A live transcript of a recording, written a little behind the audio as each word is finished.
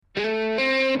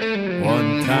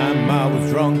One time I was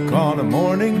drunk on a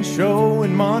morning show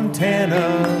in Montana.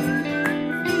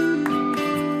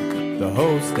 The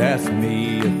host asked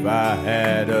me if I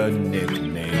had a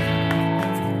nickname.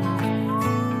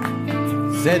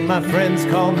 Said my friends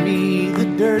call me the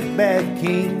Dirtbag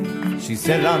King. She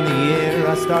said it on the air,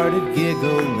 I started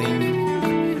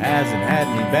giggling. Hasn't had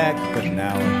me back, but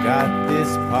now I've got this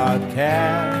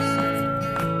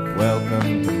podcast.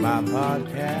 Welcome to my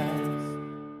podcast.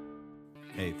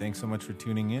 Hey, thanks so much for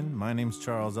tuning in. My name's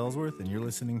Charles Ellsworth, and you're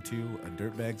listening to A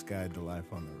Dirtbag's Guide to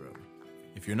Life on the Road.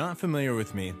 If you're not familiar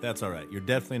with me, that's all right. You're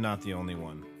definitely not the only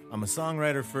one. I'm a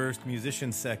songwriter first,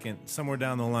 musician second, somewhere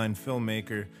down the line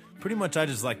filmmaker. Pretty much I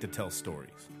just like to tell stories.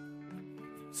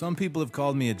 Some people have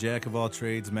called me a jack of all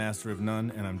trades, master of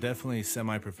none, and I'm definitely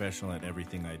semi-professional at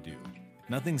everything I do.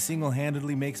 Nothing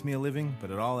single-handedly makes me a living,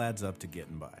 but it all adds up to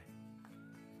getting by.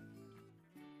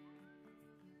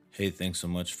 Hey, thanks so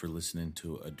much for listening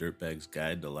to A Dirtbag's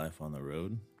Guide to Life on the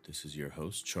Road. This is your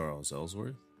host, Charles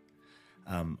Ellsworth.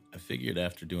 I figured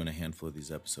after doing a handful of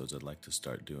these episodes, I'd like to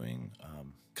start doing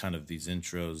kind of these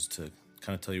intros to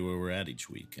kind of tell you where we're at each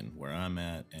week and where I'm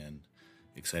at and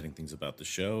exciting things about the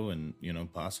show and, you know,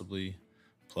 possibly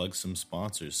plug some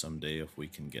sponsors someday if we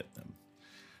can get them.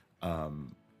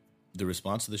 The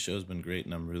response to the show has been great,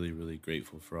 and I'm really, really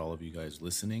grateful for all of you guys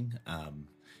listening.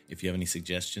 If you have any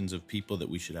suggestions of people that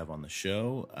we should have on the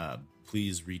show,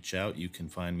 please reach out. You can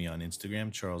find me on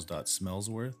Instagram,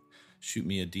 charles.smellsworth. Shoot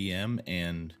me a DM,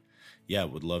 and yeah,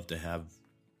 would love to have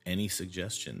any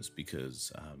suggestions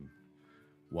because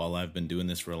while I've been doing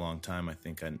this for a long time, I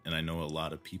think and I know a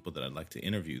lot of people that I'd like to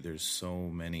interview. There's so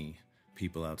many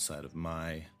people outside of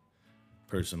my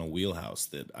personal wheelhouse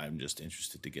that I'm just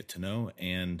interested to get to know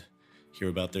and hear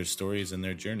about their stories and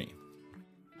their journey.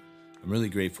 I'm really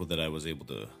grateful that I was able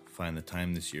to find the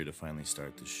time this year to finally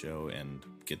start the show and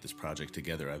get this project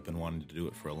together. I've been wanting to do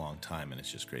it for a long time, and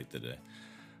it's just great that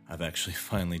I've actually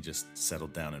finally just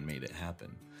settled down and made it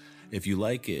happen. If you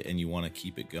like it and you want to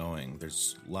keep it going,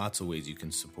 there's lots of ways you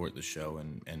can support the show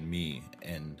and me.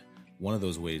 And one of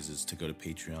those ways is to go to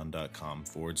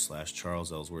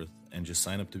patreon.com/Charles Ellsworth and just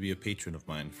sign up to be a patron of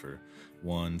mine for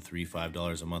 $1, $3,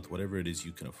 $5 a month, whatever it is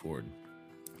you can afford.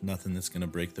 Nothing that's going to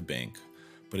break the bank,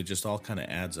 but it just all kind of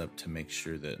adds up to make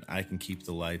sure that I can keep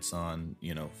the lights on,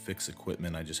 you know, fix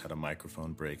equipment. I just had a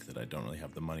microphone break that I don't really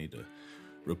have the money to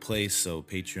replace, so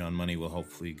Patreon money will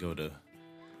hopefully go to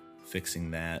fixing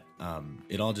that.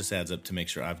 It all just adds up to make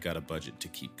sure I've got a budget to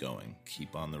keep going,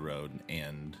 keep on the road,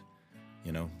 and,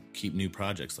 you know, keep new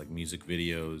projects like music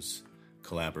videos,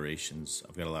 collaborations.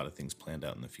 I've got a lot of things planned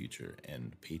out in the future,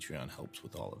 and Patreon helps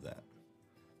with all of that.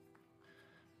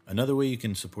 Another way you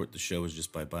can support the show is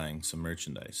just by buying some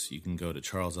merchandise. You can go to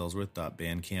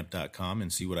charlesellsworth.bandcamp.com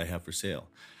and see what I have for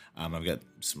sale. I've got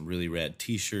some really rad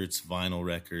t-shirts, vinyl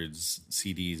records,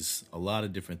 CDs, a lot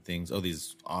of different things. Oh,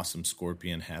 these awesome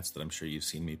scorpion hats that I'm sure you've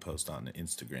seen me post on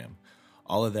Instagram.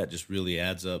 All of that just really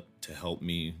adds up to help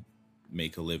me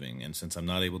make a living. And since I'm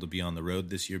not able to be on the road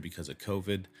this year because of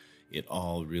COVID, it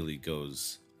all really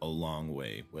goes a long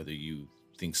way. Whether you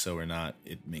think so or not,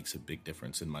 it makes a big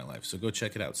difference in my life. So go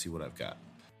check it out, see what I've got.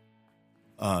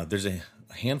 There's a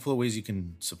handful of ways you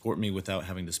can support me without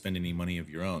having to spend any money of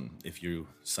your own. If you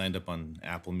signed up on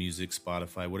Apple Music,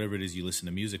 Spotify, whatever it is you listen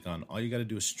to music on, all you got to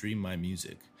do is stream my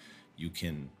music. You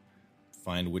can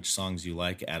find which songs you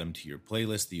like, add them to your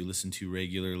playlist that you listen to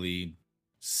regularly,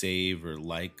 save or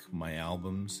like my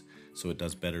albums so it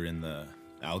does better in the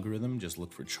algorithm. Just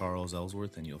look for Charles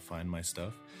Ellsworth and you'll find my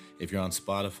stuff. If you're on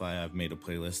Spotify, I've made a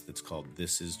playlist that's called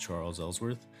This Is Charles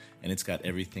Ellsworth, and it's got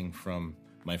everything from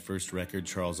my first record,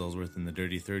 Charles Ellsworth and the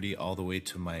Dirty 30, all the way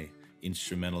to my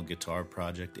instrumental guitar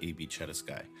project, A.B. Chetta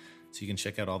Sky. So you can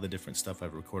check out all the different stuff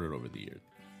I've recorded over the years.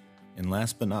 And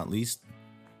last but not least,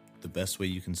 the best way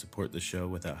you can support the show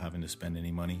without having to spend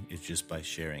any money is just by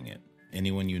sharing it.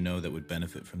 Anyone you know that would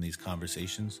benefit from these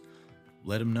conversations,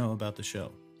 let them know about the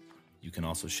show. You can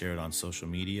also share it on social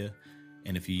media.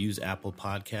 And if you use Apple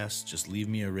Podcasts, just leave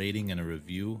me a rating and a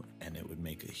review, and it would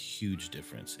make a huge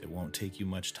difference. It won't take you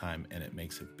much time, and it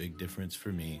makes a big difference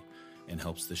for me and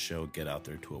helps the show get out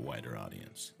there to a wider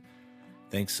audience.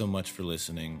 Thanks so much for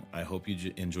listening. I hope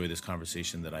you enjoy this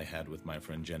conversation that I had with my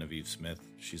friend Genevieve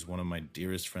Smith. She's one of my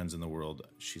dearest friends in the world.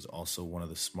 She's also one of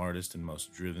the smartest and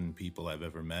most driven people I've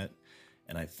ever met,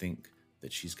 and I think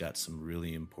that she's got some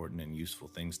really important and useful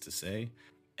things to say,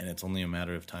 and it's only a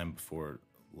matter of time before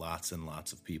lots and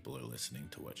lots of people are listening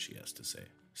to what she has to say.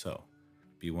 So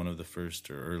be one of the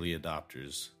first or early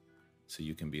adopters so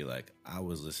you can be like, I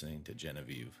was listening to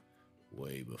Genevieve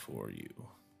way before you.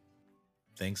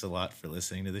 Thanks a lot for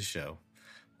listening to the show.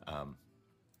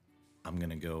 I'm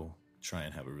going to go try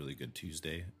and have a really good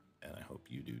Tuesday, and I hope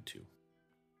you do too.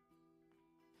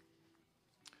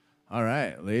 All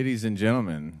right, ladies and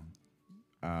gentlemen,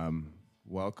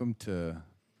 welcome to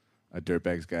A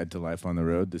Dirtbag's Guide to Life on the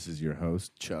Road. This is your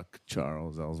host, Chuck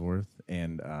Charles Ellsworth,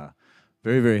 and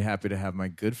very, very happy to have my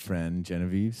good friend,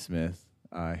 Genevieve Smith,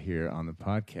 here on the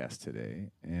podcast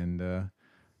today. And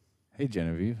hey,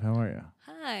 Genevieve, how are you?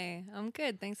 Hi, I'm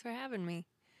good. Thanks for having me.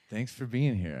 Thanks for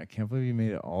being here. I can't believe you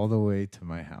made it all the way to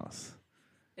my house.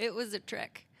 It was a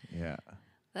trek. Yeah.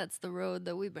 That's the road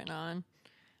that we've been on.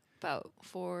 About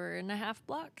 4.5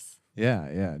 blocks.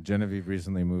 Yeah. Genevieve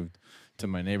recently moved to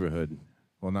my neighborhood.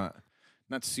 Well,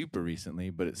 not super recently,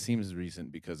 but it seems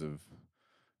recent because of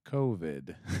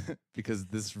COVID, because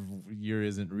this year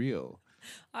isn't real.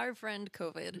 Our friend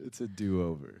COVID. It's a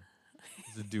do-over.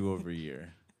 It's a do-over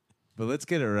year. But let's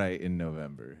get it right in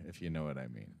November, if you know what I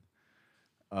mean.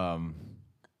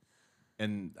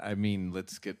 And I mean,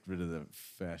 let's get rid of the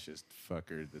fascist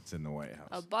fucker that's in the White House.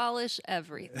 Abolish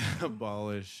everything.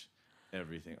 Abolish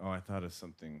everything. Oh, I thought of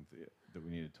something that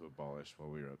we needed to abolish while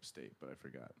we were upstate, but I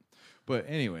forgot. But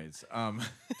anyways,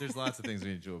 there's lots of things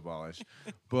we need to abolish.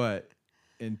 But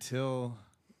until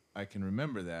I can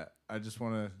remember that, I just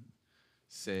want to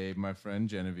say my friend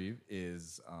Genevieve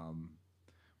is,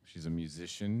 she's a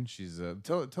musician.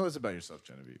 Tell us about yourself,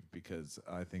 Genevieve, because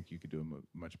I think you could do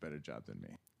a much better job than me.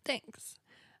 Thanks.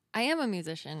 I am a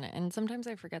musician, and sometimes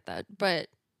I forget that. But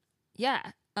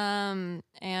yeah, and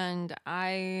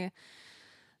I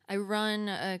run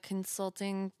a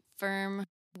consulting firm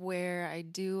where I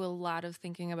do a lot of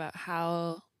thinking about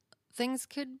how things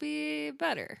could be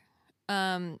better.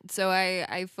 So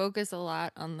I focus a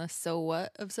lot on the so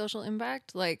what of social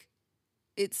impact. Like,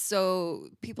 it's so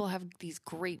people have these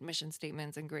great mission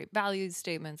statements and great values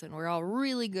statements, and we're all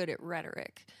really good at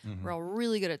rhetoric. Mm-hmm. We're all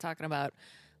really good at talking about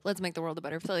let's make the world a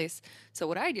better place. So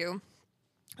what I do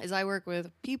is I work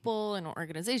with people and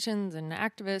organizations and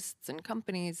activists and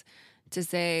companies to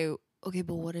say, okay,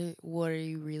 but what are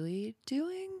you really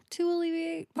doing to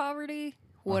alleviate poverty?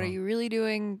 What are you really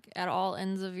doing at all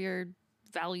ends of your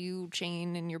value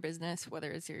chain in your business,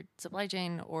 whether it's your supply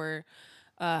chain or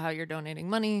how you're donating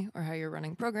money or how you're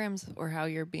running programs or how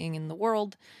you're being in the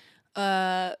world?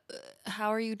 How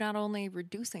are you not only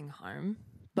reducing harm,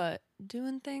 but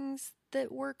doing things that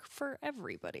work for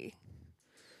everybody?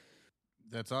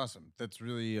 That's awesome. That's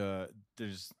really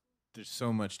there's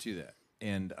so much to that,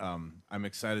 and I'm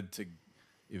excited to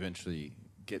eventually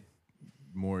get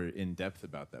more in depth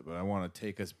about that. But I want to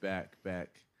take us back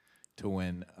to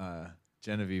when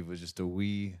Genevieve was just a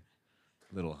wee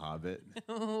little hobbit,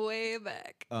 way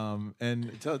back.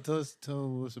 And tell us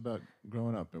about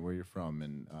growing up and where you're from,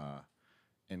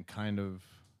 and kind of,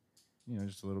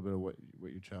 just a little bit of what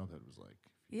your childhood was like.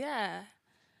 Yeah,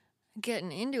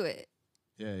 getting into it.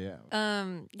 Yeah.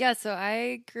 So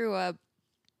I grew up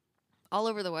all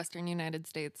over the western United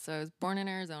States. So I was born in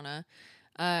Arizona.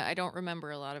 I don't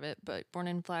remember a lot of it, but born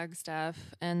in Flagstaff,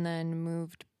 and then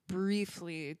moved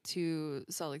briefly to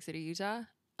Salt Lake City, Utah.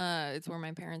 It's where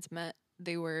my parents met.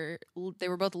 They were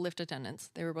both lift attendants.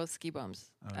 They were both ski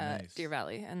bums at Deer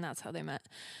Valley, and that's how they met.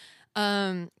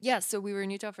 So we were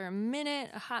in Utah for a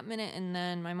hot minute, and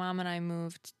then my mom and I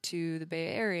moved to the Bay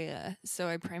Area. So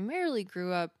I primarily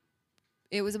grew up,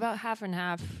 it was about half and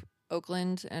half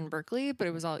Oakland and Berkeley, but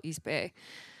it was all East Bay.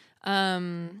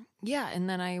 And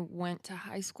then I went to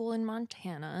high school in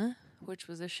Montana, which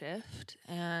was a shift,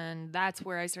 and that's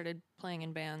where I started playing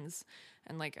in bands.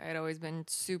 And like, I'd always been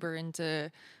super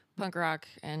into punk rock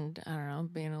and, I don't know,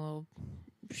 being a little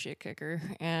shit kicker.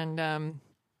 And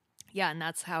and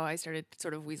that's how I started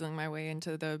sort of weaseling my way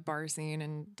into the bar scene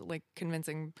and like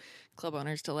convincing club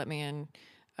owners to let me in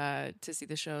to see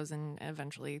the shows, and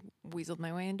eventually weaseled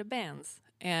my way into bands.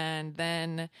 And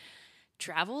then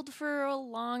traveled for a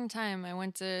long time. I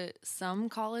went to some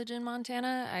college in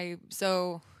Montana. I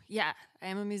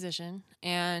am a musician,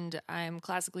 and I'm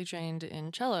classically trained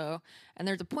in cello. And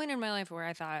there's a point in my life where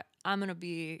I thought, I'm going to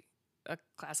be a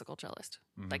classical cellist.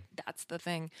 Mm-hmm. Like, that's the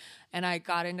thing. And I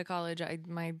got into college.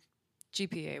 My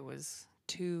GPA was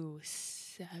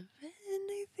 2.7,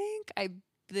 I think.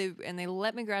 They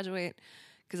let me graduate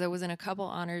because I was in a couple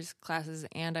honors classes,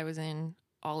 and I was in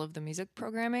all of the music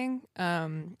programming,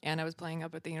 and I was playing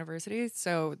up at the university.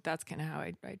 So that's kind of how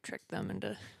I tricked them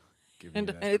into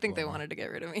I think they wanted to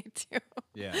get rid of me too.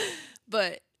 Yeah.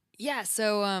 But yeah,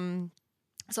 so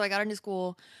I got into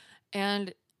school,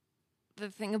 and the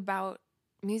thing about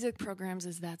music programs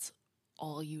is that's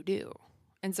all you do.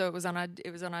 And so it was an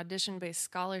audition-based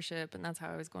scholarship, and that's how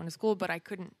I was going to school, but I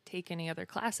couldn't take any other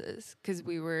classes because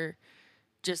we were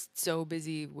just so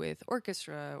busy with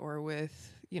orchestra or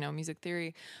with, music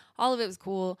theory. All of it was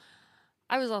cool.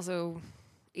 I was also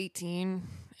 18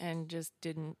 and just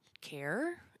didn't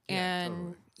care. Yeah,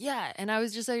 And totally. and I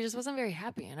just wasn't very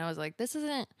happy. And I was like,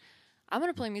 I'm going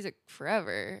to play music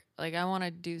forever. Like, I want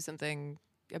to do something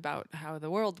about how the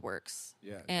world works.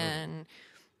 Yeah, And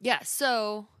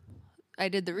so I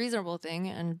did the reasonable thing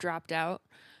and dropped out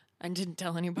and didn't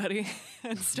tell anybody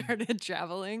and started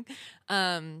traveling.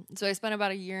 So I spent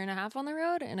about 1.5 years on the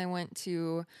road, and I went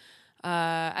to,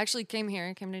 actually came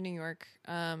to New York,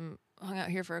 hung out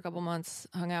here for a couple months,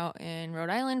 hung out in Rhode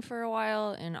Island for a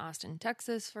while, in Austin,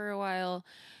 Texas for a while,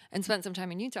 and spent some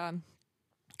time in Utah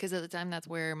because at the time that's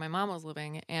where my mom was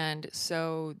living. And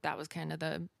so that was kind of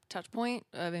the touch point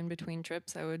of in between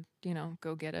trips. I would,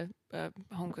 go get a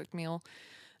home cooked meal.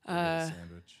 Get a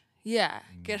sandwich. Yeah.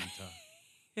 In Get Utah.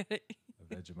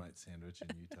 A Vegemite sandwich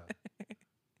in Utah.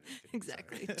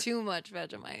 Exactly. Sorry. Too much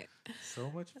Vegemite. So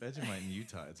much Vegemite in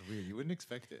Utah. It's weird. You wouldn't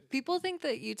expect it. People think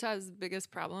that Utah's biggest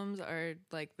problems are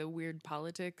like the weird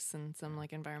politics and some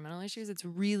like environmental issues. It's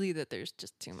really that there's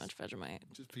just too much Vegemite.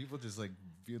 Just people just like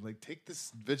being like, take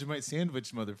this Vegemite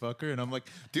sandwich, motherfucker. And I'm like,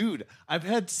 dude, I've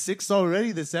had 6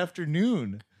 already this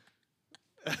afternoon.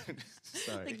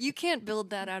 Sorry. Like, you can't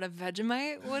build that out of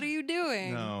Vegemite. What are you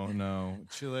doing? No.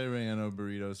 Chile relleno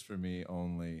burritos for me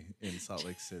only in Salt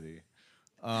Lake City.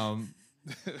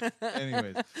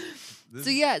 Anyways.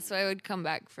 So I would come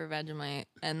back for Vegemite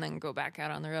and then go back out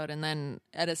on the road. And then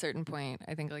at a certain point,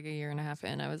 I think like 1.5 years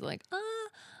in, I was like,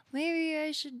 maybe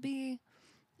I should be,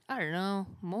 I don't know,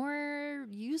 more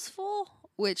useful,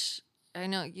 which I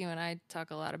know you and I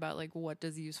talk a lot about like what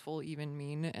does useful even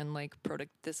mean and like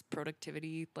this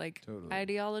productivity like Totally.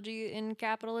 ideology in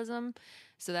capitalism.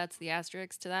 So that's the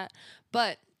asterisk to that.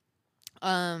 But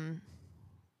and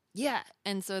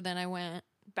so then I went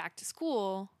back to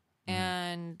school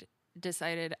and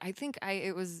decided I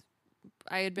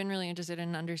had been really interested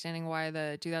in understanding why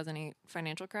the 2008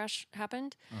 financial crash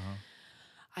happened.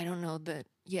 I don't know that,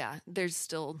 there's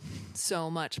still so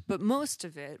much, but most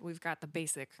of it, we've got the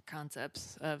basic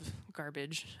concepts of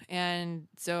garbage. And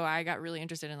so I got really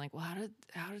interested in like, well,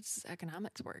 how does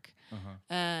economics work?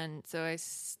 And so I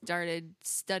started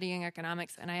studying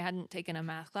economics, and I hadn't taken a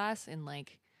math class in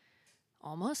like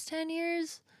almost 10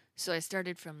 years. So I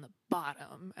started from the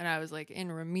bottom, and I was like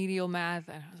in remedial math,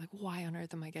 and I was like, why on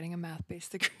earth am I getting a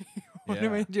math-based degree? What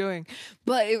am I doing?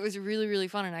 But it was really, really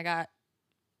fun, and I got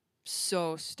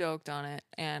so stoked on it,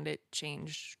 and it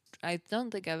changed. I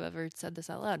don't think I've ever said this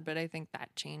out loud, but I think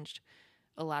that changed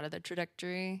a lot of the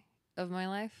trajectory of my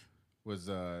life.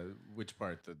 Was which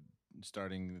part? The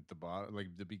starting at the bottom,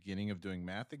 like the beginning of doing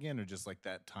math again, or just like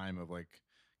that time of like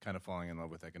kind of falling in love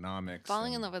with economics?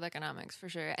 Falling in love with economics, for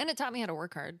sure. And it taught me how to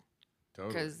work hard.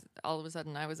 Totally. Because all of a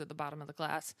sudden I was at the bottom of the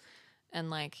class. And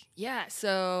like,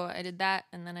 so I did that.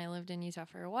 And then I lived in Utah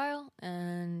for a while.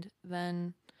 And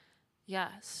then,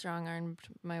 strong-armed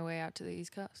my way out to the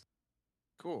East Coast.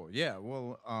 Cool. Yeah.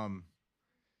 Well,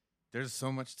 there's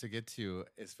so much to get to,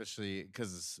 especially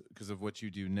because of what you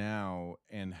do now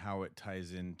and how it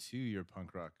ties into your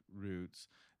punk rock roots,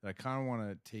 that I kind of want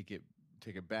to take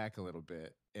it back a little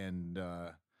bit and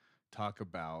talk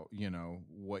about,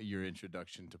 what your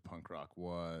introduction to punk rock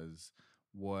was,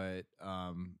 what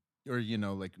or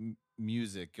like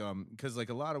music, because like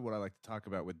a lot of what I like to talk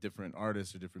about with different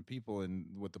artists or different people, and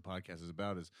what the podcast is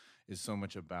about is so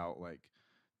much about like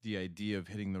the idea of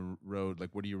hitting the road,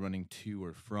 like what are you running to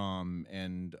or from,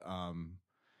 and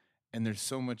there's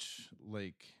so much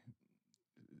like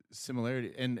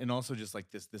similarity and also just like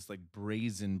this like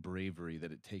brazen bravery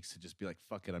that it takes to just be like,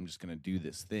 fuck it, I'm just gonna do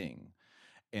this thing.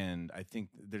 And I think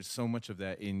there's so much of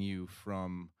that in you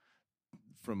from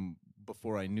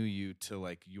before I knew you to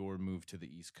like your move to the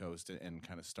East Coast and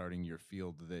kind of starting your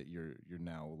field that you're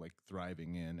now like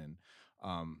thriving in. And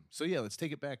so let's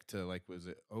take it back to like, was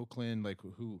it Oakland? Like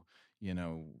who,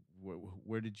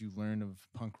 where did you learn of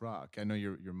punk rock? I know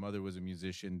your mother was a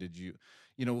musician. Did you,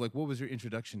 like what was your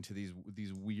introduction to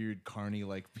these weird carny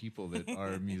like people that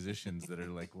are musicians that are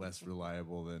like less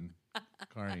reliable than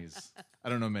carnies? I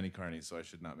don't know many carnies, so I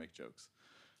should not make jokes.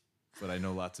 But I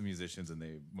know lots of musicians, and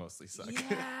they mostly suck.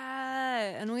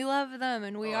 Yeah, and we love them,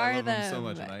 and we I are love them. so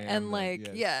much, and I am and them,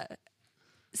 like, yes.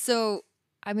 So,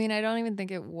 I mean, I don't even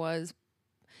think it was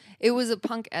a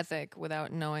punk ethic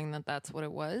without knowing that that's what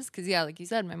it was. Because, like you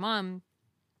said, my mom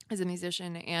is a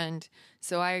musician, and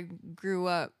so I grew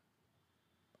up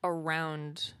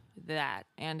around that,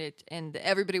 and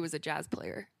everybody was a jazz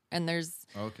player. And there's...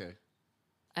 Okay.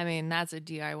 I mean, that's a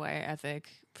DIY ethic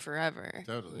forever.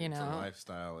 Totally. It's a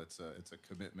lifestyle. It's a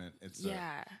commitment. It's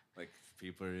like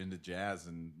people are into jazz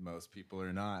and most people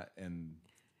are not. And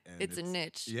And it's a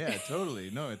niche. Yeah, totally.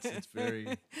 No, it's very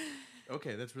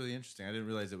okay. That's really interesting. I didn't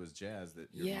realize it was jazz that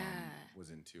your mom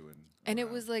was into, and it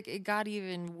was like it got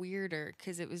even weirder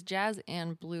because it was jazz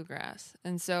and bluegrass,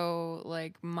 and so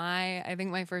like I think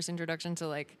my first introduction to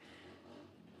like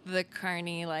the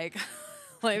carny like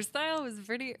lifestyle was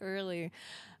pretty early,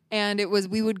 and it was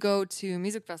we would go to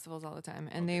music festivals all the time,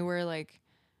 and they were like.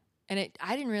 And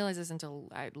I didn't realize this until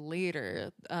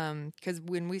later, because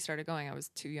when we started going, I was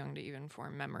too young to even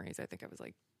form memories. I think I was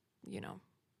like,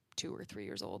 2 or 3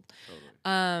 years old.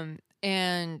 Totally.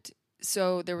 And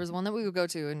so there was one that we would go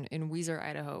to in Weiser,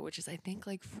 Idaho, which is I think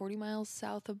like 40 miles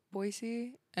south of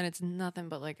Boise, and it's nothing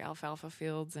but like alfalfa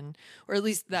fields, or at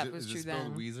least that was true is it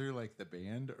then. Weezer like the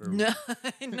band, or no,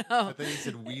 I no. thought you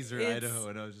said Weiser, Idaho,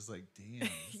 and I was just like, damn.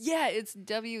 Yeah, it's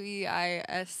Weiser.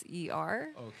 Okay,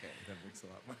 that makes a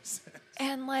lot more sense.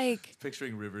 And like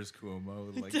picturing Rivers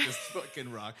Cuomo like just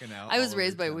fucking rocking out. I was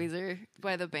raised by Weezer,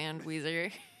 by the band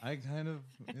Weezer. I kind of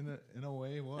in a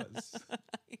way was.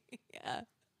 Yeah.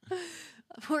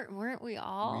 Weren't we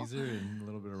all? Weezer and a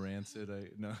little bit of Rancid.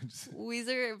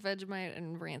 Weezer, Vegemite,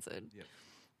 and Rancid. Yep.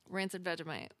 Rancid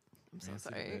Vegemite. I'm so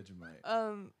Rancid sorry.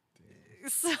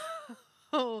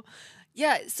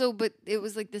 Vegemite. But it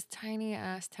was like this tiny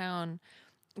ass town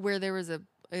where it was a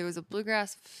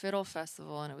bluegrass fiddle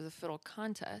festival and it was a fiddle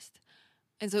contest.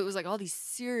 And so it was like all these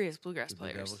serious bluegrass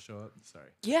players. Did the devil show up? Sorry.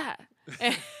 Yeah.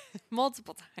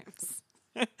 Multiple times.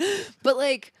 But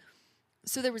like,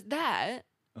 so there was that.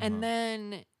 And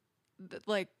then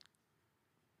like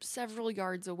several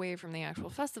yards away from the actual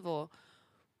festival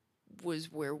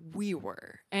was where we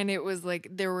were. And it was like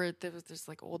there was this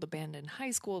like old abandoned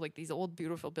high school, like these old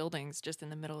beautiful buildings just in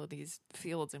the middle of these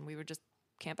fields, and we would just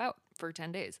camp out for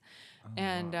 10 days.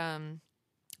 And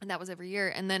that was every year.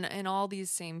 And then all these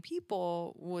same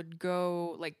people would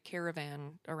go like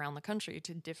caravan around the country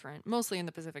to different, mostly in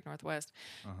the Pacific Northwest,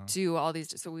 to all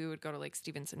these. So we would go to like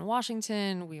Stevenson,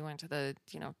 Washington. We went to the,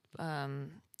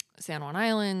 San Juan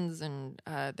Islands, and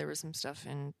there was some stuff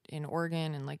in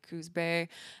Oregon and like Coos Bay.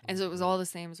 And so it was all the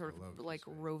same sort of like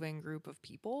roving group of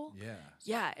people. Yeah.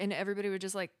 Yeah. And everybody would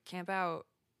just like camp out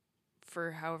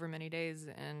for however many days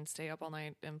and stay up all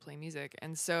night and play music.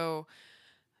 And so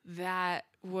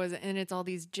and it's all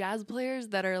these jazz players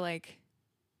that are like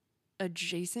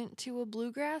adjacent to a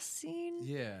bluegrass scene.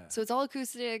 Yeah. So it's all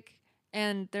acoustic,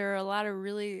 and there are a lot of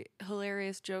really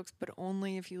hilarious jokes, but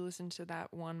only if you listen to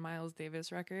that one Miles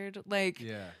Davis record. Like,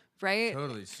 yeah. Right?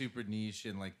 Totally super niche,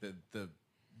 and like the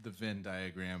Venn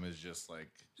diagram is just like,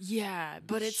 yeah,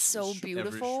 but it's so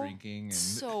beautiful, ever shrinking, and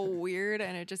so weird,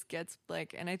 and it just gets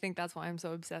like, and I think that's why I'm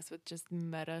so obsessed with just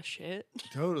meta shit.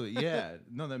 Totally, yeah.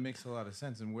 No, that makes a lot of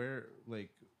sense. And where,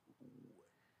 like,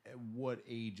 at what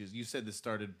ages? You said this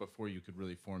started before you could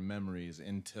really form memories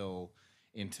until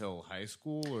high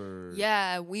school, or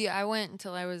yeah, I went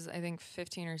until I was, I think,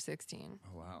 15 or 16.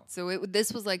 Oh wow. So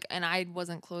this was like, and I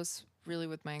wasn't close really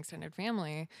with my extended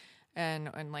family, and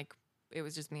like it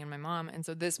was just me and my mom, and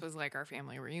so this was like our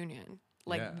family reunion.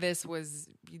 Like this was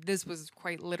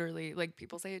quite literally, like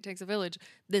people say it takes a village.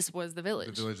 This was the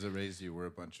village. The village that raised you were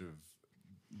a bunch of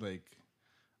like,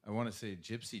 I want to say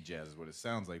gypsy jazz is what it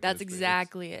sounds like. That's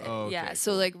exactly it. Oh, okay, yeah. cool.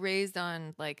 So like raised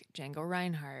on like Django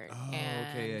Reinhardt. Oh, and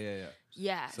okay, yeah.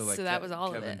 Yeah. So, like, that was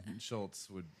all Kevin of it. Schultz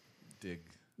would dig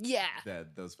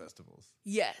those festivals.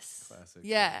 Yes. Classic.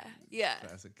 Yeah. Yeah.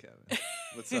 Classic Kevin.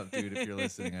 What's up, dude? If you're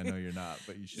listening, I know you're not,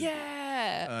 but you should.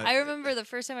 Yeah. I remember the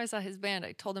first time I saw his band,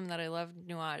 I told him that I loved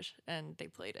Nuage, and they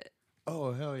played it.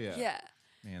 Oh, hell yeah. Yeah.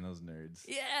 Man, those nerds.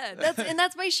 Yeah,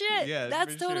 that's my shit. Yeah,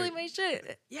 that's for totally sure. my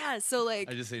shit. Yeah, so like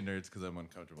I just say nerds because I'm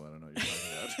uncomfortable. I don't know what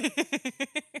you're talking about.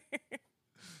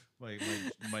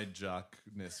 my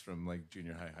jockness from like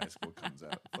junior high school comes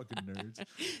out. Fucking nerds.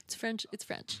 It's French. It's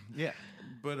French. Yeah,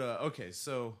 but okay,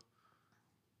 so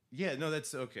yeah, no,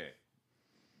 that's okay.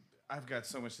 I've got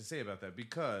so much to say about that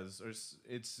because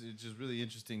it's just really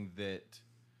interesting that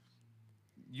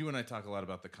you and I talk a lot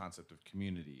about the concept of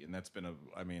community, and that's been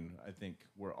I think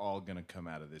we're all going to come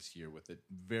out of this year with a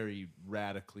very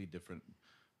radically different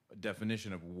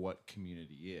definition of what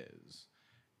community is.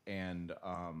 And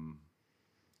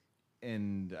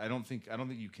I don't think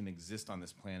you can exist on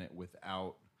this planet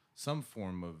without some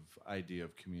form of idea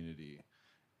of community.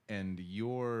 And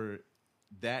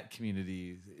that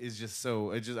community is just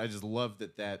so, I just love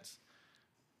that that's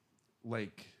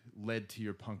like led to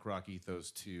your punk rock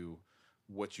ethos, to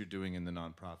what you're doing in the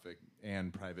nonprofit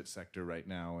and private sector right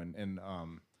now. And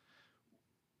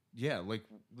yeah, like,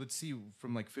 let's see,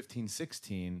 from like 15,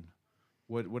 16,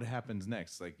 what happens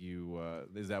next? Like you,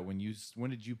 is that when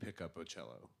did you pick up a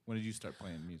cello? When did you start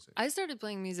playing music? I started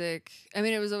playing music. I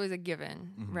mean, it was always a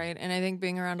given, right? And I think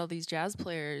being around all these jazz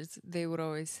players, they would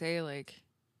always say like,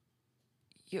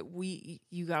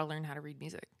 you got to learn how to read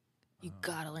music. You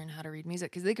got to learn how to read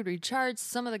music, because they could read charts.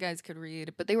 Some of the guys could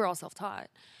read, but they were all self-taught.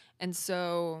 And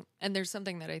so, and there's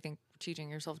something that I think teaching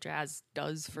yourself jazz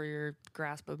does for your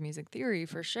grasp of music theory,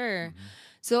 for sure.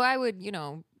 So I would,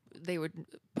 they would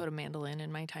put a mandolin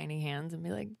in my tiny hands and be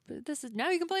like,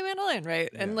 now you can play mandolin, right?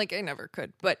 Yeah. And like, I never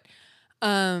could. But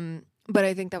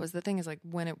I think that was the thing, is like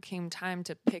when it came time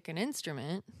to pick an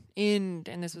instrument and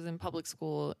this was in public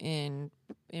school in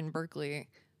Berkeley.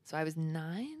 So I was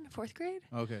 9, 4th grade.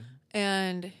 Okay.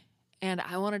 And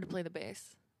I wanted to play the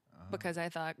bass. Because I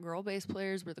thought girl bass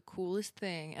players were the coolest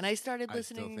thing. And I started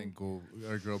listening. I still think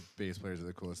girl bass players are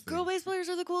the coolest thing. Girl bass players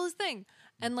are the coolest thing.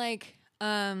 And like,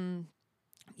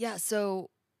 yeah, so,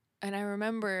 and I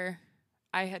remember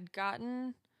I had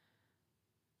gotten,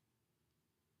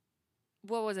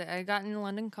 what was it? I had gotten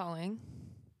London Calling.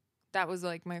 That was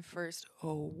like my first,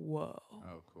 whoa.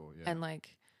 Oh, cool, yeah. And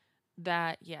like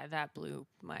that blew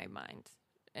my mind.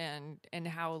 And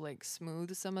how like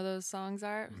smooth some of those songs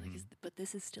are. Like, but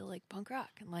this is still like punk rock.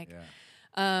 And like,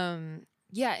 and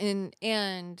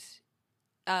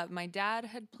my dad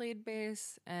had played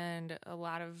bass, and a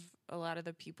lot of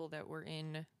the people that were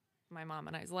in my mom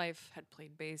and I's life had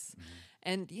played bass,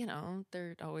 and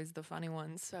they're always the funny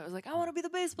ones. So I was like, I want to be the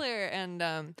bass player,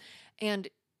 and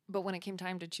but when it came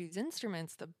time to choose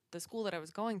instruments, the school that I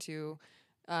was going to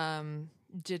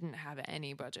didn't have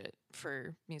any budget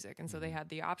for music, and so they had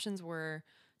the options were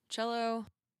cello,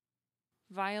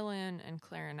 violin, and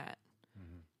clarinet.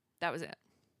 That was it,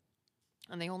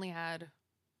 and they only had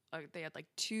like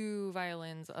 2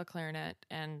 violins, a clarinet,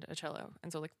 and a cello,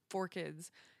 and so like 4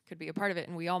 kids could be a part of it,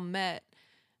 and we all met.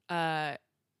 I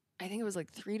think it was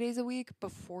like 3 days a week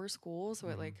before school, so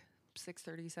at like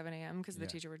 6:30, 7 a.m. because the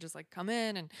teacher would just like come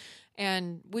in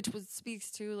and which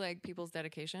speaks to like people's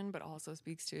dedication, but also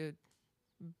speaks to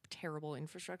terrible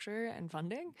infrastructure and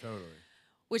funding. Totally.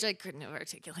 Which I couldn't have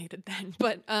articulated then.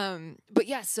 But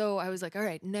yeah, so I was like, all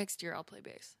right, next year I'll play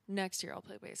bass. Next year I'll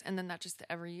play bass. And then that just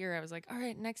every year I was like, all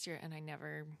right, next year. And I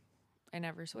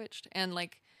never switched. And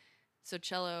like, so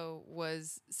cello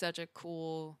was such a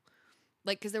cool,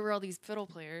 like, because there were all these fiddle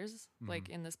players, like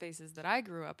in the spaces that I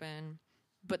grew up in.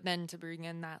 But then to bring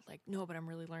in that, like, no, but I'm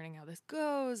really learning how this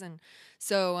goes. And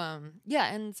so,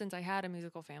 and since I had a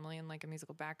musical family and like a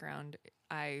musical background,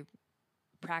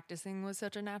 practicing was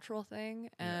such a natural thing.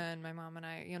 And my mom and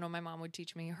I, my mom would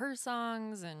teach me her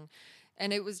songs, and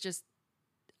it was just,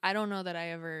 I don't know that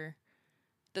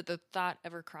that the thought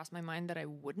ever crossed my mind that I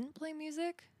wouldn't play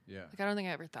music. Yeah. Like, I don't think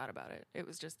I ever thought about it. It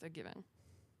was just a given.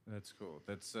 That's cool.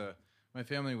 That's, my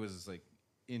family was like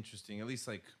interesting, at least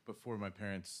like before my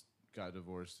parents got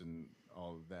divorced and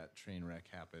all of that train wreck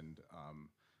happened,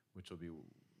 which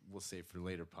we'll save for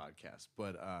later podcasts.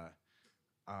 But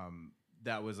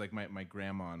that was like my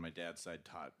grandma on my dad's side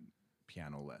taught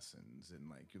piano lessons, and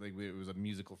like it was a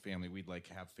musical family. We'd like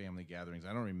have family gatherings.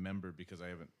 I don't remember because I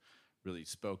haven't really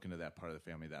spoken to that part of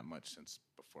the family that much since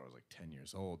before I was like 10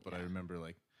 years old. But I remember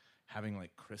like having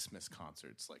like Christmas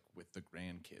concerts like with the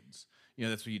grandkids.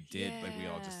 That's what you did. Like we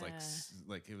all just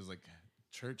like it was like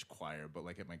church choir, but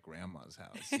like at my grandma's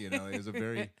house. It was a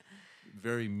very,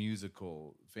 very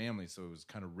musical family, so it was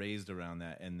kind of raised around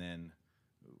that. And then,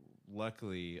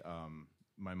 luckily,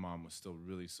 my mom was still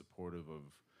really supportive of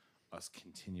us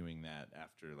continuing that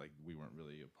after like we weren't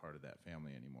really a part of that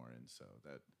family anymore, and so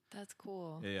that's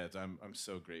cool. Yeah, I'm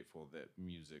so grateful that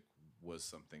music was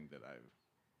something that I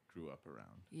grew up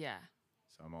around. Yeah.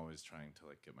 So I'm always trying to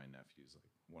like get my nephews, like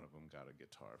one of them got a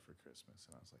guitar for Christmas,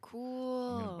 and I was like,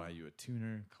 cool. I'm gonna buy you a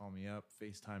tuner. Call me up,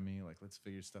 FaceTime me, like let's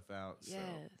figure stuff out. Yes.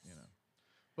 So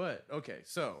But okay,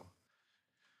 so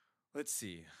let's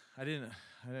see.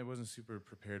 I wasn't super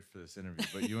prepared for this interview,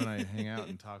 but you and I hang out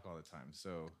and talk all the time.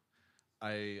 So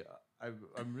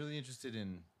I'm really interested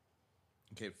in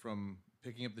from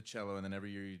picking up the cello, and then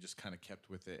every year you just kind of kept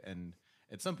with it, and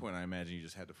at some point I imagine you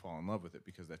just had to fall in love with it,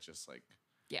 because that's just like.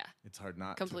 Yeah. It's hard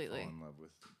not to fall in love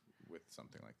with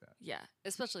something like that. Yeah.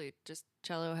 Especially just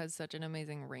cello has such an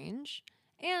amazing range,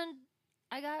 and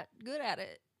I got good at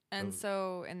it. And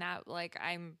so, and that, like,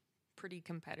 I'm pretty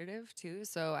competitive too.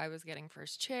 So I was getting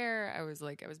first chair. I was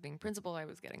being principal. I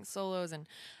was getting solos, and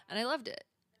I loved it.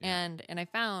 Yeah. And I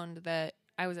found that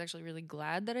I was actually really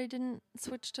glad that I didn't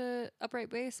switch to upright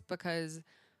bass, because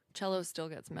cello still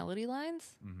gets melody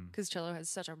lines, because cello has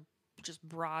such a just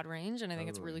broad range, and I think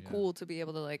it's really cool to be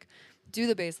able to like do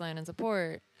the bass line and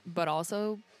support, but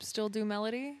also still do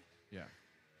melody.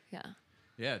 Yeah.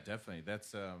 Yeah, definitely.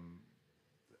 That's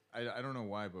I don't know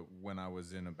why, but when I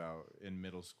was in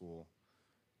middle school,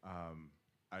 I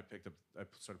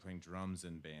started playing drums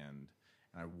in band,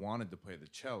 and I wanted to play the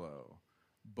cello,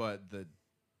 but the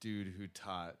dude who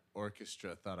taught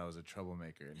orchestra thought I was a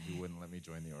troublemaker, and he wouldn't let me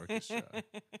join the orchestra.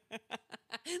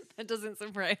 That doesn't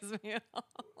surprise me at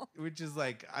all. Which is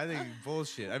like, I think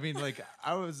bullshit. I mean, like,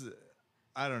 I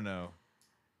don't know.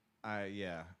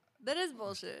 Yeah. That is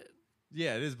bullshit.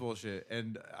 Yeah, it is bullshit.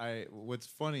 And what's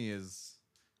funny is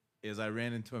I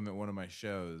ran into him at one of my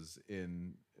shows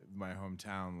in my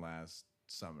hometown last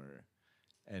summer,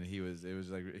 and he was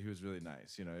really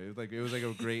nice. You know, it was like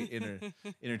a great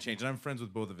interchange. And I'm friends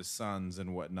with both of his sons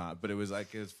and whatnot. But it was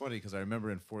funny because I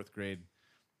remember in fourth grade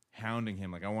hounding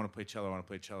him like, I want to play cello, I want to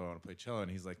play cello, I want to play cello, and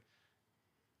he's like,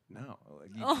 no,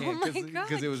 like you can't. My God,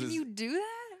 because it was can you do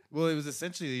that? Well, it was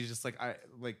essentially he's just like,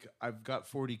 I've got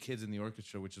 40 kids in the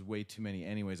orchestra, which is way too many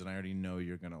anyways, and I already know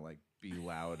you're gonna like be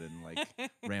loud and like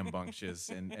rambunctious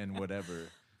and whatever.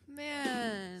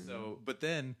 Man. So, but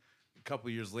then a couple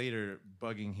years later,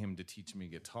 bugging him to teach me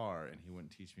guitar, and he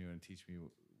wouldn't teach me,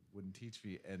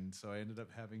 and so I ended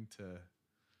up having to.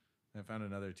 I found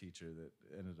another teacher that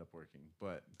ended up working,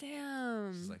 but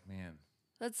damn, she's like, man,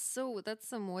 that's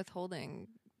some withholding.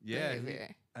 Yeah,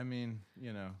 behavior. I mean,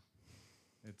 you know.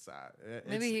 It's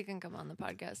maybe he can come on the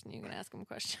podcast and you can ask him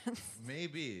questions.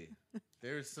 Maybe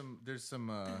there's some I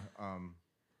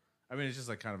mean, it's just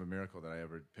like kind of a miracle that I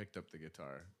ever picked up the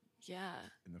guitar. Yeah.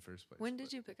 In the first place. When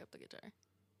did you pick up the guitar?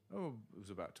 Oh, it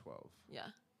was about 12. Yeah.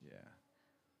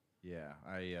 Yeah.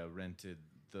 I rented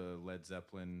the Led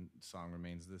Zeppelin Song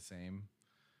Remains the Same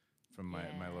from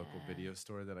my local video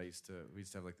store that we used to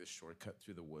have like this shortcut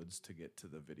through the woods to get to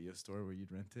the video store where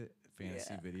you'd rent it,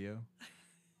 Fantasy Video.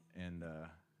 And I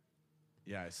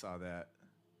saw that.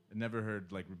 I never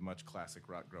heard like much classic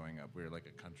rock growing up. We were like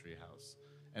a country house,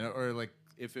 or like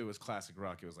if it was classic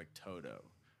rock, it was like Toto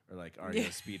or like REO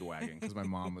Speedwagon because my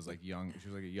mom was like young. She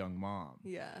was like a young mom.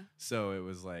 Yeah. So it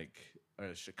was like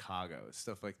Chicago,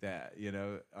 stuff like that. You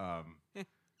know.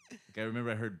 Like I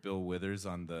remember I heard Bill Withers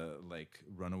on the like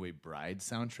Runaway Bride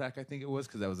soundtrack, I think it was,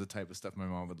 because that was the type of stuff my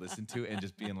mom would listen to, and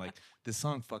just being like, this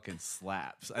song fucking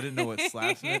slaps. I didn't know what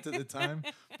slaps meant at the time,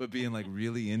 but being like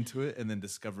really into it, and then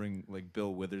discovering like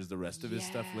Bill Withers, the rest of his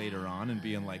stuff later on, and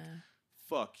being like,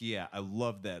 fuck yeah, I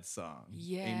love that song.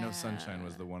 Yeah. Ain't No Sunshine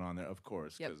was the one on there, of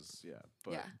course, because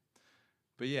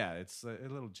But yeah, it's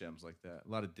little gems like that. A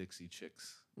lot of Dixie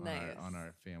Chicks on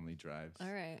our family drives.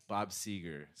 All right. Bob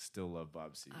Seger. Still love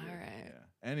Bob Seger. All right.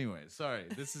 Yeah. Anyway, sorry.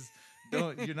 This is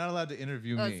you're not allowed to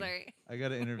interview me. Oh, sorry. I got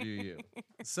to interview you.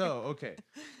 So, okay.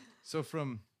 So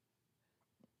from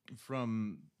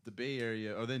the Bay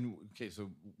Area, so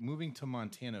moving to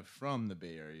Montana from the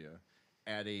Bay Area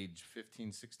at age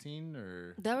 15, 16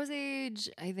 or? That was age,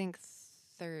 I think,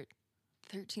 13,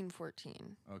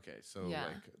 14. Okay. So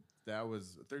like that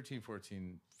was 13,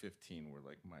 14, 15 were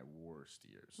like my worst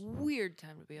years. Weird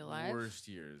time to be alive. Worst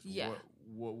years. Yeah.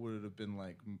 What would it have been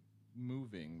like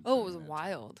moving? Oh, it was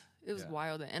wild. It was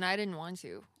wild. And I didn't want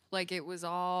to. Like it was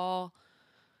all...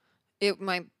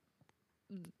 My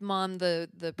mom,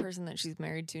 the person that she's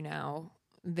married to now,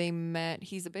 they met...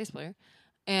 He's a bass player.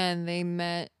 And they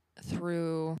met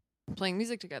through playing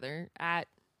music together at...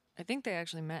 I think they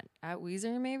actually met at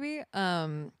Weezer maybe.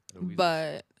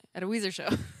 But at a Weezer show.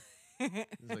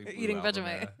 Like eating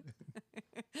Vegemite.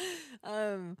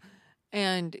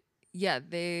 And yeah,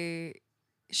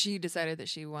 she decided that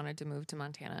she wanted to move to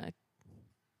Montana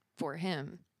for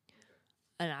him.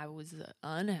 And I was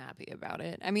unhappy about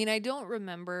it. I mean, I don't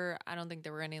think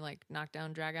there were any like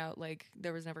knockdown, drag out, like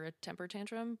there was never a temper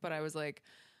tantrum, but I was like,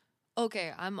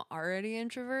 okay, I'm already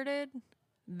introverted.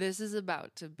 This is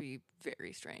about to be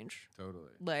very strange. Totally.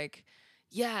 Like,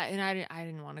 yeah, and I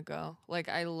didn't want to go. Like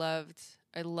I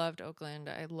loved Oakland.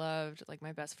 I loved, like,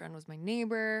 my best friend was my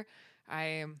neighbor.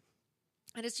 And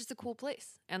it's just a cool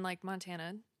place. And like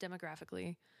Montana,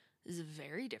 demographically, is a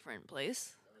very different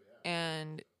place. Oh, yeah.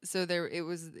 And so it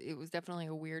was definitely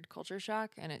a weird culture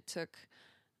shock, and it took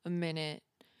a minute.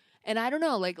 And I don't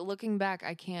know, like looking back,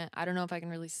 I don't know if I can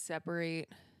really separate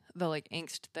the like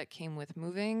angst that came with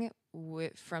moving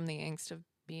from the angst of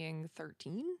being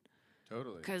 13.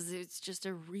 Totally. Because it's just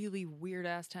a really weird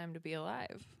ass time to be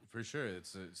alive. For sure.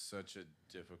 It's such a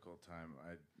difficult time.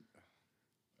 I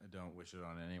don't wish it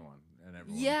on anyone. And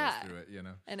everyone goes through it, you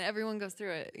know? And everyone goes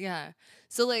through it, yeah.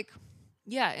 So, like,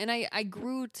 yeah, and I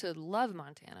grew to love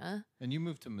Montana. And you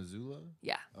moved to Missoula?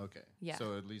 Yeah. Okay. Yeah.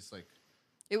 So at least, like...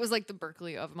 It was like the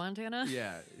Berkeley of Montana.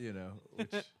 Yeah, you know,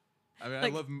 which... I mean,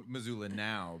 like, I love Missoula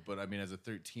now, but I mean, as a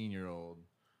 13-year-old...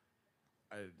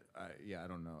 I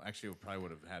don't know. Actually, it probably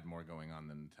would have had more going on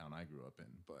than the town I grew up in,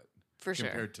 but For sure.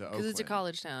 compared to Because it's a Oakland,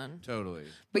 college town. totally.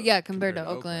 But yeah, compared to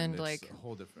Oakland, Oakland, like, it's a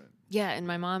whole different. yeah, and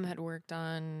my mom had worked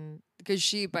on, because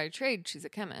she, by trade, she's a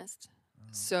chemist.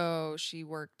 So she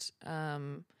worked at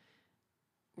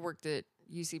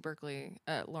UC Berkeley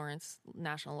at Lawrence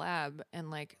National Lab. And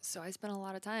like, so I spent a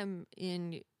lot of time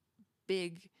in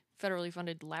big federally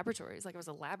funded laboratories. Like I was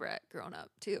a lab rat growing up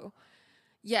too.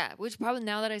 Yeah, which probably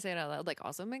now that I say it out loud, like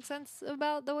also makes sense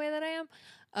about the way that I am.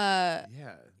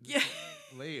 Yeah.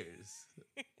 Layers.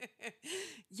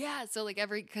 Yeah, so like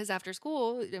because after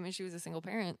school, I mean, she was a single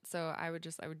parent, so I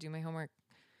would do my homework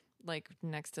like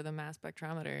next to the mass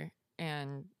spectrometer,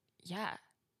 and yeah.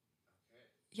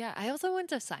 Yeah, I also went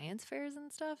to science fairs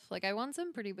and stuff. Like I won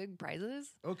some pretty big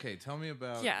prizes. Okay, tell me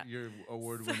about your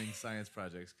award-winning science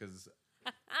projects, because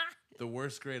the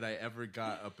worst grade I ever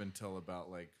got up until about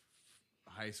like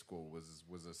high school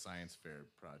was a science fair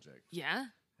project. Yeah.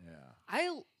 Yeah.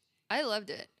 I loved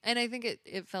it. And I think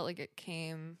it felt like it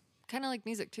came kind of like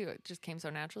music too. It just came so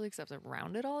naturally except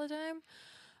around it all the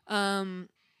time.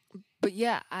 But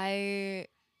yeah, I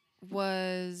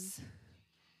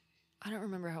don't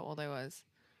remember how old I was.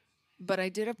 But I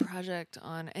did a project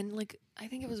on, and like I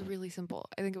think it was really simple.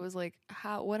 I think it was like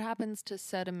what happens to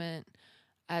sediment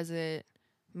as it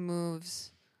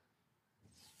moves,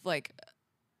 like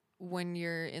when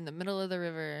you're in the middle of the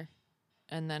river,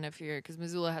 and then because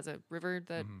Missoula has a river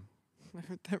that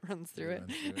that runs through it.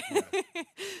 Yeah.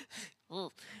 I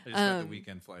just got the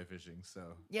weekend fly fishing, so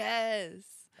yes,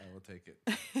 I will take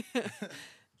it.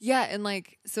 Yeah, and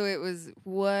like so it was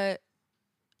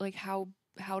how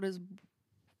does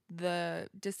the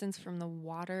distance from the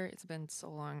water, it's been so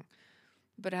long,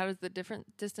 but how does the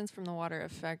different distance from the water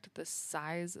affect the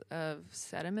size of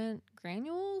sediment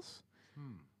granules?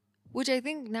 Which I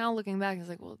think now looking back is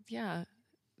like, well, yeah,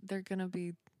 they're gonna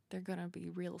be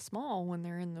real small when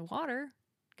they're in the water.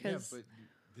 Yeah, but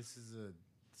this is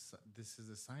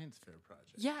a science fair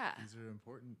project. Yeah, these are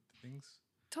important things.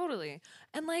 Totally,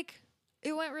 and like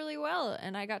it went really well,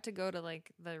 and I got to go to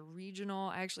like the regional.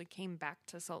 I actually came back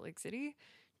to Salt Lake City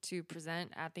to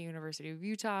present at the University of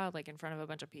Utah, like in front of a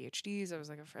bunch of PhDs. I was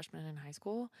like a freshman in high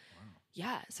school. Wow.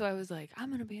 Yeah. So I was like, I'm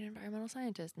going to be an environmental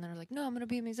scientist. And then I was like, no, I'm going to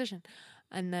be a musician.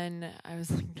 And then I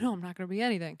was like, no, I'm not going to be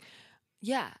anything.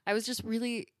 Yeah. I was just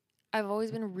I've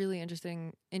always been really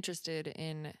interested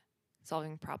in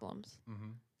solving problems.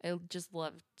 I just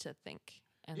love to think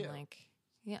and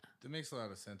yeah. That makes a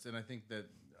lot of sense. And I think that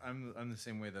I'm the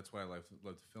same way. That's why I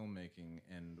loved filmmaking.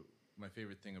 And my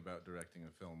favorite thing about directing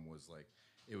a film was like,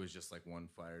 it was just like one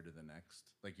fire to the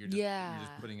next. Like you're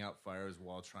just putting out fires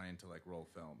while trying to like roll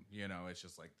film. You know, it's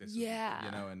just like this. Yeah. Is,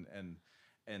 you know,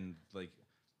 and like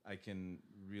I can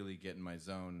really get in my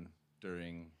zone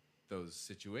during those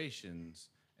situations.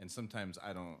 And sometimes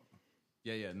I don't.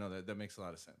 Yeah. No, that makes a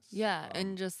lot of sense. Yeah,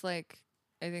 and just like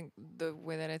I think the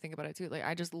way that I think about it too, like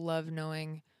I just love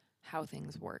knowing how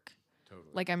things work.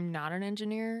 Totally. Like I'm not an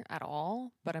engineer at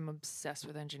all, but I'm obsessed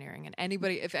with engineering. And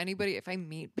if I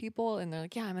meet people and they're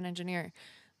like, "Yeah, I'm an engineer,"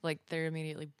 like they're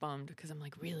immediately bummed because I'm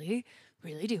like, "Really?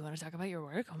 Really? Do you want to talk about your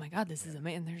work? Oh my god, this is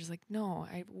amazing!" And they're just like, "No,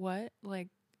 what? Like,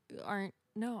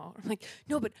 no." I'm like,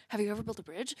 "No, but have you ever built a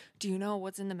bridge? Do you know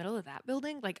what's in the middle of that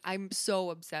building?" Like I'm so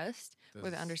obsessed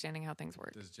with understanding how things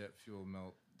work. Does jet fuel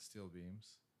melt steel beams?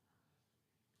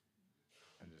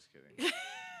 I'm just kidding.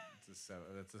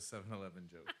 That's a 7-Eleven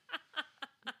joke.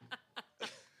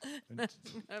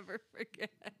 Never forget.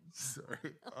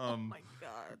 Sorry. Oh my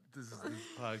god. This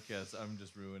podcast. I'm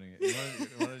just ruining it. You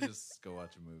want to just go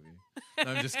watch a movie?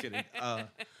 No, I'm just kidding.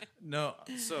 No.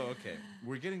 So okay,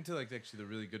 we're getting to like actually the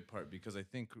really good part, because I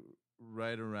think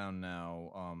right around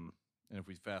now, and if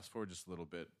we fast forward just a little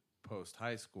bit, post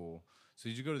high school. So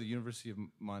did you go to the University of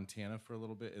Montana for a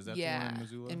little bit? Is that the one in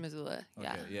Missoula? In Missoula.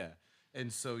 Okay, yeah.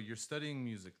 And so you're studying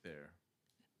music there,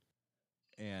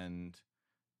 and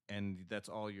that's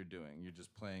all you're doing. You're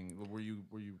just playing. Were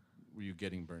you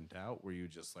getting burnt out? Were you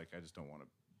just like, I just don't want to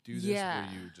do this? Yeah.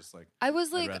 Were you just like, I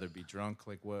was like, I'd rather be drunk?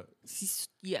 Like what?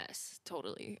 Yes,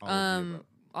 totally.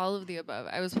 All of the above.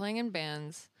 I was playing in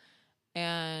bands,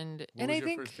 and what was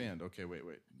your first band? Okay, wait.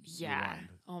 Yeah. Rewind.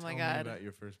 Oh my Tell god. me about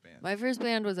your first band. My first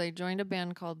band was I joined a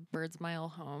band called Birds Mile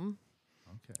Home.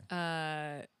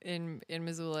 Okay. In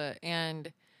Missoula,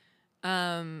 and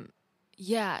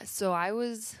yeah. So I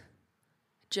was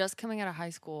just coming out of high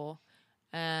school,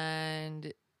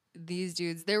 and these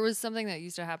dudes. There was something that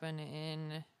used to happen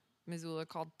in Missoula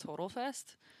called Total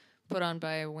Fest, put on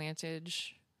by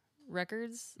Wantage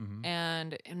Records,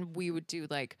 and we would do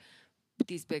like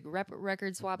these big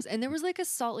record swaps. And there was like a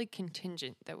Salt Lake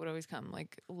contingent that would always come.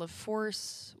 Like La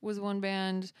Force was one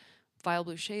band, Vile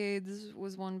Blue Shades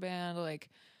was one band, like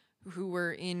who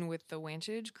were in with the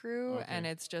Wantage crew. Okay. And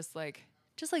it's just like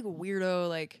weirdo,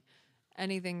 like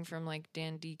anything from like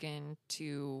Dan Deacon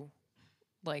to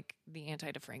like the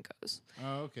Anti-DeFrancos.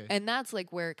 Oh, okay. And that's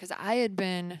like where, because I had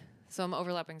been, so I'm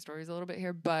overlapping stories a little bit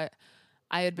here, but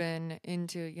I had been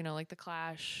into, you know, like the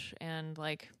Clash and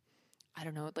like, I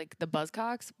don't know, like the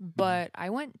Buzzcocks, but I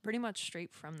went pretty much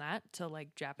straight from that to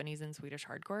like Japanese and Swedish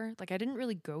hardcore. Like I didn't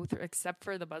really go through, except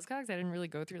for the Buzzcocks, I didn't really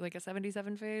go through like a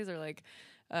 77 phase or like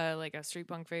a street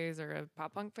punk phase or a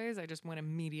pop punk phase. I just went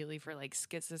immediately for like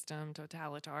Skit System,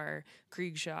 Totalitar,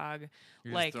 Kriegshog.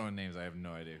 You're like, just throwing names. I have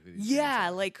no idea who these yeah,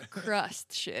 bands are. like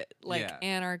crust shit, like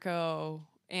Anarcho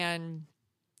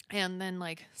and then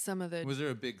like some of the Was there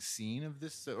a big scene of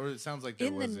this, or it sounds like there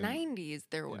in was the 90s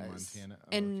there was Montana?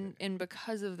 Oh, and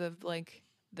because of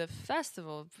the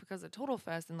festival, because of Total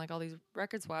Fest and like all these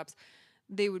record swaps,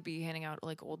 they would be handing out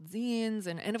like old zines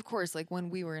and of course like when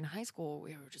we were in high school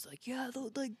we were just like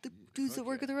the dudes that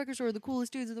work at the record store are the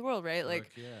coolest dudes in the world, right?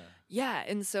 Like yeah,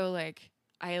 and so like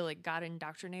I like got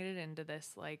indoctrinated into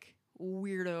this like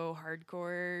weirdo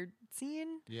hardcore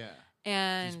scene. Yeah.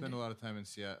 And did you spend a lot of time in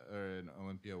Seattle or in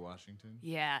Olympia, Washington?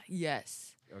 Yeah.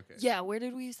 Yes. Okay. Yeah. Where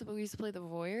did we used to play the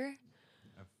Voyeur?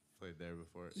 I've played there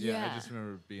before. Yeah. I just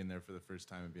remember being there for the first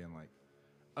time and being like,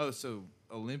 oh, so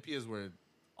Olympia is where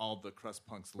all the crust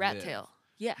punks Rat live. Tail.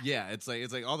 Yeah. Yeah. It's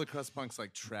like all the crust punks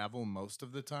like travel most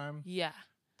of the time. Yeah.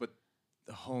 But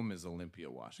the home is Olympia,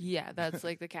 Washington. Yeah. That's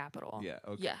like the capital. Yeah.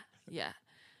 Okay. Yeah.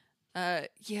 Yeah.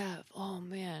 Yeah. Oh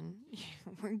man,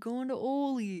 we're going to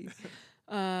Oli.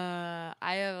 I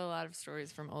have a lot of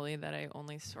stories from Oli that I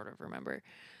only sort of remember.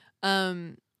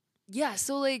 Yeah.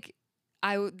 So like,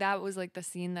 that was like the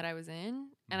scene that I was in,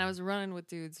 and I was running with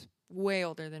dudes way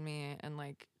older than me, and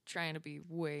like trying to be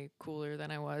way cooler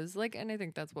than I was. Like, and I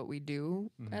think that's what we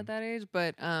do at that age.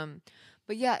 But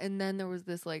yeah. And then there was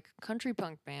this like country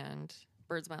punk band,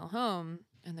 Birds Mile Home,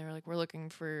 and they were like, we're looking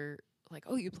for. Like,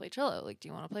 oh, you play cello. Like, do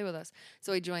you want to play with us?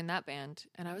 So I joined that band,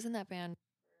 and I was in that band.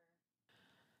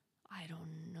 I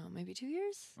don't know, maybe 2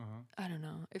 years. I don't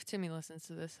know. If Timmy listens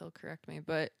to this, he'll correct me.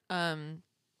 But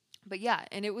yeah,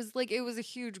 and it was a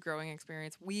huge growing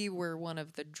experience. We were one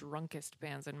of the drunkest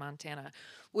bands in Montana,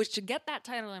 which to get that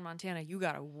title in Montana, you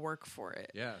got to work for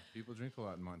it. Yeah, people drink a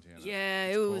lot in Montana. Yeah,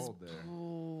 it's it was. Cold there.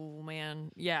 Oh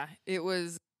man, yeah, it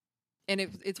was, and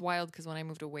it's wild because when I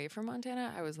moved away from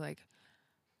Montana, I was like.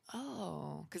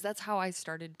 Oh, because that's how I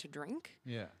started to drink.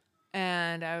 Yeah.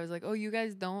 And I was like, oh, you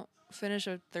guys don't finish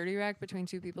a 30 rack between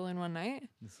two people in one night?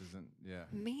 This isn't, yeah.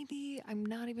 Maybe I'm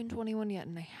not even 21 yet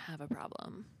and I have a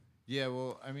problem. Yeah,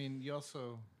 well, I mean, you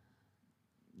also,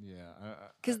 yeah.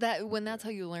 Because that's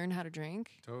how you learn how to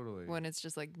drink. Totally. When it's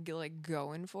just like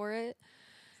going for it.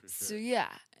 For sure. So yeah.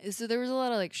 So there was a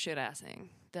lot of like shit assing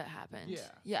that happened. Yeah.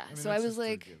 Yeah. I mean, so I was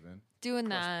like doing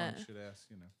that shit ass,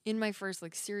 you know. in my first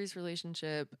like serious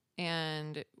relationship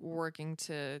and working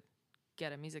to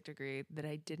get a music degree that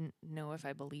I didn't know if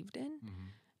I believed in.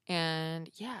 And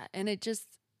yeah, and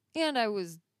I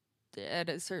was at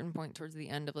a certain point towards the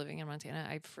end of living in Montana,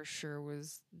 I for sure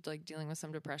was like dealing with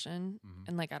some depression.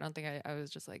 And like, I don't think I was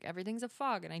just like, everything's a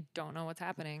fog and I don't know what's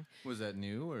happening. Was that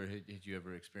new or had you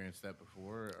ever experienced that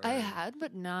before? Or I had,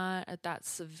 but not at that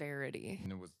severity.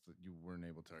 And you weren't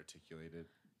able to articulate it?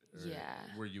 Yeah.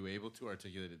 Were you able to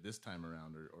articulate it this time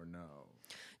around or no?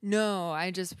 No,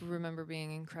 I just remember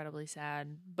being incredibly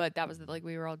sad, but that was like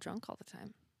we were all drunk all the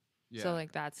time. Yeah. So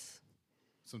like that's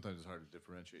sometimes it's hard to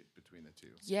differentiate between the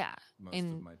two. Yeah. Most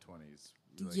of my 20s.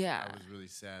 Like, yeah. I was really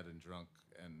sad and drunk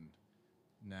and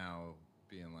now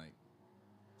being like,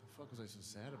 the fuck was I so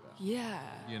sad about? Yeah.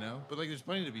 You know? But like there's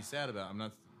plenty to be sad about.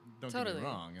 Don't get Totally. me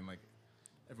wrong. And like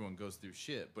everyone goes through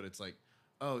shit, but it's like,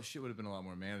 oh, shit would have been a lot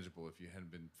more manageable if you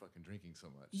hadn't been fucking drinking so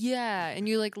much. Yeah, and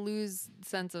you like lose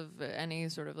sense of any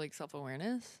sort of like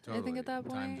self-awareness. Totally. I think at that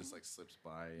point, time just like slips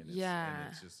by, and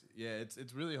it's just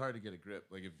it's really hard to get a grip.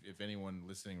 Like if anyone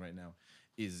listening right now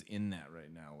is in that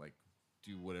right now, like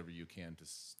do whatever you can to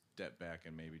step back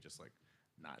and maybe just like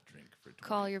not drink for 24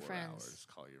 call your friends. hours.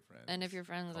 Call your friends. And if your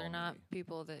friends Call are not me.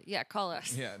 people that call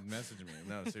us. Yeah, message me.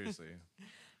 No, seriously.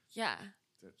 Yeah.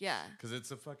 Yeah. Because it's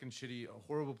a fucking shitty,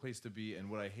 horrible place to be. And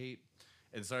what I hate,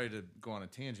 and sorry to go on a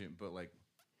tangent, but like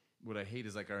what I hate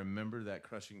is like I remember that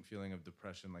crushing feeling of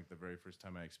depression like the very first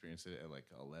time I experienced it at like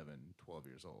 11, 12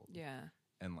 years old. Yeah.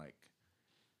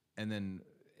 And then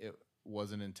it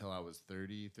wasn't until I was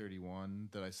 30, 31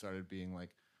 that I started being like,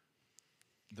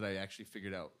 that I actually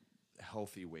figured out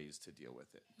healthy ways to deal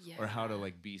with it. Yeah. Or how to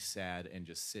like be sad and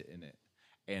just sit in it.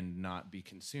 and not be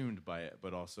consumed by it,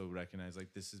 but also recognize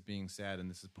like this is being sad and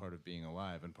this is part of being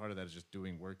alive, and part of that is just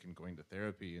doing work and going to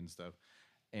therapy and stuff.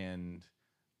 And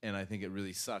I think it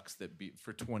really sucks that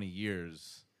for 20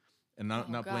 years, and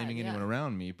not blaming anyone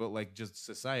around me, but like just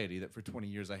society, that for 20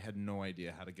 years I had no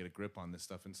idea how to get a grip on this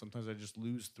stuff. And sometimes I just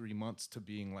lose 3 months to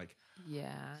being like,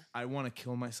 I want to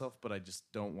kill myself, but I just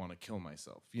don't want to kill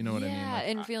myself. You know what I mean? Like,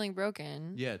 and feeling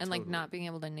broken. Yeah, and like not being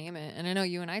able to name it. And I know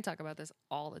you and I talk about this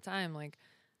all the time. Like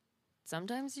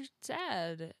sometimes you're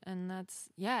sad, and that's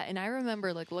And I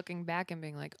remember like looking back and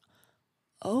being like,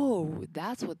 oh,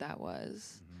 that's what that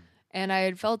was. Mm-hmm. And I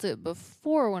had felt it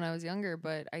before when I was younger,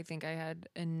 but I think I had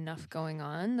enough going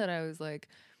on that I was like,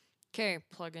 okay,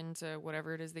 plug into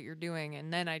whatever it is that you're doing.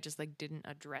 And then I just like didn't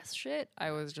address shit.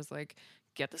 I was just like,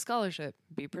 get the scholarship,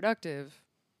 be productive,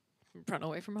 run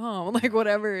away from home, like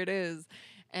whatever it is.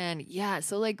 And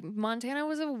so like Montana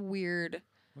was a weird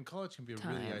When college can be a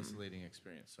really isolating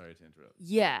experience. Sorry to interrupt.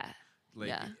 Yeah.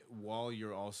 While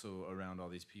you're also around all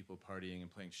these people partying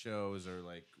and playing shows, or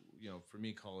like, for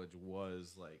me, college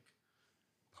was like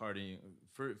partying,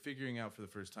 figuring out for the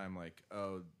first time, like,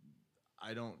 oh,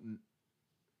 I don't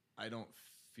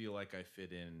feel like I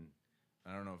fit in.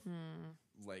 I don't know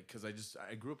if, like, because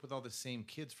I grew up with all the same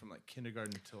kids from like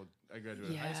kindergarten until I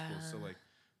graduated high school. So like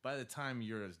by the time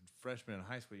you're a freshman in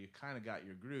high school, you kind of got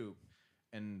your group,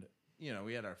 and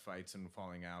we had our fights and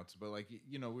falling outs, but like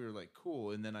we were like cool.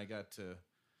 And then and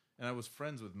I was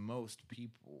friends with most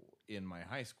people in my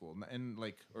high school, and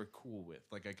like, or cool with,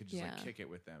 like I could just like kick it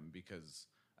with them because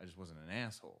I just wasn't an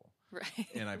asshole. Right.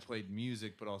 And I played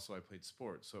music, but also I played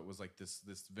sports. So it was like this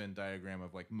Venn diagram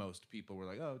of like most people were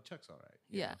like, oh, Chuck's all right.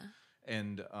 You know?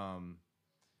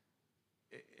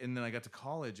 And then I got to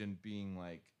college and being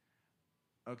like,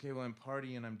 okay, well, I'm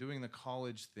partying, I'm doing the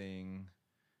college thing,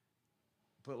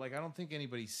 but like I don't think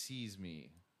anybody sees me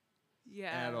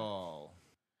at all.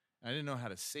 I didn't know how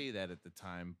to say that at the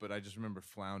time, but I just remember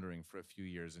floundering for a few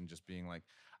years and just being like,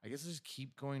 I guess I'll just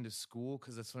keep going to school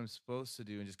because that's what I'm supposed to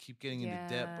do, and just keep getting into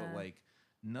debt. But like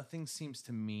nothing seems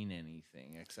to mean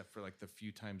anything except for like the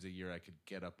few times a year I could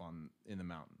get up in the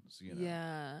mountains.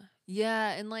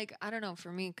 Yeah. And like, I don't know,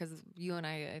 for me, because you and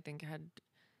I think had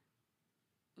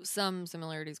some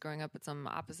similarities growing up, but some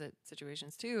opposite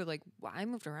situations too. Like I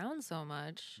moved around so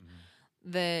much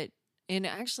that. And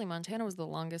actually, Montana was the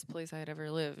longest place I had ever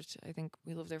lived. I think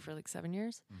we lived there for like 7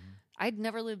 years. Mm-hmm. I'd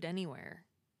never lived anywhere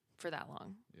for that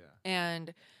long. Yeah.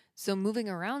 And so moving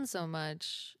around so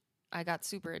much, I got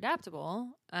super adaptable,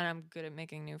 and I'm good at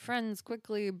making new friends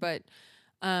quickly. But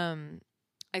I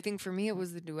think for me, it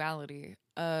was the duality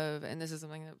of, and this is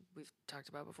something that we've talked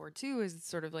about before too, is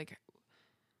sort of like,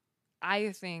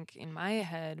 I think in my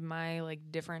head, my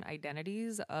like different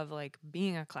identities of like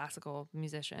being a classical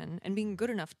musician and being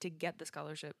good enough to get the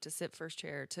scholarship, to sit first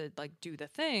chair, to like do the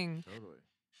thing,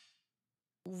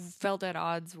 felt at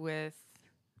odds with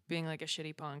being like a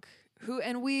shitty punk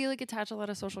and we like attach a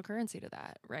lot of social currency to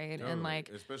that, right? Totally. And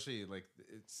like, especially like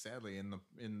it's sadly in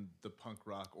the punk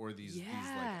rock or these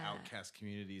like outcast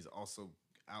communities also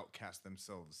outcast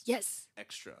themselves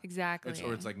extra. Exactly.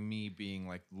 Or it's like me being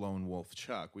like lone wolf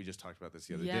Chuck. We just talked about this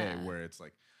the other day, where it's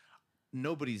like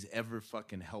nobody's ever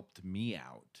fucking helped me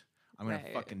out. I'm gonna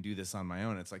fucking do this on my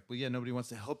own. It's like, well, nobody wants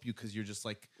to help you because you're just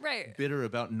like bitter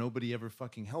about nobody ever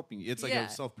fucking helping you. It's like a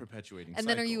self-perpetuating cycle. And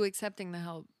then are you accepting the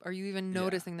help? Are you even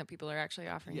noticing that people are actually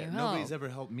offering you help? Nobody's ever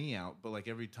helped me out, but like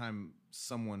every time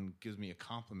someone gives me a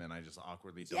compliment, I just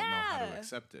awkwardly don't know how to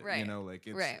accept it. You know, like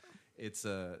it's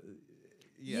a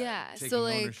taking so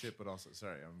like, ownership, but also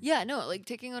like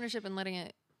taking ownership and letting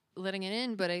it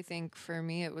in. But I think for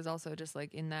me, it was also just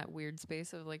like in that weird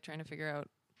space of like trying to figure out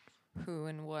who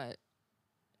and what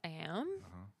I am,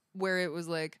 where it was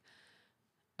like,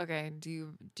 okay, do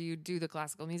you do the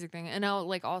classical music thing? And now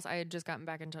like also I had just gotten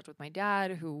back in touch with my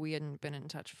dad, who we hadn't been in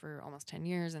touch for almost 10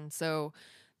 years, and so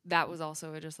that was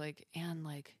also just like, and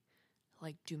like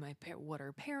do what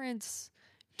are parents?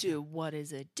 What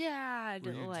is a dad?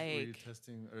 Were you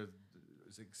testing or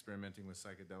experimenting with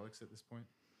psychedelics at this point?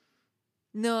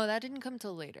 No, that didn't come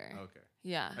till later. Okay.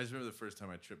 Yeah. I just remember the first time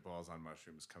I tripped balls on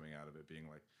mushrooms, coming out of it being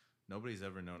like, nobody's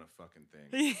ever known a fucking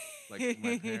thing. Like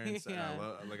my parents,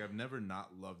 I've never not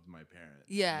loved my parents.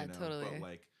 Yeah, totally.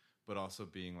 But also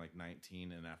being like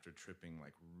 19 and after tripping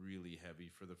like really heavy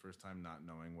for the first time, not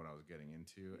knowing what I was getting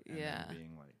into, and then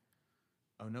being like,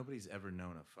 oh, nobody's ever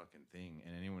known a fucking thing,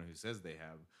 and anyone who says they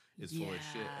have is full of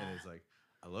shit. And it's like,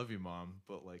 I love you, Mom,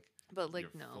 but you're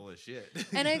no, full of shit.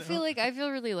 And I feel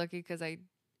really lucky because I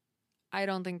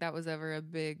don't think that was ever a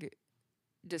big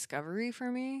discovery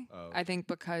for me. Oh, I think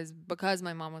because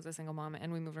my mom was a single mom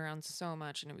and we moved around so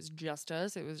much and it was just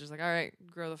us, it was just like, all right,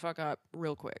 grow the fuck up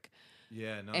real quick.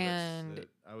 Yeah, no, And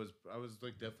I was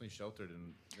like definitely sheltered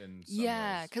in some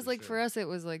yeah, ways, because for like sure. for us, it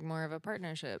was like more of a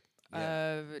partnership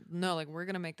Yeah. of no, like we're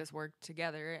gonna make this work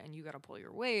together, and you got to pull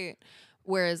your weight.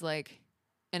 Whereas like,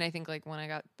 and I think like when I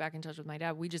got back in touch with my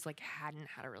dad, we just like hadn't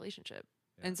had a relationship,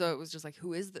 Yeah. and so it was just like,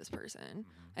 who is this person,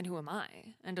 and who am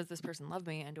I, and does this person love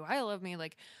me, and do I love me,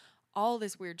 like all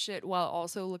this weird shit, while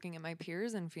also looking at my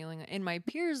peers and feeling in my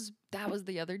peers that was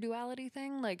the other duality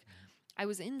thing. Like, I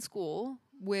was in school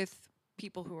with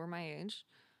people who were my age.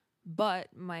 But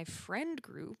my friend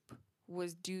group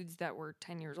was dudes that were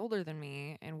 10 years older than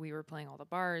me, and we were playing all the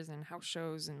bars and house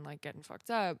shows and like getting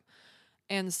fucked up.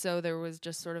 And so there was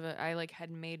just sort of I like had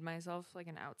made myself like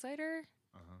an outsider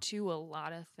to a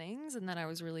lot of things, and then I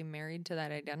was really married to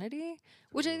that identity,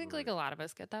 which I think like a lot of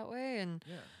us get that way. And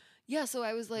yeah, so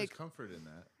I was like, there's comfort in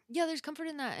that. Yeah, there's comfort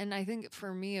in that. And I think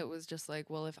for me, it was just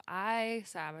like, well, if I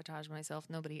sabotage myself,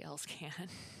 nobody else can,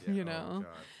 you know? Oh, God.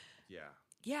 Yeah.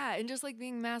 Yeah, and just like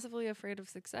being massively afraid of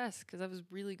success because I was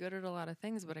really good at a lot of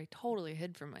things, but I totally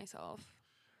hid from myself.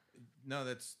 No,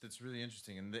 that's really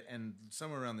interesting, and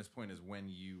somewhere around this point is when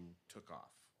you took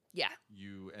off. Yeah.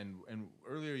 You and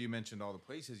earlier you mentioned all the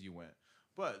places you went,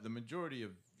 but the majority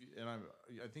of, and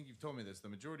I think you've told me this, the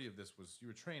majority of this was you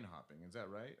were train hopping. Is that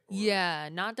right? Or? Yeah,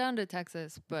 not down to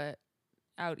Texas, but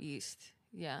out east.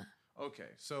 Yeah. Okay,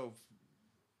 so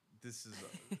this is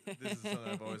something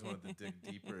I've always wanted to dig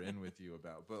deeper in with you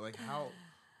about. But like,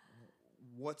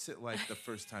 what's it like the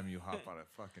first time you hop on a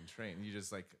fucking train? You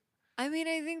just like. I mean,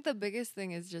 I think the biggest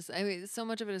thing is just, I mean, so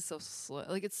much of it is so slow.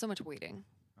 Like, it's so much waiting.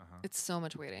 It's so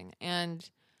much waiting. And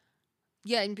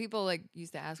yeah, and people like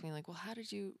used to ask me like, well, how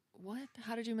did you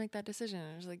make that decision?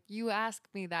 And I was like, you ask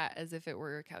me that as if it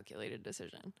were a calculated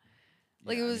decision.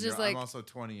 Like, it was just like, I'm also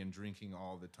 20 and drinking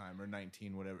all the time, or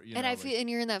 19, whatever. And I feel, and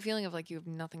you're in that feeling of like you have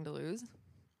nothing to lose,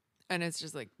 and it's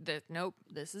just like, nope,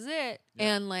 this is it.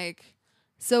 Yeah. And like,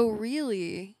 so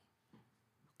really,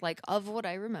 like of what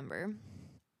I remember,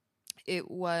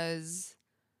 it was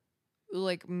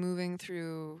like moving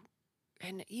through,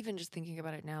 and even just thinking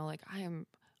about it now, like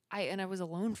I was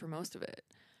alone for most of it.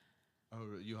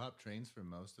 Oh, you hop trains for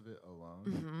most of it alone?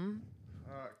 Mm-hmm.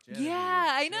 Yeah,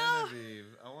 I know.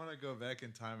 Genevieve, I want to go back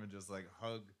in time and just like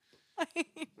hug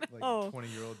like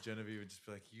 20-year-old Genevieve and just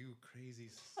be like, you crazy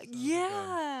son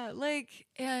yeah, like,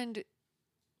 and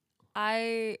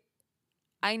I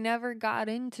never got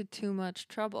into too much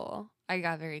trouble. I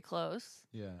got very close.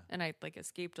 Yeah. And I like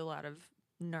escaped a lot of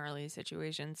gnarly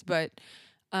situations, but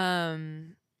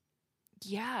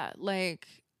yeah, like,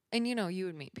 and you know, you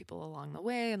would meet people along the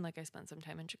way, and like I spent some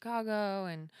time in Chicago,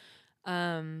 and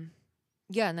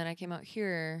yeah, and then I came out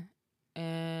here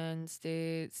and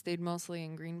stayed mostly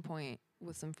in Greenpoint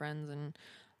with some friends, and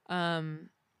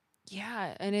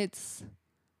yeah, and it's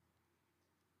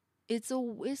a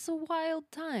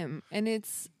wild time, and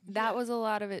that was a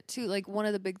lot of it too. Like, one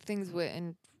of the big things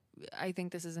and I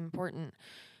think this is important,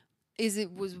 is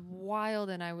it was wild,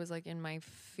 and I was like in my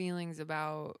feelings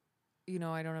about, you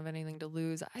know, I don't have anything to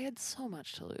lose. I had so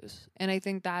much to lose, and I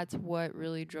think that's what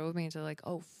really drove me to like,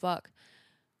 oh fuck,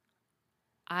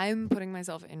 I'm putting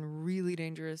myself in really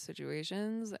dangerous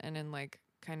situations and in like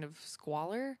kind of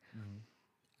squalor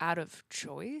out of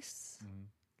choice.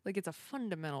 Like, it's a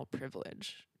fundamental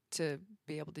privilege to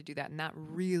be able to do that. And that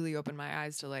really opened my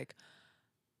eyes to like,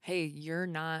 hey, you're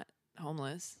not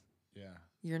homeless. Yeah.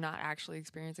 You're not actually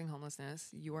experiencing homelessness.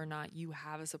 You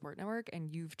have a support network,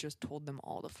 and you've just told them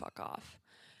all to fuck off.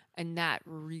 And that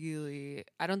really,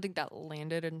 I don't think that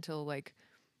landed until like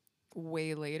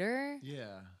way later.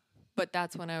 Yeah. But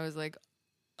that's when I was like,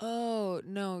 oh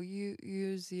no, you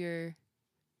use your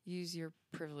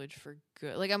privilege for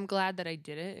good. Like, I'm glad that I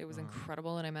did it. It was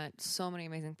incredible, and I met so many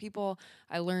amazing people.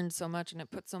 I learned so much, and it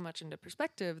put so much into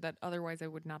perspective that otherwise I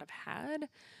would not have had.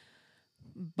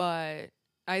 But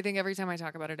I think every time I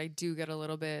talk about it, I do get a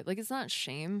little bit like, it's not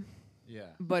shame. Yeah.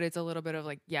 But it's a little bit of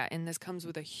like, yeah, and this comes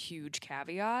with a huge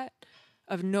caveat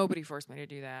of nobody forced me to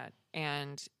do that.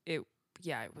 And it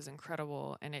was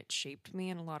incredible, and it shaped me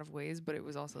in a lot of ways, but it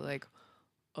was also like,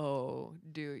 oh,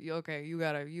 dude, okay, you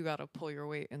gotta pull your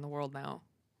weight in the world now,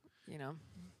 you know?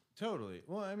 Totally.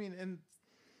 Well, I mean, and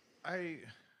I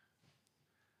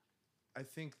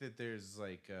think that there's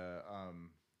like,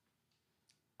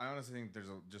 I honestly think there's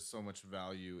just so much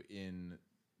value in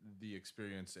the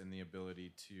experience and the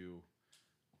ability to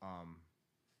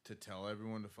tell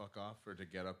everyone to fuck off or to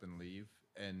get up and leave,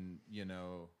 and you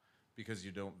know, because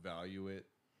you don't value it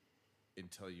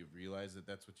until you realize that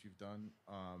that's what you've done.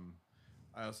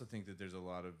 I also think that there's a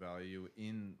lot of value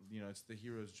in, it's the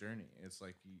hero's journey. It's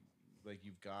like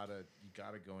you've gotta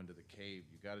go into the cave.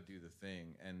 You gotta do the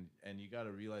thing, and you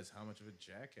gotta realize how much of a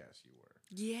jackass you were.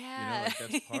 Yeah. Like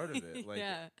that's part of it. Like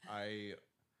yeah.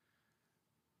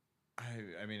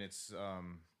 I mean, it's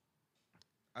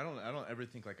I don't ever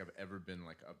think like I've ever been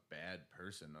like a bad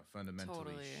person, a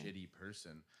fundamentally shitty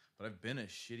person. But I've been a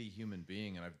shitty human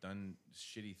being, and I've done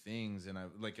shitty things, and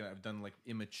I've done like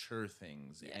immature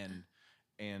things,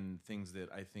 and things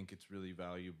that I think it's really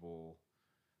valuable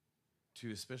to,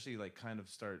 especially like kind of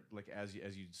start like as you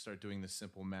start doing the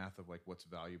simple math of like what's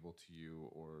valuable to you,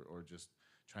 or just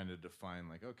trying to define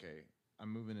like, okay, I'm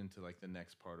moving into like the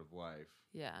next part of life.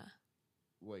 Yeah.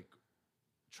 Like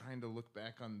trying to look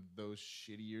back on those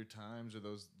shittier times, or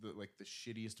the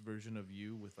shittiest version of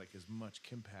you with like as much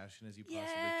compassion as you possibly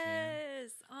can.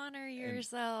 Yes, honor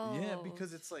yourself. Yeah,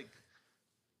 because it's like,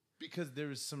 because there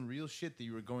was some real shit that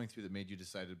you were going through that made you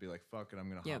decide to be like, fuck it, I'm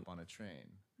gonna hop on a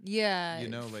train. Yeah,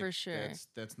 like for sure.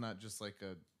 That's not just like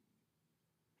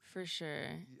for sure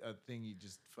a thing you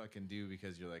just fucking do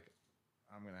because you're like,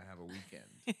 I'm gonna have a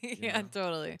weekend. Yeah,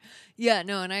 totally. Yeah,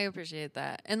 no, and I appreciate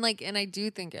that. And I do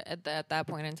think at that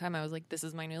point in time, I was like, this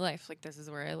is my new life. Like, this is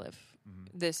where I live.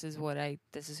 Mm-hmm. This is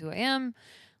who I am.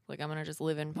 Like, I'm gonna just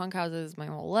live in punk houses my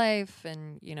whole life,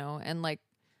 and and like,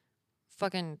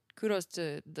 fucking kudos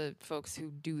to the folks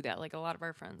who do that. Like, a lot of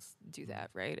our friends do that,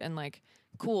 right? And like,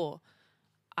 cool.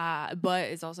 But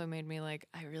it's also made me like,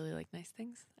 I really like nice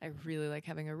things. I really like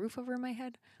having a roof over my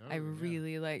head. I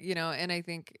really like, and I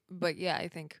think,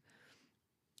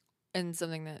 and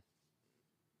something that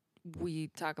we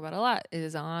talk about a lot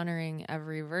is honoring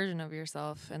every version of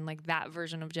yourself. And like that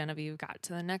version of Genevieve got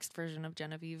to the next version of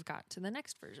Genevieve, got to the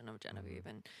next version of Genevieve.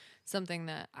 And something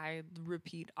that I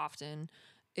repeat often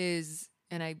is,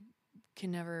 and I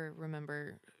can never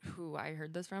remember who I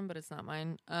heard this from, but it's not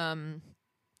mine.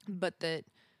 But that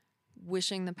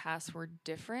wishing the past were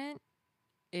different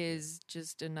is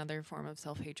just another form of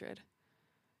self-hatred.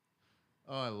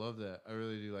 Oh, I love that. I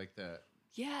really do like that.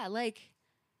 Yeah, like,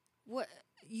 what,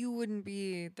 you wouldn't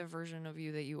be the version of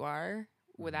you that you are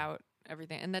without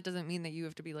everything. And that doesn't mean that you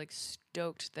have to be like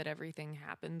stoked that everything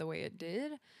happened the way it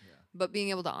did. Yeah. But being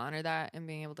able to honor that and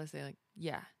being able to say like,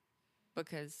 yeah,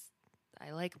 because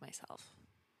I like myself.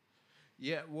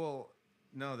 Yeah, well,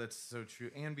 no, that's so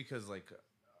true. And because like,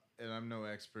 and I'm no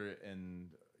expert, and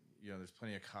there's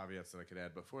plenty of caveats that I could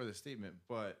add before the statement,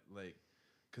 but like,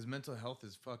 because mental health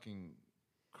is fucking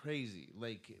crazy.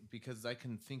 Like, because I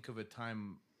can think of a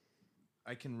time,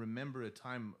 I can remember a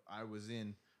time I was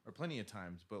in, or plenty of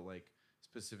times, but like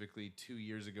specifically 2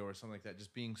 years ago or something like that,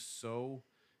 just being so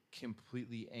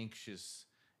completely anxious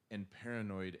and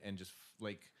paranoid, and just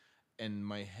like, and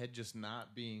my head just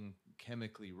not being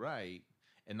chemically right,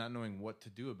 and not knowing what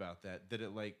to do about that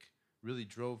it like really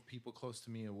drove people close to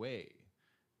me away.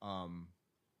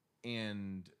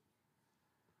 And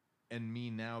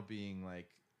me now being like,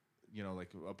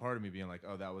 like a part of me being like,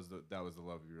 oh, that was the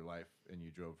love of your life, and you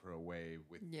drove her away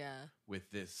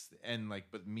with this. And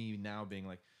like, but me now being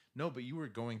like, no, but you were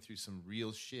going through some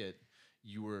real shit.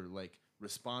 You were like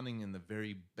responding in the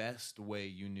very best way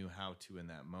you knew how to in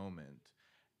that moment.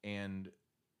 And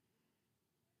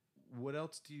what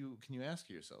else can you ask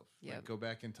yourself? Yep. Like, go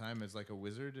back in time as like a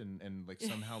wizard and like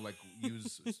somehow like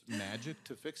use magic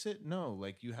to fix it? No,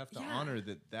 like you have to honor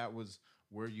that was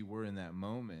where you were in that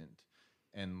moment,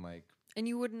 and like, and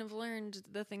you wouldn't have learned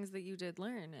the things that you did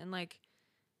learn, and like,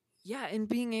 yeah, and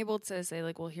being able to say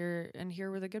like, well, here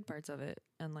were the good parts of it,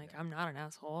 and like, I'm not an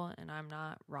asshole, and I'm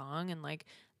not wrong, and like,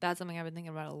 that's something I've been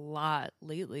thinking about a lot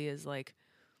lately, is like,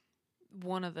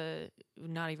 the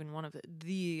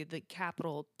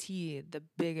capital T, the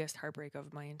biggest heartbreak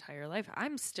of my entire life.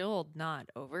 I'm still not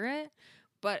over it,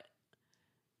 but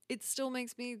it still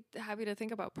makes me happy to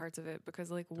think about parts of it, because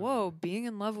like, whoa, being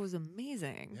in love was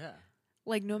amazing. Yeah.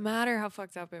 Like, no matter how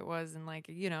fucked up it was, and like,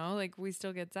 like, we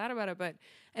still get sad about it,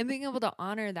 and being able to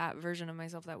honor that version of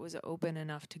myself that was open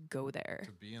enough to go there.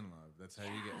 To be in love. That's how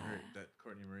you get hurt. That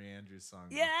Courtney Marie Andrews song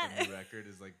on the record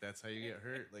is like, that's how you get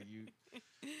hurt. Like you,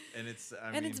 and it's,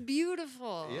 I mean, it's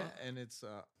beautiful. Yeah. And it's,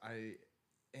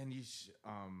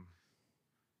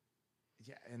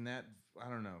 and that, I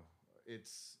don't know.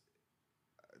 It's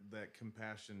that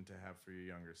compassion to have for your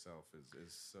younger self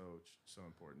is so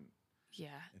important.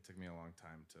 Yeah. It took me a long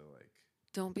time to like.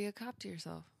 Don't be a cop to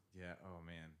yourself. Yeah. Oh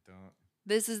man. Don't.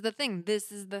 This is the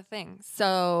thing.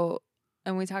 So,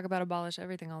 and we talk about abolish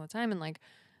everything all the time. And like,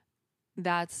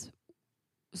 that's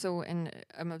so, and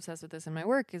I'm obsessed with this in my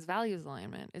work, is values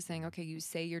alignment, is saying, okay, you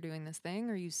say you're doing this thing,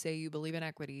 or you say you believe in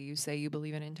equity, you say you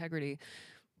believe in integrity.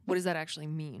 What does that actually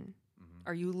mean? Mm-hmm.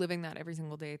 Are you living that every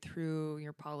single day through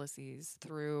your policies,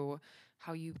 through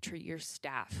how you treat your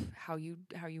staff, how you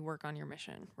work on your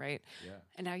mission, right? Yeah.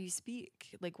 And how you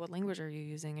speak, like what language are you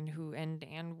using and who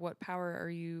and what power are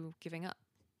you giving up?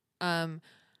 Totally.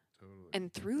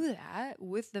 And through that,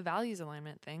 with the values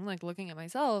alignment thing, like looking at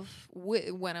myself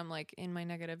when I'm like in my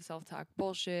negative self-talk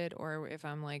bullshit, or if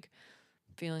I'm like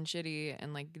feeling shitty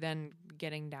and like then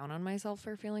getting down on myself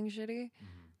for feeling shitty,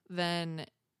 then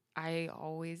I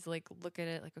always like look at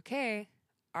it like, okay,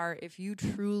 if you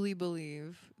truly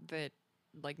believe that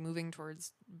like moving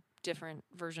towards different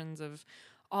versions of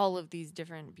all of these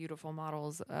different beautiful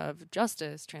models of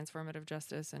justice, transformative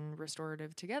justice and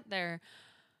restorative to get there,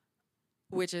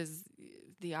 which is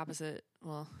the opposite.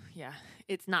 Well, yeah,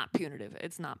 it's not punitive.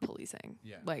 It's not policing.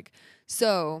 Yeah. Like,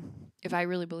 so if I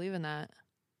really believe in that,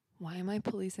 why am I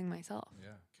policing myself? Yeah.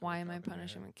 Why am I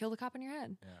punishing? Kill the cop in your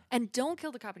head. Yeah. And don't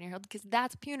kill the cop in your head because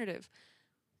that's punitive.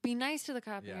 Be nice to the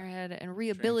cop in your head and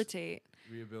rehabilitate.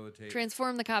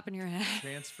 Transform the cop in your head.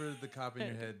 Transfer the cop in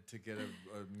your head to get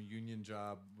a union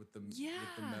job with the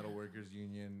metal workers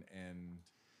union and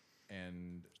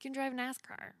you can drive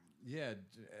NASCAR. Yeah,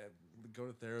 go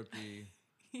to therapy.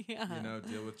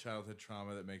 Deal with childhood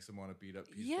trauma that makes them want to beat up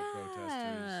peaceful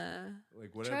protesters.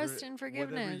 Like whatever, trust and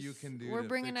forgiveness. Whatever you can do. We're to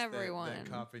bringing fix everyone. That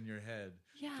cop in your head.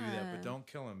 Yeah. Do that, but don't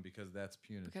kill him because that's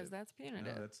punitive.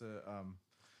 No,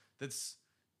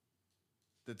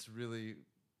 that's really,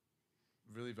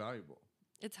 really valuable.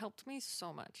 It's helped me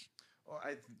so much.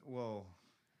 Well,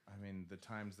 I mean, the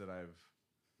times that I've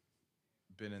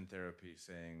been in therapy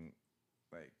saying,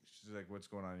 like, she's like, what's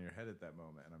going on in your head at that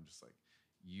moment? And I'm just like,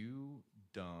 you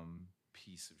dumb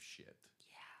piece of shit.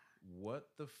 Yeah. What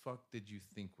the fuck did you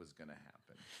think was going to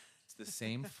happen? It's the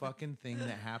same fucking thing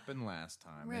that happened last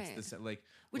time. Right. It's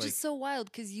Which is so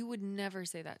wild because you would never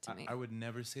say that to me. I would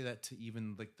never say that to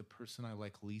even like the person I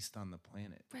like least on the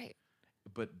planet. Right.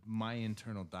 But my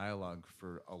internal dialogue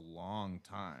for a long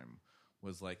time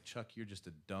was like, Chuck, you're just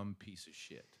a dumb piece of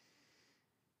shit.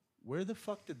 Where the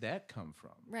fuck did that come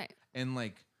from? Right. And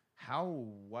like,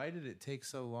 why did it take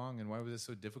so long and why was it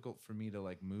so difficult for me to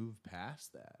like move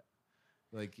past that?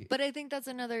 Like, but I think that's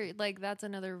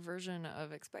another version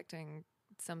of expecting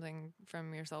something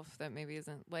from yourself that maybe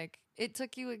isn't like, it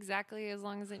took you exactly as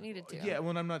long as it needed to. Yeah.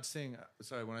 When I'm not saying,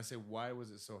 sorry, when I say why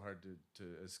was it so hard to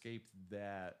escape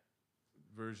that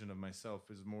version of myself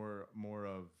is more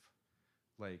of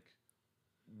like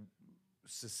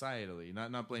societally,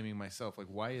 not blaming myself. Like,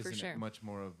 why isn't it much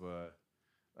more of a,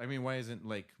 I mean, why isn't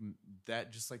like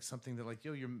that just like something that like,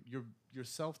 yo, your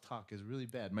self-talk is really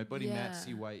bad. My buddy Matt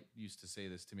C. White used to say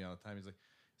this to me all the time. He's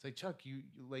like, Chuck,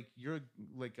 you're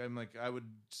like, I'm like,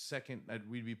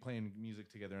 we'd be playing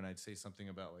music together and I'd say something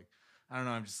about like, I don't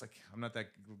know, I'm just like, I'm not that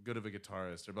good of a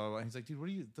guitarist or blah, blah, blah. And he's like, dude,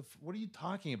 what are you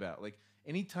talking about? Like,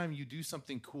 anytime you do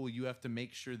something cool, you have to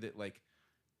make sure that like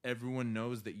everyone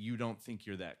knows that you don't think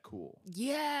you're that cool.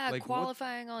 Yeah, like,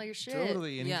 qualifying all your shit.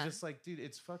 Totally. And he's just like, dude,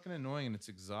 it's fucking annoying and it's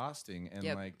exhausting. And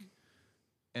like,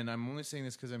 and I'm only saying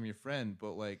this because I'm your friend,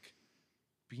 but like,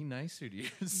 be nicer to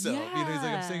yourself. Yeah. You know, he's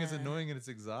like, I'm saying it's annoying and it's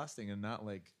exhausting and not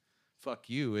like, fuck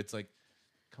you. It's like,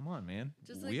 come on, man.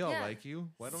 Just we all like you.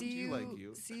 Why don't you like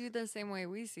you? See you the same way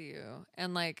we see you.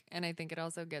 And like, and I think it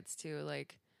also gets to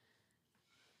like,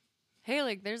 hey,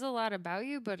 like there's a lot about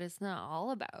you, but it's not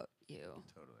all about you.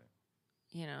 Totally.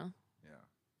 You know? Yeah.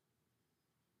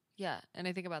 Yeah. And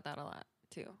I think about that a lot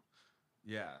too.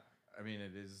 Yeah. I mean,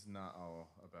 it is not all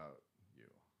about you.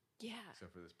 Yeah.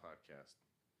 Except for this podcast.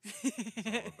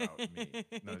 It's all about me.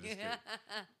 No, just kidding.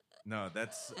 No,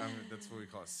 that's what we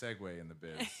call a segue in the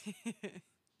biz.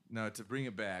 No, to bring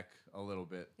it back a little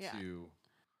bit to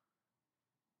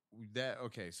that.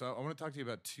 Okay, so I want to talk to you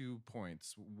about 2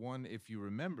 points. One, if you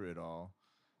remember it all,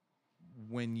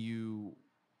 when you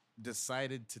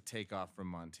decided to take off from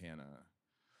Montana,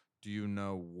 do you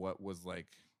know what was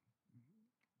like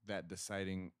that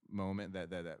deciding moment? That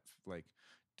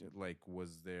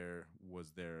was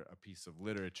there a piece of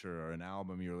literature or an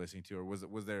album you were listening to, or was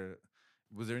there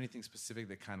anything specific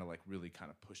that kind of like really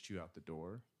kind of pushed you out the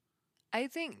door? I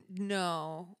think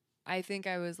no. I think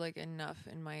I was like enough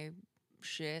in my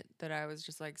shit that I was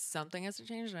just like, something has to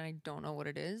change and I don't know what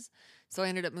it is. So I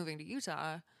ended up moving to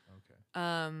Utah. Okay.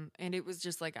 And it was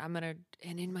just like,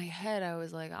 and in my head I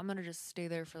was like, I'm gonna just stay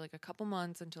there for like a couple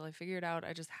months until I figure it out.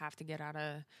 I just have to get out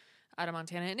of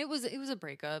Montana. And it was a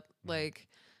breakup. Like,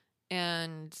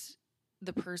 and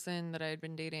the person that I had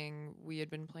been dating, we had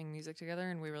been playing music together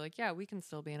and we were like, yeah, we can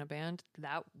still be in a band.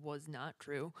 That was not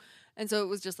true. And so it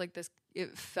was just like this,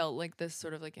 it felt like this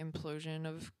sort of like implosion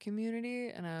of community.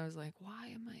 And I was like, why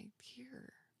am I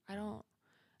here? I don't,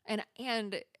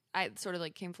 and I sort of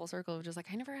like came full circle of just like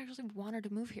I never actually wanted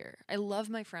to move here. I love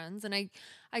my friends, and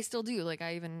I still do. Like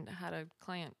I even had a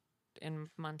client in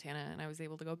Montana, and I was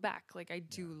able to go back. Like I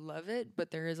do love it,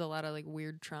 but there is a lot of like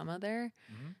weird trauma there.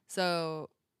 Mm-hmm. So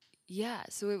yeah,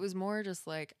 so it was more just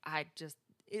like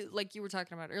like you were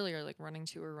talking about earlier, like running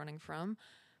to or running from.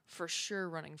 For sure,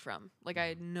 running from. Like I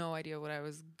had no idea what I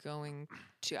was going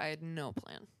to. I had no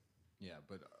plan. Yeah,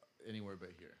 but anywhere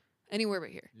but here. Anywhere but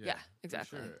here. Yeah,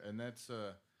 exactly. For sure. And that's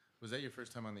was that your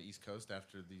first time on the East Coast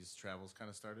after these travels kind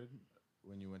of started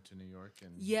when you went to New York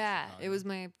and Yeah, Chicago? it was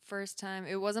my first time.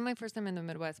 It wasn't my first time in the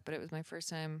Midwest, but it was my first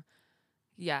time.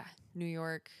 Yeah, New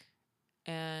York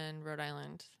and Rhode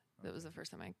Island. That was the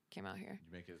first time I came out here. Did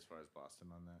you make it as far as Boston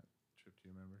on that trip? Do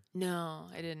you remember? No,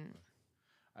 I didn't.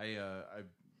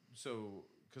 So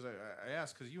because I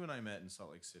asked because you and I met in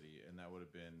Salt Lake City, and that would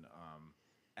have been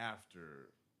after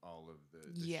all of the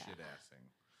shit assing.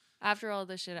 After all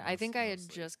this shit, I think I had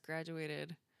mostly. just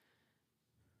graduated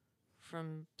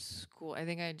from school. I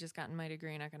think I had just gotten my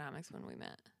degree in economics when we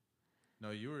met.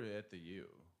 No, you were at the U.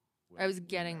 I was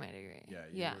getting my degree.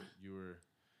 Yeah, you were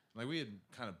like we had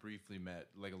kind of briefly met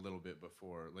like a little bit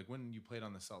before, like when you played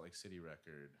on the Salt Lake City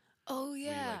record. Oh yeah.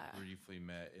 We like briefly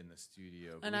met in the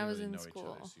studio, but and we I didn't was really in know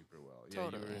school. each other super well.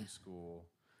 Totally. Yeah, you were in school,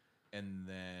 and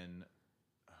then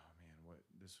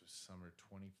this was summer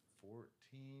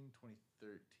 2014,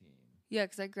 2013. Yeah,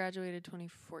 because I graduated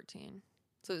 2014,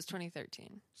 so it was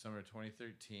 2013. Summer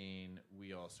 2013,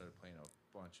 we all started playing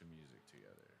a bunch of music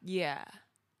together. Yeah.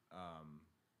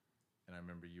 And I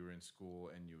remember you were in school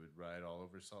and you would ride all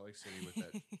over Salt Lake City with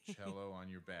that cello on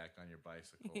your back on your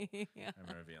bicycle. Yeah. I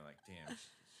remember being like, damn,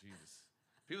 Jesus.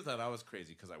 People thought I was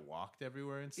crazy because I walked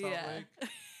everywhere in Salt Lake.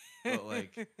 But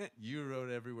like you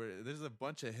rode everywhere. There's a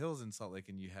bunch of hills in Salt Lake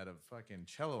and you had a fucking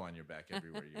cello on your back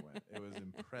everywhere you went. It was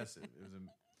impressive.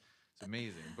 It's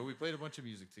amazing. But we played a bunch of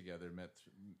music together, met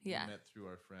through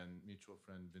our mutual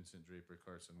friend, Vincent Draper,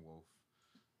 Carson Wolf.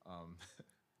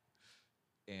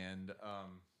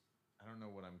 I don't know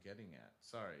what I'm getting at.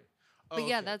 Sorry. But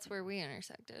yeah, that's where we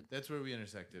intersected. That's where we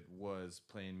intersected, was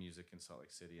playing music in Salt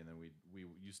Lake City. And then we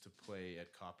used to play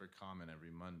at Copper Common every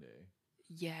Monday.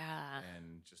 Yeah.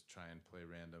 And just try and play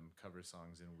random cover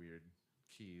songs in weird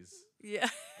keys. Yeah.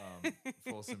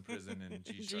 Folsom Prison and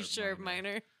G sharp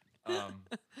minor.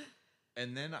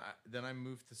 And then I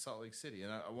moved to Salt Lake City.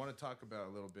 And I want to talk about a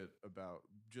little bit about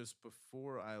just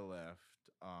before I left,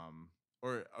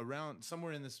 or around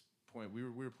somewhere in this point, we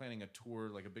were planning a tour,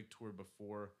 like a big tour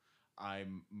before I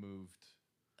moved.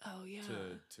 Oh yeah.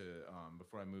 To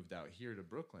before I moved out here to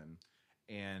Brooklyn,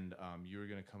 and you were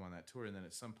going to come on that tour, and then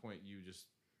at some point you just,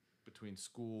 between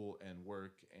school and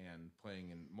work and playing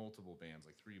in multiple bands,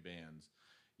 like 3 bands,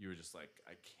 you were just like,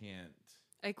 I can't.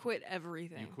 I quit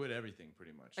everything. You quit everything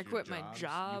pretty much. I quit my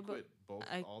job. You quit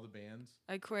all the bands.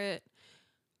 I quit.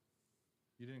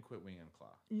 You didn't quit Wing and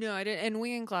Claw. No, I didn't. And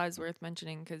Wing and Claw is worth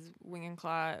mentioning because Wing and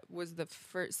Claw was the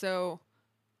first. So,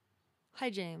 hi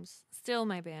James, still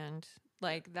my band.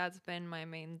 Like that's been my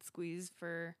main squeeze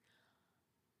for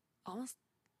almost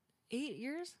 8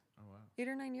 years. Oh wow, 8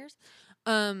 or 9 years.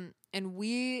 And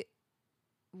we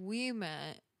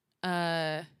met.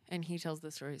 And he tells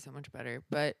the story so much better.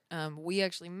 But we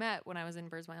actually met when I was in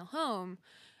Birds Mile Home,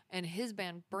 and his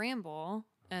band Bramble,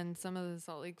 and some of the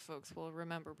Salt Lake folks will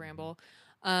remember Bramble,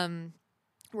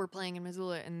 were playing in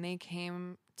Missoula, and they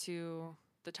came to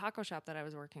the taco shop that I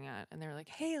was working at, and they were like,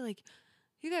 "Hey, like,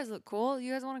 you guys look cool.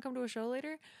 You guys want to come to a show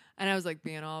later?" And I was like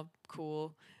being all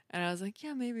cool, and I was like,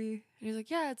 "Yeah, maybe." And he was like,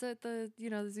 "Yeah, it's at the the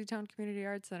Zootown Community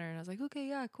Arts Center." And I was like, "Okay,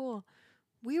 yeah, cool."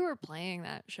 We were playing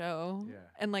that show,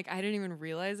 and like I didn't even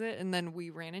realize it, and then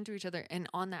we ran into each other, and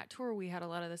on that tour we had a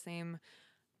lot of the same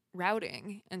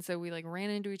routing, and so we like ran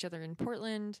into each other in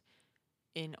Portland,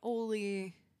 in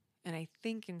Ole, and I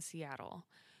think in Seattle,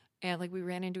 and like we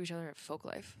ran into each other at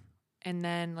Folklife, and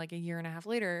then like a year and a half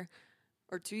later,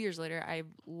 or 2 years later, I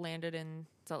landed in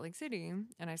Salt Lake City,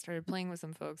 and I started playing with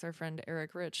some folks. Our friend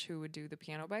Eric Rich, who would do the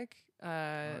piano bike,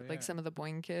 like some of the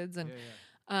Boing Kids, and.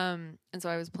 And so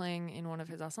I was playing in one of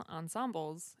his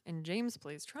ensembles, and James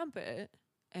plays trumpet,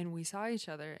 and we saw each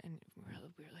other, and we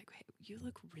were like, "Hey, you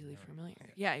look really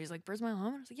familiar." Yeah, he was like, "Birds Mile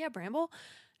Home?" And I was like, "Yeah, Bramble."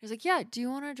 He was like, "Yeah, do you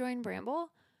want to join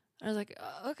Bramble?" And I was like,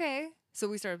 "Okay." So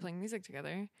we started playing music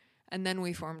together, and then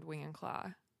we formed Wing and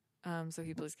Claw. So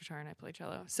he plays guitar and I play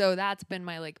cello. So that's been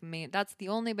my like main. That's the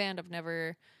only band I've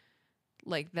never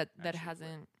like that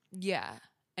hasn't. Yeah,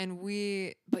 and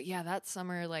but yeah, that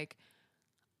summer like.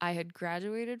 I had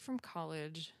graduated from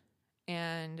college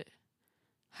and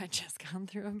I'd just gone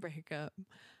through a breakup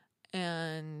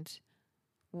and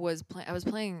I was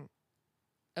playing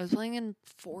I was playing in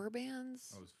 4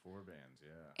 bands. Oh, it was 4 bands,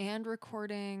 yeah. And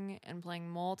recording and playing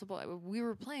multiple. We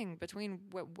were playing between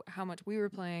how much we were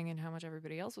playing and how much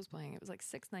everybody else was playing. It was like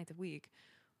 6 nights a week,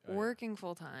 working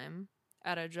full time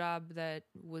at a job that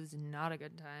was not a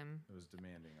good time. It was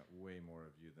demanding way more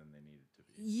of you than they needed to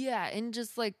be. Yeah, and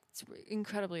just like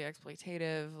incredibly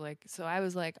exploitative. Like, so I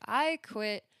was like, I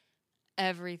quit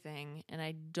everything and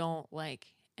I don't like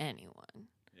anyone.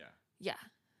 Yeah. Yeah.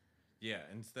 Yeah,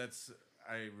 and that's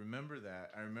I remember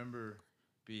that. I remember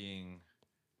being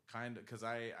kind of because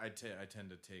I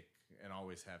tend to take and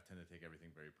always have tend to take everything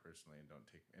very personally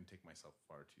and take myself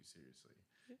far too seriously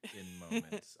in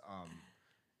moments.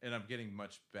 And I'm getting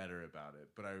much better about it.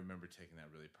 But I remember taking that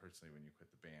really personally when you quit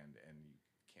the band and you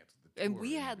canceled the tour. And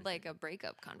we had everything. like a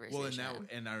breakup conversation. Well,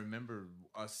 and I remember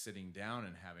us sitting down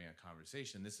and having a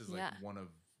conversation. This is like one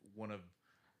of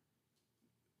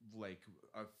like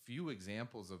a few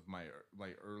examples of my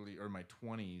like early or my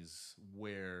 20s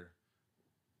where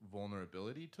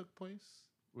vulnerability took place,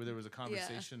 where there was a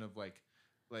conversation of like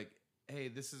hey,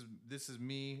 this is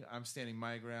me, I'm standing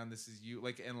my ground, this is you,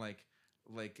 like it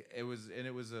was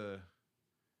a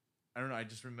I don't know, I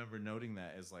just remember noting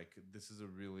that as like this is a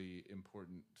really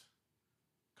important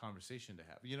conversation to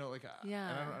have, you know, like and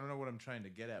I don't know what I'm trying to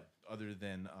get at other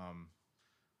than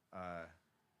I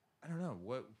don't know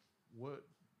what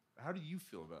how do you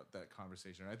feel about that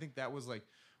conversation? I think that was like,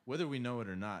 whether we know it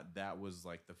or not, that was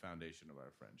like the foundation of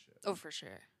our friendship. Oh, for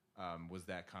sure. Was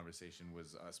that conversation,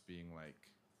 was us being like,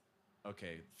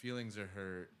 okay, feelings are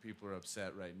hurt, people are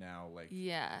upset right now, like,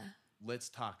 yeah, let's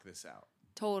talk this out.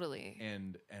 Totally.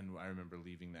 And I remember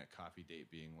leaving that coffee date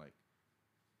being like,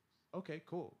 okay,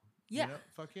 cool. Yeah. You know,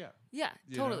 fuck yeah. Yeah,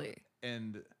 totally. You know?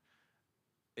 And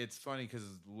it's funny because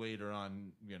later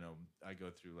on, you know, I go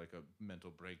through like a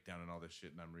mental breakdown and all this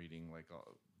shit, and I'm reading like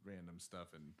all random stuff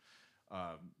and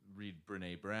read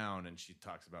Brene Brown, and she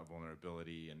talks about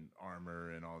vulnerability and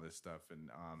armor and all this stuff, and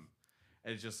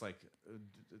it's just like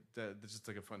it's just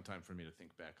like a fun time for me to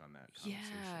think back on that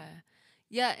conversation.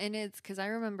 Yeah, and it's because I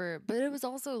remember, but it was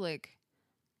also like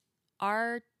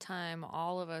our time,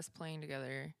 all of us playing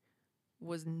together,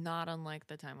 was not unlike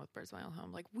the time with Birds of My Own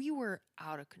Home. Like, we were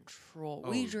out of control.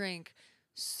 We drank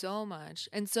so much.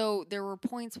 And so there were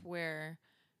points where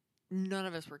none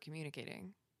of us were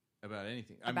communicating. About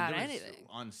anything. About anything. anything.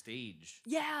 On stage.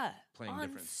 Yeah. Playing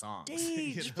different songs.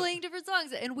 Stage, you know? Playing different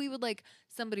songs. And we would like,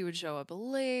 somebody would show up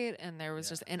late, and there was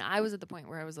just, and I was at the point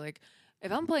where I was like,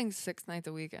 if I'm playing 6 nights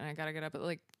a week and I gotta get up at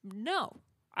like, no,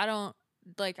 I don't.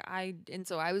 And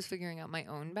so I was figuring out my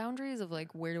own boundaries of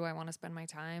like, where do I want to spend my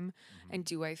time? And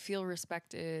do I feel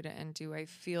respected? And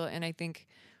and I think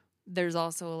there's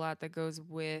also a lot that goes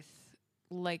with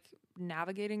like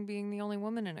navigating being the only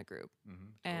woman in a group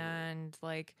and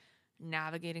like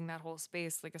navigating that whole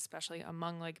space, like especially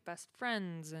among like best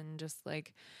friends and just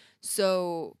like,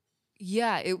 so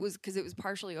yeah, it was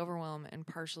partially overwhelm and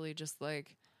partially just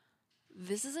like,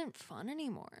 this isn't fun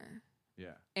anymore.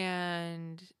 Yeah.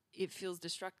 And it feels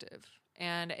destructive.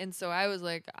 And so I was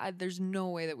like, there's no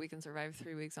way that we can survive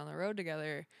 3 weeks on the road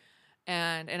together.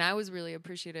 And I was really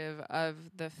appreciative of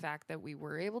the fact that we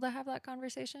were able to have that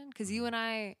conversation, because you and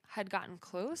I had gotten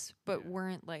close, but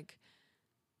weren't like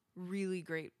really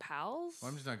great pals. Well,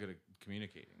 I'm just not good at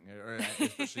communicating, or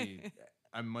especially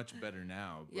I'm much better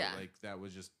now. But like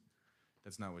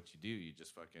that's not what you do. You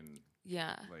just fucking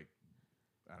like,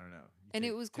 I don't know. And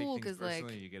it was cool because like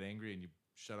you get angry and you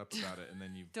shut up about it, and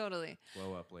then you totally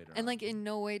blow up later. And like in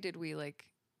no way did we like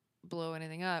blow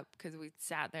anything up, because we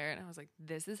sat there and I was like,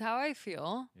 this is how I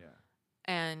feel. Yeah.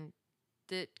 And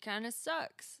it kind of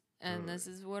sucks. And this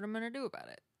is what I'm going to do about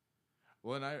it.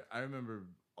 Well, and I remember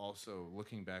also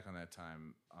looking back on that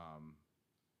time,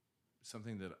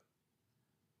 something that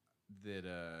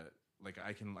like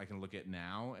I can look at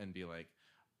now and be like,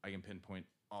 I can pinpoint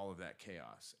all of that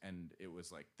chaos, and it was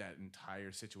like that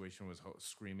entire situation was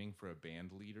screaming for a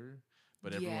band leader,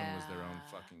 but everyone was their own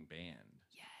fucking band.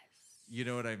 Yes. You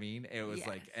know what I mean? It was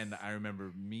like, and I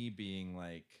remember me being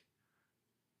like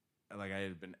I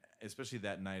had been, especially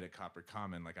that night at Copper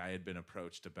Common, like I had been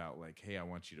approached about like, hey, I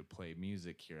want you to play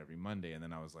music here every Monday, and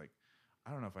then I was like,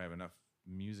 I don't know if I have enough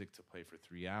music to play for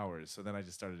 3 hours. So then I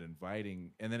just started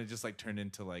inviting, and then it just like turned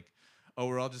into like, oh,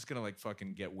 we're all just gonna like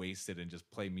fucking get wasted and just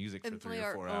play music for 3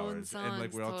 or 4 hours, songs, and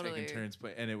like we're all totally. taking turns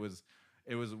play. And it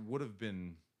would have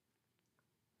been,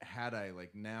 had I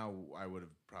like now, I would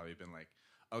have probably been like,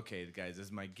 okay, guys, this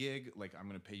is my gig. Like, I'm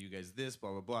gonna pay you guys this,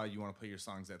 blah blah blah. You want to play your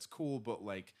songs? That's cool, but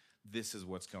like, this is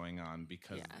what's going on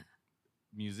because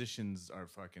musicians are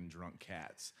fucking drunk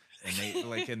cats, and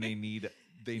they need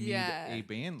a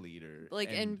band leader. Like,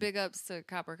 and big ups to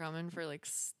Copper Common for like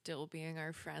still being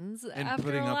our friends and after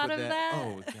putting a up lot with of that. that.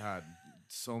 Oh God,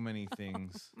 so many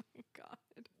things. Oh my God.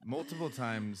 Multiple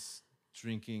times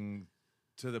drinking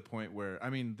to the point where, I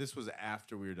mean, this was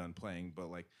after we were done playing, but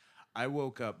like I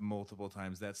woke up multiple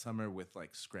times that summer with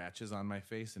like scratches on my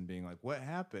face and being like, what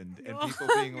happened? And people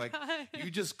being like,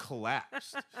 you just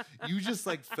collapsed. You just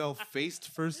like fell face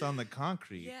first on the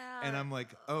concrete. Yeah. And I'm like,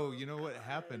 oh, you know what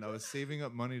happened? I was saving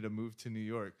up money to move to New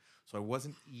York. So I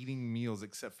wasn't eating meals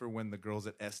except for when the girls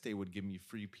at Estee would give me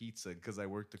free pizza because I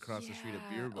worked across the street at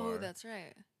Beer Bar. Oh, that's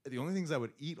right. The only things I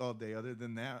would eat all day other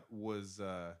than that was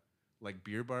like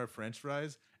Beer Bar French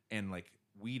fries and like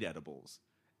weed edibles.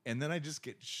 And then I just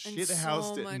get shit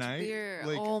housed at night. Beer.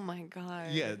 Like, oh my God.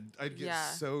 Yeah, I'd get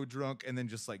so drunk and then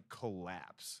just like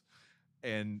collapse.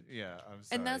 And yeah, I'm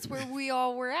sorry. And that's where we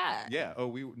all were at. Yeah.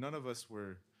 Oh, none of us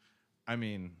were. I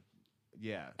mean,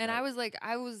 yeah. And I was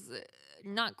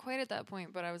not quite at that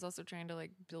point, but I was also trying to like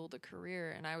build a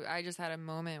career. And I just had a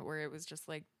moment where it was just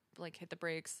like hit the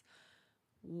brakes.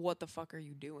 What the fuck are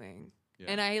you doing? Yeah.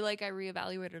 And I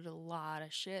reevaluated a lot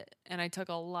of shit, and I took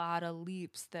a lot of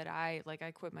leaps that I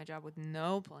quit my job with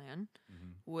no plan,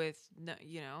 with no,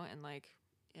 and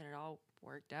it all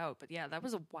worked out. But yeah, that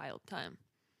was a wild time.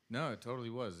 No, it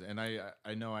totally was. And I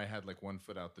know I had like one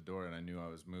foot out the door, and I knew I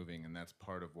was moving, and that's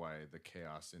part of why the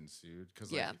chaos ensued.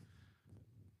 Because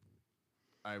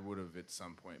I would have at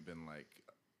some point been like,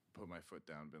 put my foot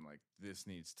down, been like, this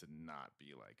needs to not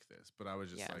be like this. But I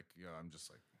was just like, I'm just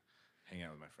like hanging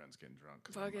out with my friends, getting drunk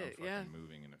because I'm fucking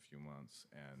moving in a few months.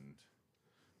 And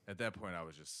at that point, I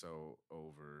was just so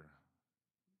over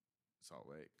Salt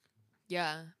Lake.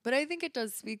 Yeah, but I think it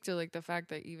does speak to like the fact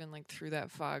that even like through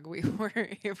that fog, we were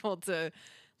able to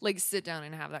like sit down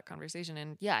and have that conversation.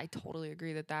 And yeah, I totally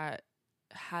agree that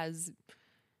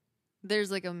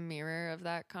there's like a mirror of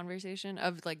that conversation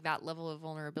of like that level of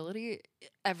vulnerability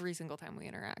every single time we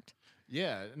interact.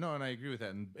 Yeah, no, and I agree with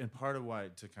that. And part of why,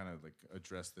 to kind of like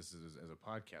address this as a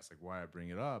podcast, like why I bring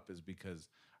it up is because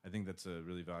I think that's a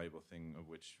really valuable thing of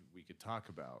which we could talk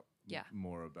about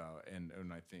more about. And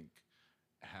I think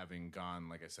having gone,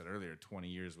 like I said earlier, 20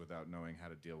 years without knowing how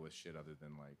to deal with shit other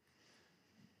than like,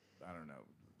 I don't know.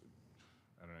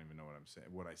 I don't even know what I'm saying,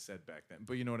 what I said back then.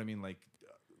 But you know what I mean?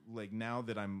 Like now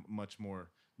that I'm much more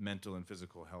mental and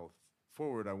physical health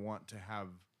forward, I want to have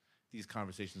these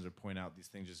conversations or point out these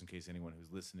things just in case anyone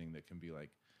who's listening that can be like,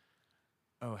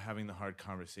 oh, having the hard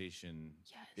conversation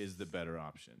is the better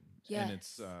option. Yes. And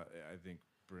it's, I think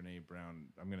Brene Brown,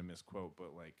 I'm going to misquote,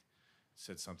 but like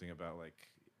said something about like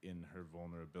in her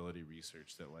vulnerability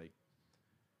research that like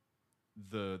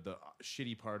the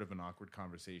shitty part of an awkward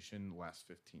conversation lasts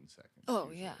 15 seconds. Oh,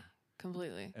 usually. Yeah,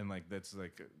 completely. And like, that's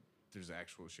like, there's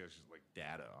actual, she has just like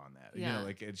data on that. Yeah. You know,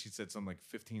 like, and she said something like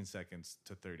 15 seconds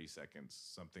to 30 seconds,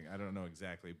 something, I don't know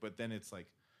exactly, but then it's like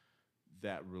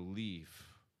that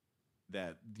relief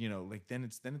that, you know, like then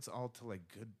it's all to like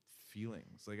good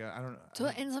feelings. Like, I don't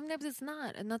know. And sometimes it's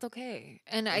not, and that's okay.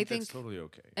 And I think that's totally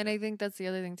okay. And I think that's the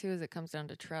other thing too, is it comes down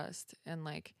to trust and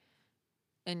like,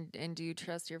 and do you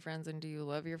trust your friends and do you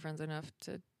love your friends enough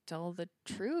to tell the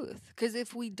truth? Because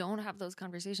if we don't have those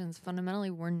conversations,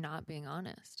 fundamentally, we're not being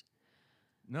honest.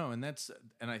 No, and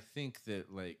I think that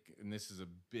like, and this is a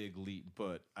big leap,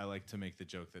 but I like to make the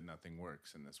joke that nothing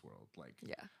works in this world. Like,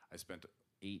 I spent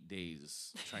 8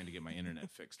 days trying to get my internet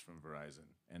fixed from Verizon,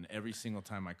 and every single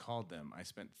time I called them, I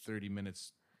spent 30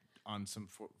 minutes on some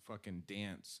fucking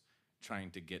dance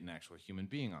trying to get an actual human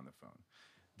being on the phone.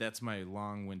 That's my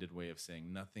long-winded way of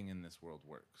saying nothing in this world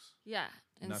works. Yeah,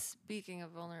 and speaking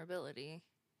of vulnerability,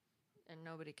 and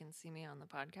nobody can see me on the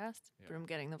podcast, but I'm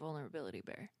getting the vulnerability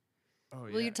bear. Oh,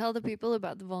 Will you tell the people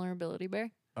about the vulnerability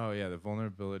bear? Oh, yeah, the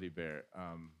vulnerability bear.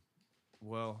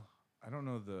 Well, I don't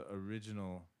know the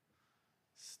original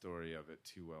story of it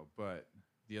too well, but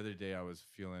the other day I was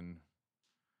feeling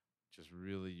just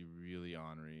really, really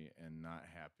ornery and not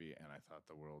happy, and I thought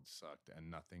the world sucked,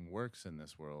 and nothing works in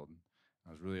this world.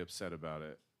 I was really upset about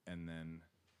it, and then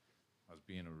I was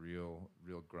being a real,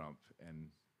 real grump, and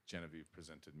Genevieve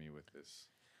presented me with this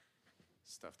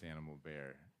stuffed animal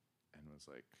bear, and was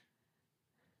like,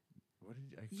 what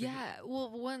did I forget? Yeah,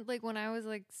 well, when I was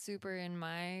like super in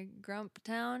my grump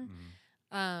town,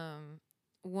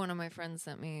 one of my friends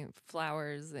sent me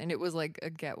flowers, and it was like a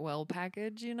get well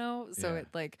package, you know? So it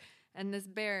like, and this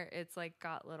bear, it's like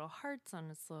got little hearts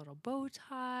on its little bow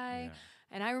tie. Yeah.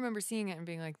 And I remember seeing it and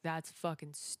being like, that's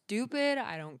fucking stupid.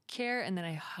 I don't care. And then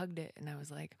I hugged it and I was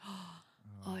like, oh,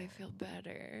 oh, I feel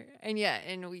better. And yeah,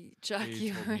 and Chuck, Yeah,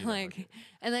 you told were me to hug like, it.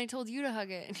 and then I told you to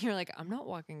hug it. And you're like, I'm not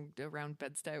walking around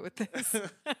Bed-Stuy with this.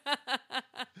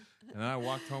 And I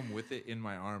walked home with it in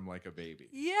my arm like a baby.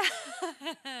 Yeah.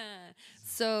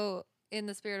 So, in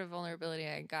the spirit of vulnerability,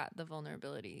 I got the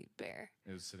vulnerability bear.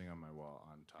 It was sitting on my wall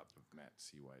on top of Matt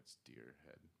C. White's deer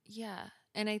head. Yeah.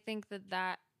 And I think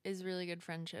that is really good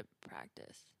friendship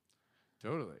practice.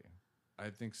 Totally. I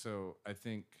think so. I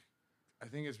think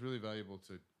it's really valuable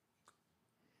to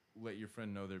let your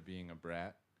friend know they're being a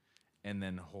brat and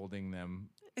then holding them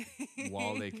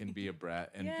while they can be a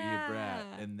brat and be a brat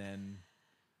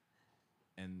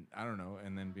and I don't know,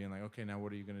 and then being like, okay, now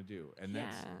what are you going to do? And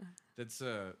that's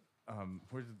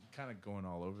we're kind of going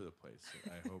all over the place.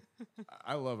 I hope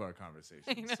I love our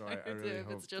conversation. So I really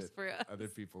hope just that for us. other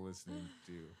people listening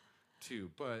do too.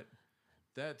 But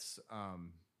that's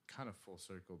kind of full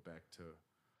circle back to.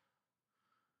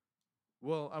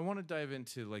 Well, I want to dive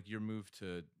into like your move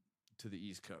to the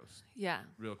East Coast. Yeah.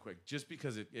 Real quick, just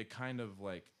because it kind of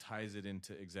like ties it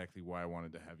into exactly why I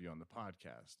wanted to have you on the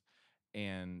podcast.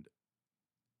 And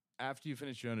after you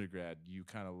finished your undergrad, you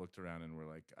kind of looked around and were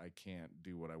like, I can't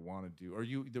do what I want to do. Or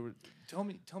tell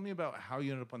me about how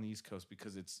you ended up on the East Coast,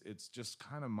 because it's just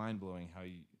kind of mind blowing how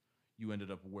you ended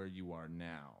up where you are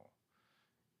now.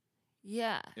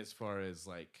 Yeah. As far as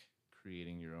like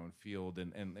creating your own field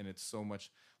and it's so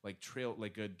much like trail,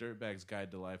 like a dirtbag's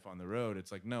guide to life on the road.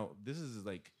 It's like, no, this is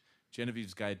like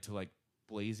Genevieve's guide to like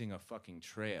blazing a fucking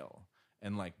trail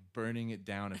and like burning it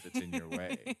down if it's in your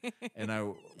way. And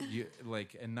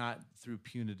and not through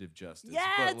punitive justice.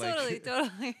 Yeah, but like,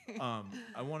 totally.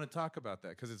 I want to talk about that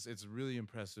because it's really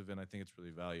impressive and I think it's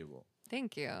really valuable.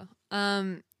 Thank you.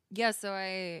 Yeah, so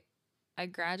I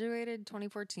graduated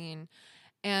 2014,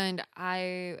 and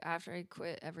after I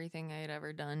quit everything I had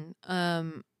ever done,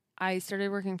 I started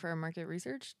working for a market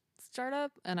research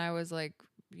startup, and I was like,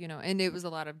 and it was a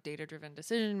lot of data-driven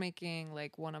decision making.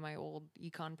 Like one of my old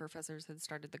econ professors had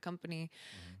started the company.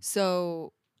 Mm-hmm.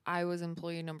 So I was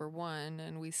employee number 1,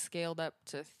 and we scaled up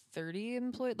to 30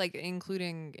 employees, like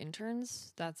including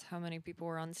interns. That's how many people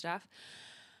were on staff.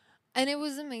 And it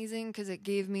was amazing because it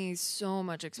gave me so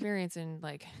much experience in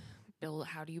like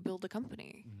how do you build a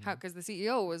company? Mm-hmm. Because the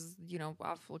CEO was,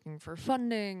 off looking for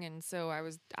funding. And so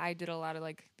I did a lot of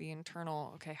like the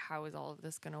internal, okay, how is all of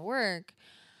this going to work?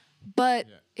 But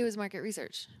it was market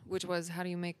research, which was how do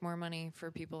you make more money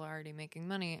for people already making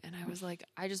money? And I was like,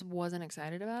 I just wasn't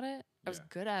excited about it. I was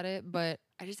good at it, but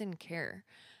I just didn't care.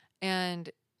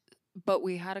 But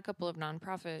we had a couple of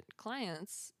nonprofit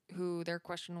clients who their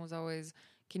question was always,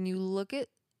 can you look at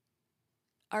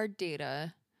our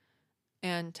data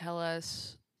and tell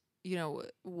us,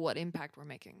 what impact we're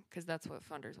making? Because that's what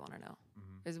funders want to know,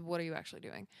 is what are you actually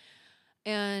doing?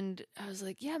 And I was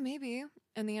like, yeah, maybe.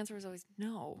 And the answer was always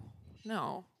no.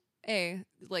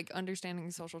 Like understanding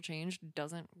social change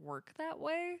doesn't work that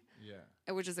way.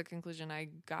 Yeah. Which is a conclusion I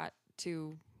got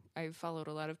to. I followed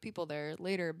a lot of people there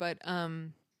later, but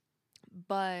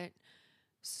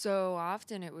so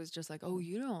often it was just like, oh,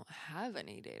 you don't have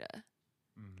any data.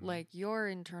 Mm-hmm. Like your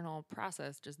internal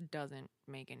process just doesn't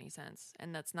make any sense.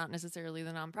 And that's not necessarily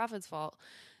the nonprofit's fault.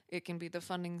 It can be the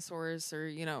funding source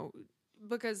or,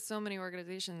 because so many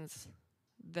organizations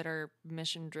that are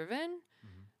mission driven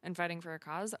and fighting for a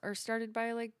cause are started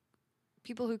by like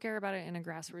people who care about it in a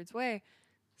grassroots way.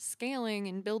 Scaling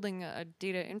and building a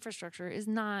data infrastructure is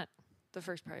not the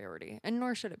first priority, and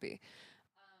nor should it be.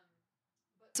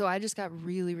 So I just got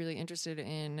really, really interested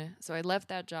so I left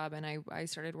that job and I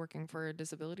started working for a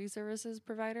disability services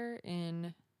provider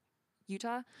in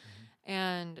Utah. Mm-hmm.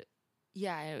 And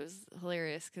yeah, it was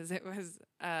hilarious because it was,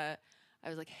 I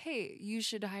was like, hey, you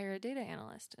should hire a data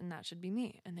analyst and that should be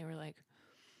me. And they were like,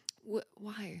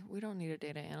 why? We don't need a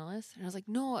data analyst. And I was like,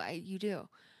 no, you do.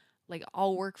 Like,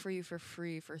 I'll work for you for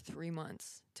free for 3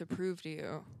 months to prove to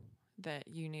you that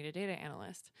you need a data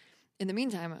analyst. In the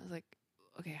meantime, I was like,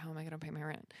 okay, how am I going to pay my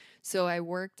rent? So I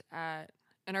worked and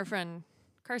our friend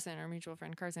Carson, our mutual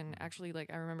friend Carson, actually,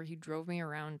 like, I remember he drove me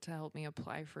around to help me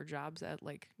apply for jobs at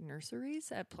like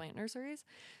nurseries, at plant nurseries.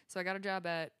 So I got a job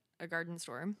at a garden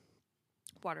store,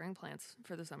 watering plants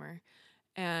for the summer.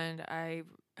 And I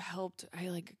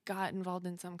got involved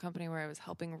in some company where I was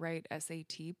helping write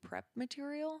SAT prep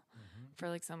material for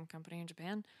like some company in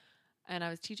Japan. And I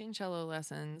was teaching cello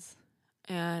lessons.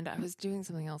 And I was doing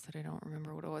something else that I don't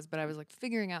remember what it was, but I was like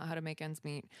figuring out how to make ends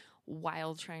meet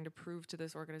while trying to prove to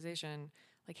this organization,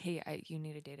 like, hey, you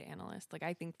need a data analyst. Like,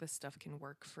 I think this stuff can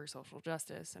work for social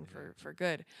justice and for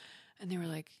good. And they were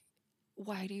like,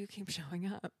 why do you keep showing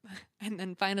up? And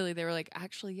then finally they were like,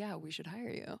 actually, yeah, we should hire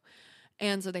you.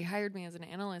 And so they hired me as an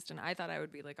analyst, and I thought I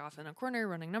would be like off in a corner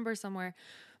running numbers somewhere.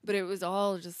 But it was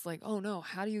all just like, oh no,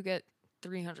 how do you get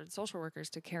 300 social workers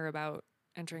to care about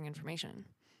entering information?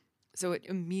 So it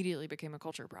immediately became a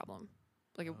culture problem.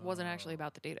 Like it wasn't actually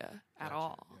about the data at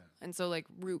all. Yeah. And so like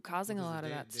root causing a lot of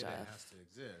that data stuff. has to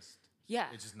exist. Yeah.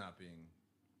 It's just not being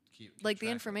keep Like the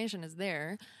track of. information is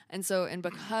there. And so, and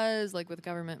because like with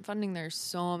government funding, there's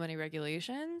so many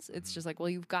regulations, it's just like, well,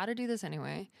 you've got to do this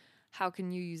anyway. How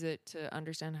can you use it to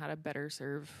understand how to better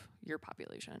serve your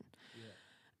population?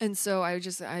 Yeah. And so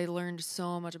I learned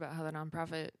so much about how the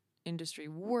nonprofit industry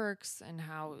works and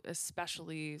how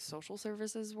especially social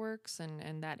services works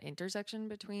and that intersection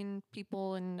between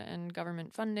people and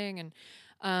government funding.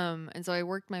 And so I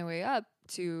worked my way up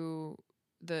to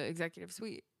the executive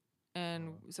suite.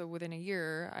 And so within a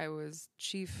year, I was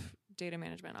chief data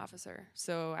management officer.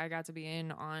 So I got to be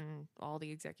in on all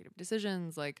the executive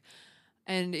decisions,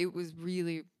 and it was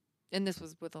really, and this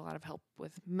was with a lot of help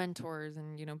with mentors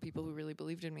and, you know, people who really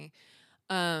believed in me.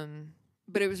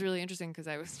 But it was really interesting because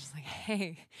I was just like,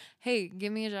 hey,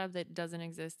 give me a job that doesn't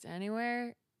exist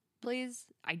anywhere, please.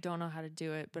 I don't know how to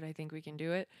do it, but I think we can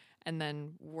do it. And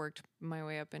then worked my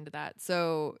way up into that.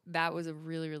 So that was a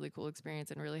really, really cool experience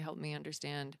and really helped me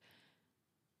understand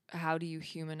how do you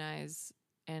humanize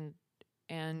and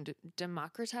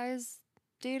democratize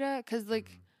data? Because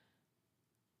like,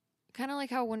 kind of like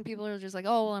how when people are just like,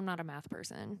 oh, well, I'm not a math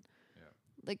person. Yeah.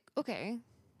 Like, okay,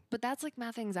 but that's like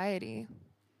math anxiety.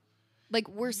 Like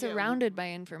we're surrounded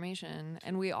by information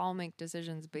and we all make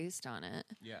decisions based on it.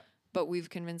 Yeah. But we've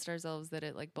convinced ourselves that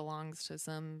it like belongs to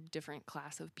some different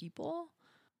class of people.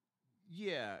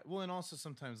 Yeah. Well, and also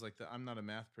sometimes like the I'm not a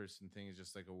math person thing is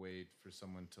just like a way for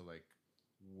someone to like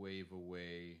wave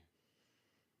away.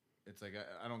 It's like,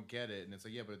 I don't get it. And it's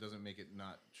like, yeah, but it doesn't make it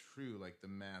not true. Like the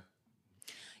math.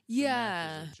 Yeah. The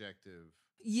math is objective.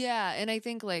 Yeah. And I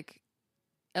think like,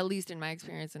 at least in my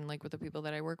experience and like with the people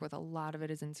that I work with, a lot of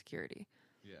it is insecurity.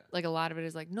 Yeah. Like a lot of it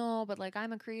is like, no, but like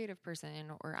I'm a creative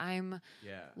person or I'm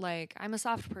a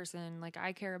soft person. Like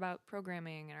I care about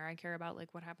programming or I care about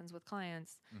like what happens with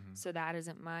clients. Mm-hmm. So that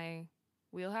isn't my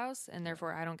wheelhouse. And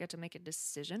therefore I don't get to make a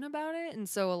decision about it. And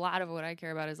so a lot of what I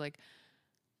care about is like,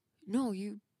 no,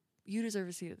 you deserve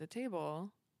a seat at the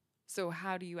table. So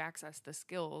how do you access the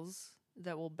skills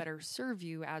that will better serve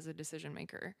you as a decision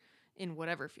maker in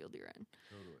whatever field you're in?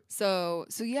 Totally.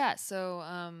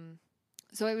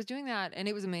 So I was doing that and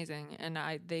it was amazing. And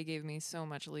they gave me so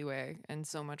much leeway and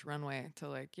so much runway to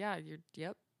like, yeah,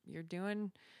 you're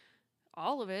doing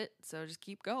all of it. So just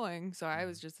keep going. So I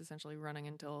was just essentially running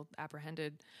until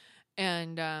apprehended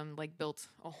and like built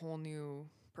a whole new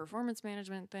performance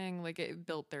management thing. Like it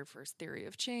built their first theory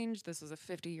of change. This was a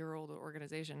 50-year-old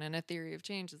organization. And a theory of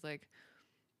change is like,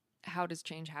 how does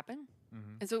change happen?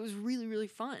 Mm-hmm. And so it was really, really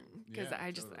fun because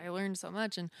I learned so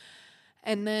much.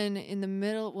 And then in the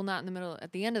middle, well, not in the middle,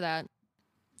 at the end of that,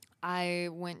 I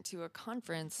went to a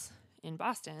conference in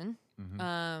Boston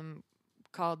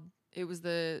called, it was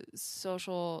the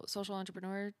social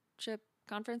entrepreneurship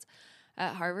conference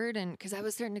at Harvard. And because I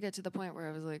was starting to get to the point where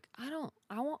I was like,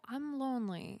 I'm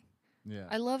lonely. Yeah.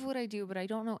 I love what I do, but I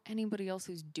don't know anybody else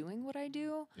who's doing what I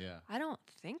do. Yeah. I don't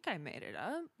think I made it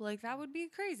up. Like that would be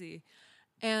crazy.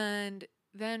 And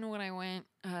then when I went,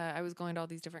 I was going to all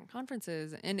these different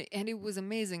conferences and it was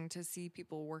amazing to see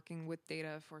people working with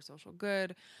data for social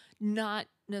good. Not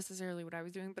necessarily what I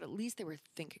was doing, but at least they were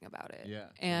thinking about it. Yeah.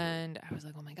 And I was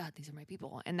like, oh my God, these are my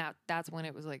people. And that's when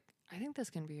it was like, I think this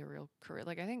can be a real career.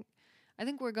 Like I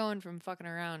think we're going from fucking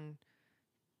around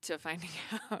to finding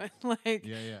out. Like,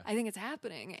 I think it's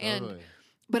happening. Totally.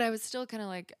 But I was still kind of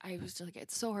like,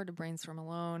 it's so hard to brainstorm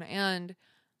alone. And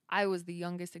I was the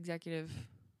youngest executive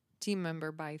team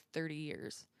member by 30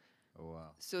 years. Oh,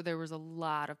 wow. So there was a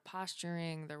lot of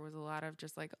posturing. There was a lot of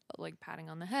just like patting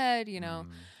on the head, you know?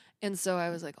 And so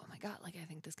I was like, oh my God, like I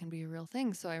think this can be a real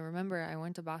thing. So I remember I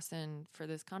went to Boston for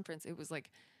this conference. It was like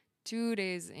 2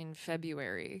 days in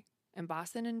February. And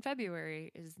Boston in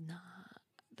February is not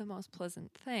the most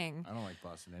pleasant thing. I don't like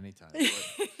Boston anytime,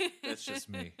 but that's just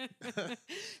me.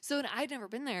 So I'd never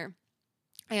been there.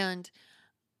 And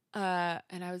I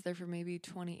was there for maybe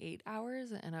 28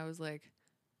 hours and I was like,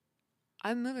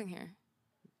 I'm moving here.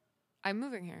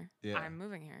 Yeah. I'm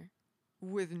moving here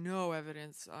with no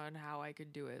evidence on how I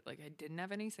could do it. Like I didn't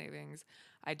have any savings.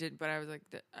 But I was like,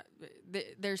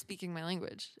 they're speaking my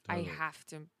language. Totally. I have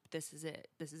to, this is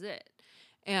it.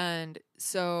 And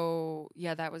so,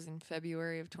 yeah, that was in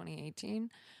February of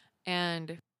 2018.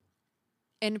 And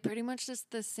pretty much just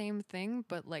the same thing,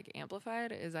 but like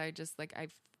amplified is I just like,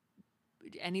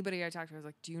 anybody I talked to, I was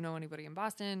like, do you know anybody in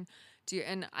Boston?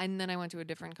 And then I went to a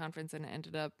different conference and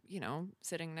ended up,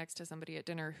 sitting next to somebody at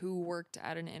dinner who worked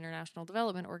at an international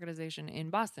development organization in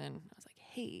Boston. I was like,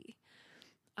 hey,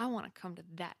 I want to come to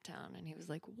that town. And he was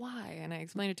like, why? And I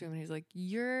explained it to him, and he's like,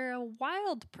 you're a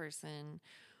wild person.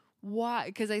 Why?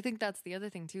 Because I think that's the other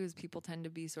thing too, is people tend to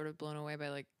be sort of blown away by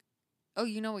like, oh,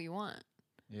 you know what you want.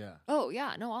 Yeah. Oh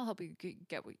yeah, no, I'll help you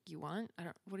get what you want.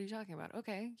 What are you talking about?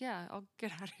 Okay, yeah, I'll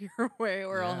get out of your way,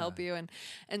 or I'll help you.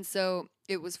 And so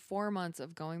it was 4 months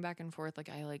of going back and forth. Like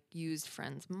I used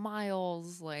friends'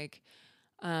 miles, like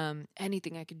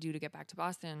anything I could do to get back to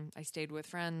Boston. I stayed with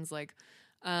friends,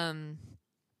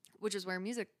 which is where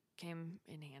music came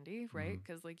in handy, right?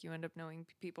 Because like you end up knowing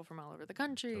people from all over the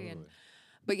country. Totally.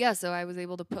 But yeah, so I was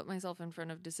able to put myself in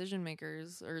front of decision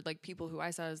makers, or like people who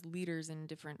I saw as leaders in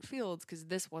different fields, because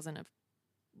this wasn't a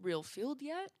real field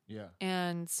yet. Yeah.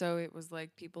 And so it was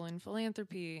like people in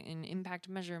philanthropy, in impact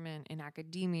measurement, in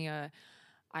academia.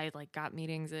 I got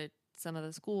meetings at some of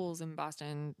the schools in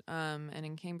Boston and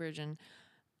in Cambridge, and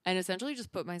essentially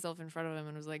just put myself in front of them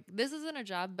and was like, this isn't a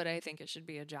job, but I think it should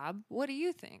be a job. What do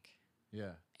you think?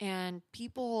 Yeah. And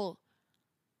people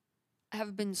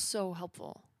have been so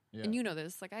helpful. Yeah. And you know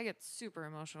this, I get super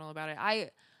emotional about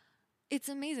it. It's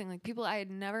amazing. Like people I had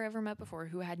never ever met before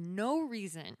who had no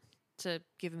reason to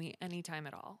give me any time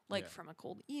at all. From a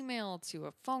cold email to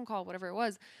a phone call, whatever it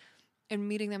was, and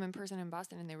meeting them in person in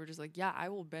Boston. And they were just like, yeah, I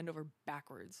will bend over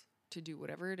backwards to do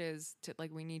whatever it is to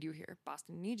we need you here.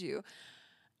 Boston needs you.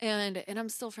 And I'm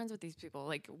still friends with these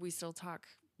people. We still talk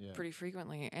pretty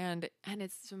frequently. And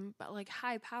it's some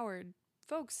high powered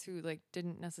folks who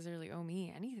didn't necessarily owe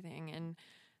me anything. And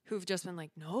who've just been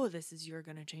like, no, you're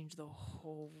going to change the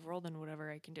whole world and whatever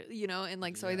I can do,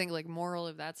 And so I think moral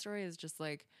of that story is just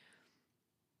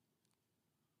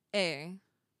A,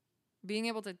 being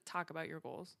able to talk about your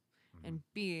goals, and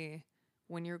B,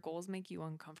 when your goals make you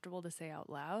uncomfortable to say out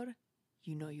loud,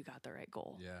 you know you got the right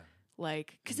goal. Yeah.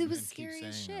 Because it was scary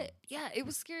as shit. Yeah, it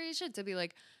was scary as shit to be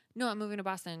like, no, I'm moving to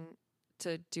Boston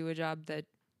to do a job that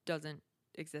doesn't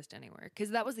exist anywhere.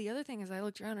 Because that was the other thing, is I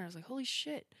looked around and I was like, holy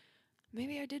shit.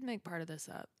 Maybe I did make part of this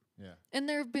up. Yeah. And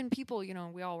there have been people,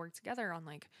 we all worked together on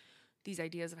these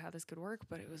ideas of how this could work,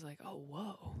 but it was like, oh,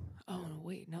 whoa. Oh, no,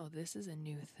 wait, no, this is a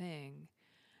new thing.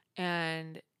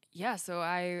 And yeah, so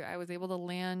I was able to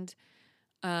land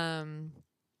a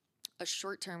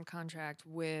short-term contract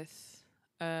with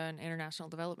an international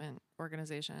development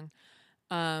organization.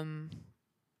 And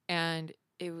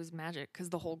it was magic, because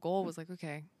the whole goal was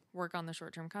okay, work on the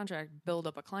short-term contract, build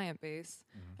up a client base,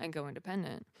 and go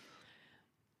independent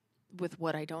with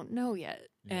what I don't know yet.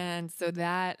 Yeah. And so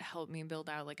that helped me build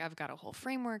out, I've got a whole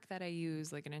framework that I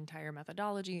use, an entire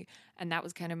methodology. And that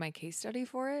was kind of my case study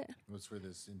for it. It was for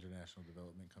this international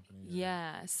development company?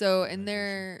 Yeah. So, and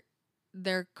they're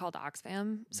called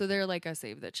Oxfam. So they're a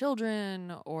Save the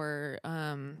Children, or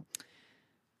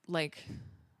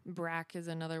BRAC is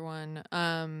another one.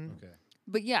 Okay.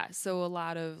 But yeah, so a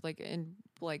lot of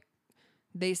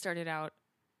they started out,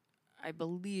 I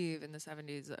believe, in the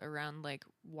 70s around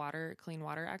clean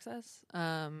water access.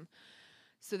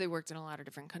 So they worked in a lot of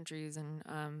different countries, and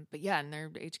but yeah, and their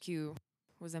HQ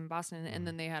was in Boston, and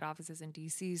then they had offices in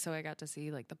DC. So I got to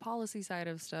see the policy side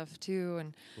of stuff too,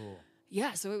 and cool.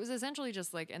 Yeah, so it was essentially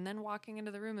just and then walking into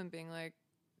the room and being like,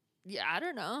 yeah, I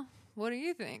don't know, what do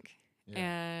you think? Yeah.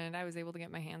 And I was able to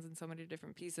get my hands in so many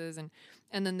different pieces, and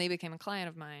then they became a client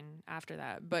of mine after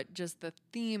that. But just the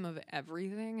theme of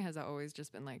everything has always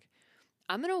just been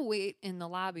I'm going to wait in the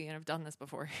lobby, and I've done this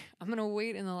before. I'm going to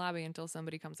wait in the lobby until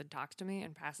somebody comes and talks to me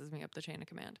and passes me up the chain of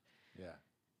command. Yeah.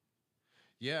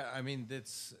 Yeah, I mean,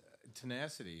 that's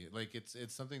tenacity.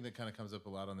 It's something that kind of comes up a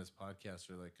lot on this podcast,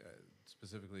 or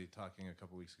specifically talking a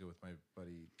couple weeks ago with my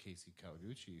buddy Casey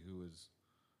Kawaguchi, who was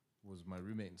my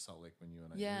roommate in Salt Lake when you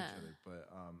and I knew each other. But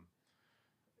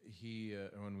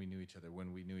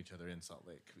when we knew each other in Salt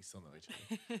Lake, we still know each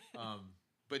other.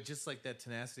 But just that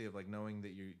tenacity of knowing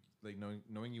that you're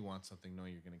knowing you want something,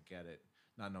 knowing you're gonna get it,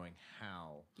 not knowing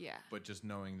how. Yeah. But just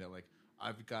knowing that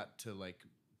I've got to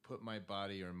put my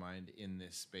body or mind in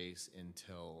this space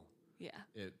until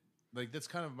it that's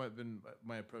kind of been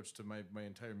my approach to my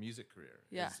entire music career.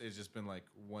 Yeah. It's just been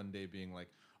one day being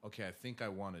okay, I think I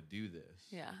want to do this.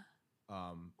 Yeah.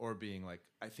 Or being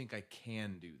I think I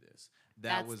can do this.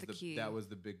 That's was the key. That was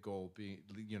the big goal, being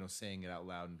saying it out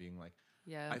loud and being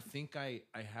yeah, I think I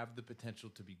have the potential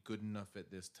to be good enough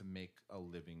at this to make a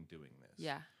living doing this.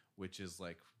 Yeah. Which is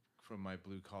from my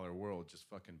blue collar world, just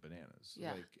fucking bananas.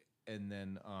 Yeah. And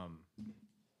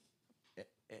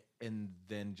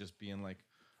then just being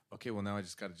okay, well now I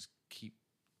just got to just keep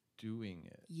doing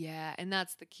it. Yeah, and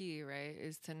that's the key, right?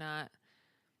 Is to not,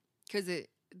 because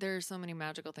there are so many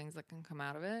magical things that can come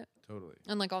out of it. Totally.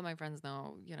 And like all my friends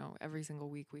know, you know, every single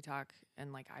week we talk,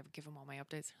 and like I give them all my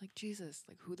updates. They're like, Jesus,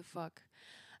 like who the fuck?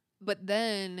 But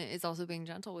then it's also being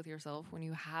gentle with yourself when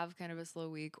you have kind of a slow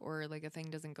week or like a thing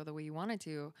doesn't go the way you want it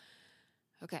to.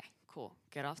 Okay, cool.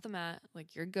 Get off the mat.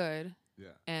 Like you're good. Yeah.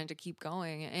 And to keep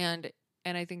going. And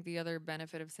I think the other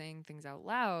benefit of saying things out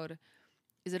loud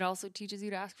is it also teaches you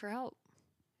to ask for help.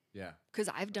 Yeah. Because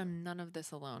I've done none of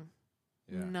this alone.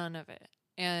 Yeah. None of it.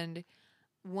 And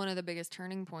one of the biggest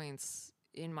turning points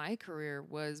in my career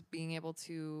was being able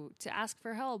to ask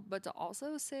for help, but to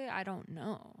also say, I don't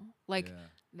know. Like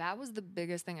that was the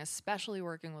biggest thing, especially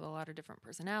working with a lot of different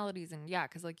personalities. And yeah,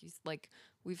 because like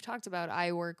we've talked about,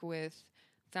 I work with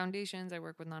foundations, I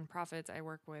work with nonprofits, I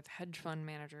work with hedge fund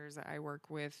managers, I work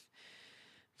with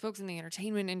folks in the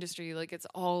entertainment industry. Like it's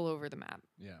all over the map.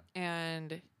 Yeah.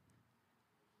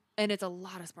 And it's a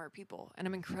lot of smart people, and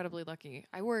I'm incredibly lucky.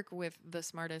 I work with the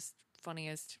smartest,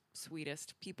 funniest,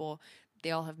 sweetest people. They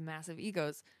all have massive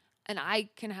egos, and I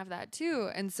can have that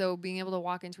too. And so being able to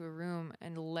walk into a room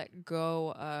and let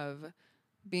go of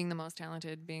being the most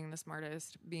talented, being the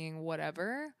smartest, being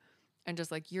whatever, and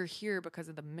just like, you're here because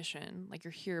of the mission. Like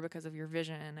you're here because of your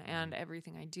vision, and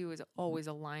everything I do is always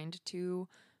aligned to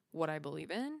what I believe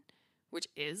in, which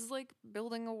is like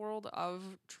building a world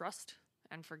of trust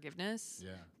and forgiveness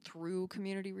through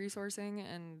community resourcing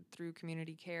and through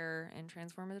community care and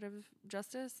transformative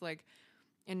justice, like,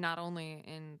 and not only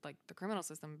in like the criminal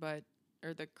system,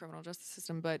 or the criminal justice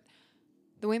system, but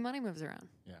the way money moves around.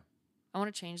 Yeah. I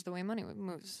want to change the way money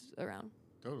moves around.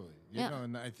 Totally. Yeah. No,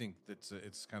 and I think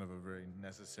it's kind of a very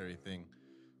necessary thing,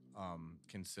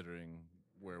 considering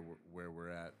where we're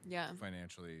at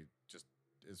financially, just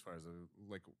as far as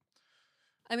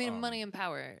I mean, money and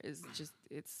power is just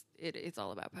it's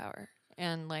all about power,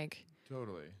 and like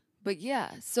totally. But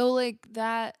yeah, so like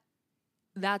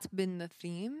that's been the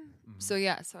theme. Mm-hmm. So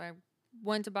yeah, so I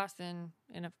went to Boston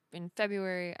in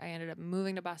February. I ended up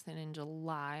moving to Boston in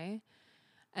July,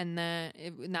 and then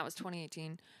and that was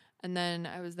 2018. And then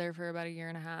I was there for about a year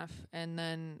and a half, and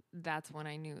then that's when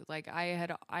I knew. Like I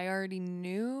already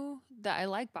knew that I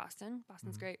like Boston.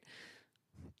 Boston's great,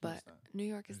 but New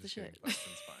York is the shit.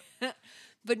 Boston's fine.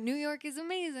 But New York is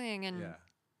amazing,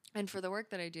 and for the work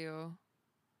that I do,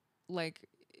 like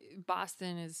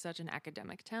Boston is such an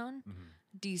academic town,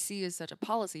 DC is such a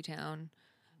policy town,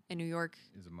 and New York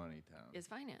is a money town. Is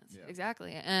finance,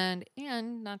 exactly, and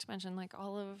not to mention like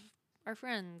all of our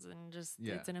friends, and just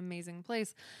it's an amazing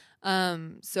place.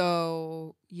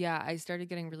 So yeah, I started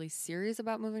getting really serious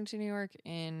about moving to New York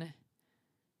in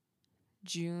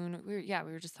June. We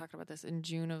were just talking about this in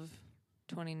June of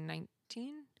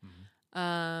 2019.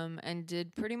 And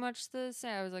did pretty much the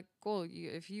same. I was like, cool,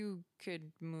 if you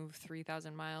could move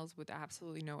 3,000 miles with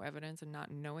absolutely no evidence and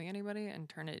not knowing anybody and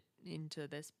turn it into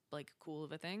this like cool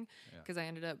of a thing. Because I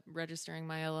ended up registering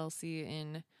my LLC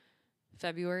in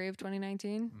February of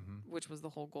 2019, which was the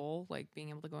whole goal, like being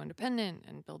able to go independent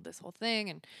and build this whole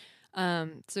thing.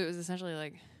 And so it was essentially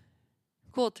like,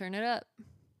 cool, turn it up.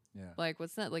 Yeah. Like,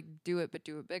 what's that? Like, do it, but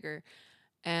do it bigger.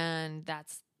 And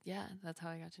that's how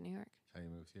I got to New York. How you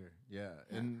moved here. Yeah.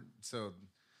 And so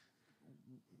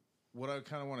what I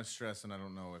kind of want to stress, and I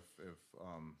don't know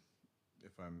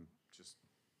if I'm just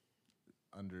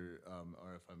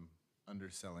or if I'm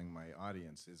underselling my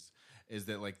audience, is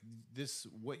that like this,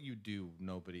 what you do,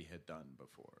 nobody had done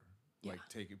before. Like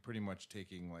pretty much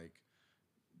taking like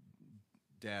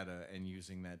data and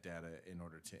using that data in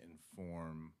order to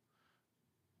inform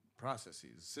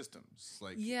processes, systems,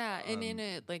 like and in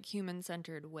a like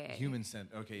human-centered way.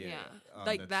 Okay, yeah.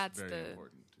 Like that's very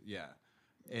important. Yeah,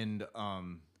 and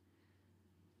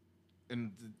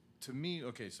to me,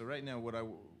 okay. So right now, what I'm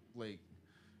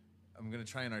gonna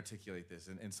try and articulate this,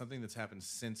 and something that's happened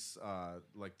since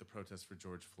like the protests for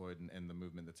George Floyd and the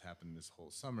movement that's happened this whole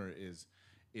summer is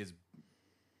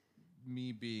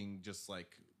me being just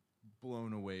like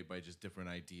blown away by just different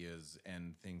ideas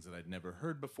and things that I'd never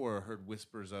heard before or heard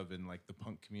whispers of in like the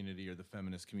punk community or the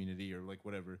feminist community or like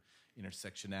whatever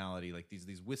intersectionality, like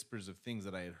these whispers of things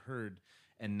that I had heard,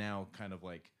 and now kind of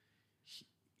like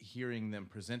hearing them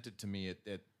presented to me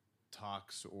at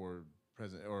talks or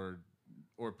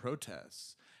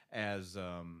protests as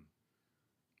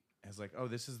like, oh,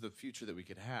 this is the future that we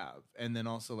could have. And then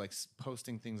also like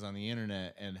posting things on the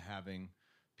internet and having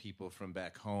people from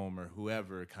back home or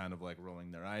whoever kind of like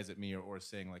rolling their eyes at me or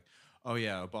saying like, oh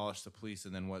yeah, abolish the police,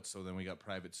 and then what? So then we got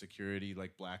private security,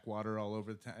 like Blackwater all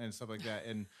over the town and stuff like that.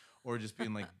 And or just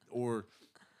being like, or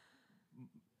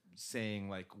saying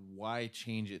like, why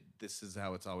change it? This is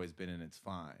how it's always been and it's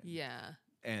fine. Yeah.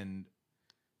 And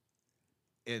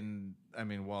I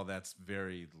mean, while that's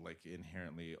very like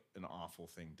inherently an awful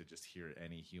thing to just hear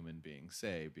any human being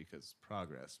say because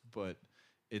progress, but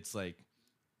it's like,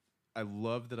 I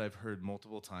love that I've heard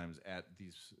multiple times at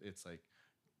these, it's like,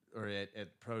 or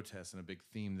at protests, and a big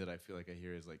theme that I feel like I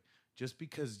hear is like, just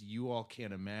because you all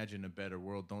can't imagine a better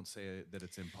world, don't say that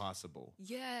it's impossible.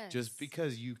 Yes. Just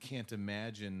because you can't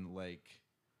imagine, like,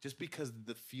 just because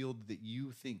the field that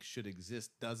you think should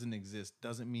exist doesn't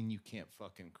mean you can't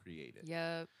fucking create it.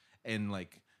 Yep. And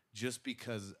like, just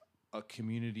because a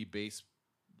community-based,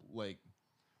 like,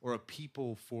 or a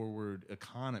people-forward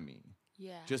economy,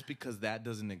 just because that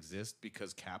doesn't exist,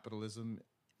 because capitalism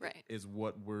is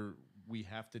what we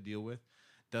have to deal with,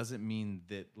 doesn't mean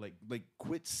that like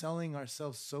quit selling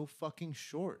ourselves so fucking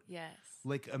short. Yes.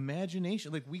 Like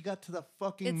imagination, like we got to the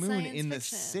fucking It's moon science in the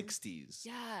fiction. 60s.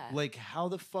 Yeah. Like how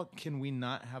the fuck can we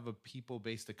not have a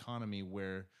people-based economy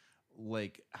where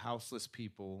like houseless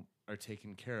people are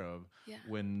taken care of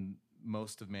when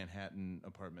most of Manhattan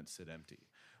apartments sit empty?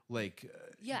 Like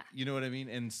you know what I mean?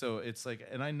 And so it's like,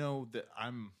 and I know that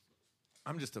I'm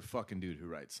just a fucking dude who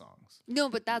writes songs. No,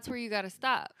 but that's where you got to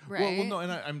stop, right? Well, no,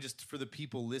 and I'm just, for the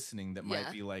people listening that might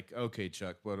be like, okay,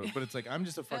 Chuck, but it's like, I'm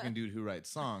just a fucking dude who writes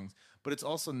songs, but it's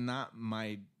also not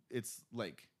my, it's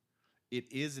like,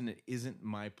 it is and it isn't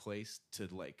my place to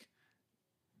like,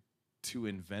 to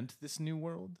invent this new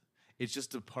world. It's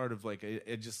just a part of like,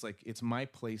 it just like, it's my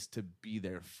place to be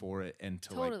there for it and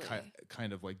to like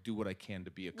kind of like do what I can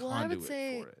to be a conduit I would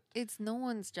say for it. It's no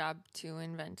one's job to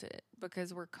invent it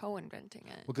because we're co-inventing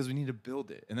it. Because we need to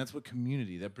build it. And that's what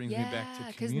community, that brings me back to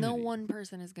community. Because no one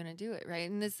person is going to do it, right?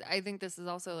 And this, I think this is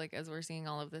also like, as we're seeing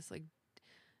all of this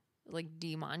like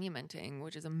demonumenting,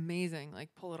 which is amazing. Like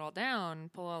pull it all down,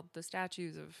 pull out the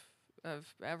statues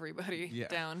of everybody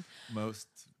down. Most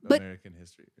American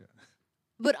history. Yeah.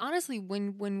 But honestly,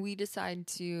 when we decide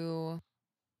to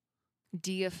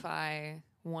deify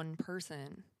one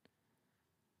person,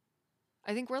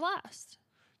 I think we're lost.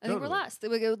 I think we're lost.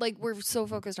 Like we're so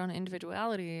focused on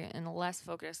individuality and less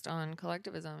focused on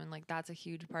collectivism, and like that's a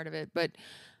huge part of it. But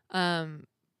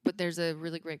there's a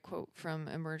really great quote from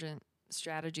Emergent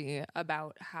Strategy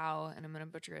about how, and I'm going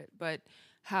to butcher it, but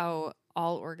how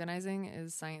all organizing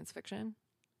is science fiction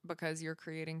because you're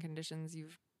creating conditions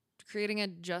creating a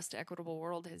just, equitable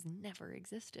world has never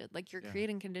existed. Like you're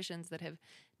creating conditions that have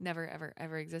never, ever,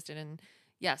 ever existed. And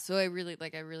so I really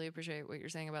appreciate what you're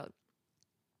saying about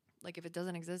like, if it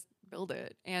doesn't exist, build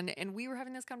it. And we were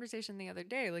having this conversation the other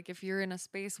day. Like if you're in a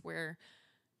space where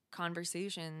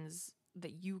conversations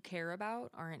that you care about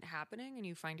aren't happening and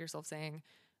you find yourself saying,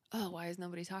 oh, why is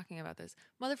nobody talking about this?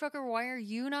 Motherfucker, why are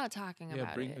you not talking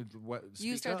about it?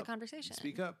 You start the conversation.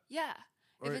 Speak up. Yeah.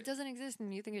 If it doesn't exist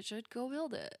and you think it should, go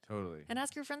build it. Totally. And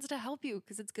ask your friends to help you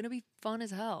because it's going to be fun as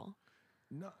hell.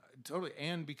 No, totally.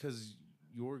 And because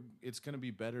it's going to be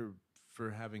better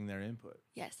for having their input.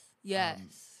 Yes. Yeah.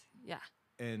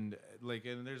 And like,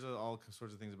 and there's all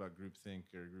sorts of things about groupthink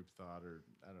or group thought or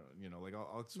I don't know, you know, like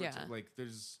all sorts of like,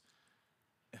 there's,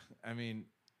 I mean,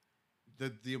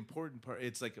 the important part,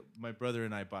 it's like my brother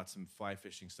and I bought some fly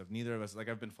fishing stuff. Neither of us, like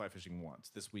I've been fly fishing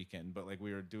once this weekend, but like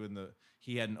we were doing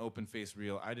he had an open face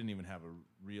reel. I didn't even have a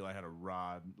reel. I had a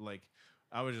rod. Like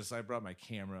I brought my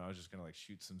camera. I was just going to like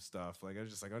shoot some stuff. Like I was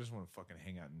just like, I just want to fucking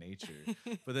hang out in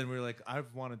nature. But then we were like,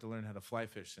 I've wanted to learn how to fly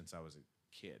fish since I was a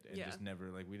kid and just never,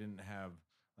 like we didn't have,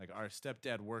 like our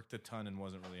stepdad worked a ton and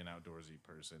wasn't really an outdoorsy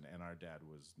person. And our dad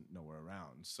was nowhere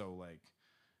around. So like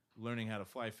learning how to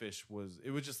fly fish was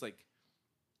just like,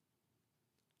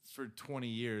 for 20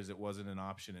 years, it wasn't an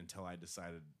option until I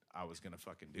decided I was going to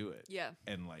fucking do it. Yeah.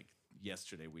 And like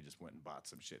yesterday, we just went and bought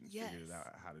some shit and figured out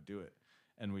how to do it.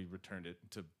 And we returned it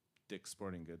to Dick's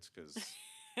Sporting Goods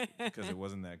because it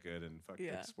wasn't that good and fuck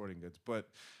Dick's Sporting Goods. But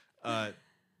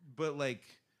like,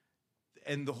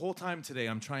 and the whole time today,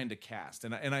 I'm trying to cast.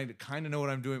 And I kind of know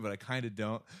what I'm doing, but I kind of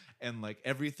don't. And like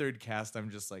every third cast, I'm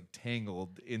just like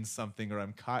tangled in something or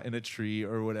I'm caught in a tree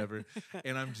or whatever.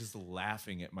 And I'm just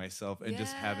laughing at myself and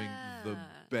just having the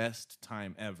best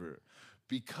time ever.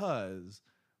 Because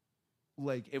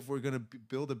like if we're going to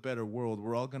build a better world,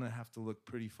 we're all going to have to look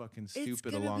pretty fucking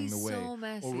stupid along the way. So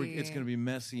messy. Or it's going to be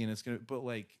messy and it's going to,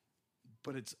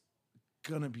 but it's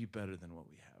going to be better than what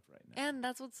we have. And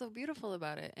that's what's so beautiful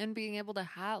about it. And being able to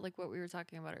have, like what we were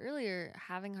talking about earlier,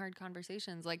 having hard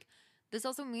conversations. Like this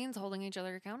also means holding each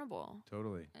other accountable.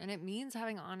 Totally. And it means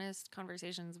having honest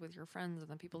conversations with your friends and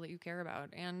the people that you care about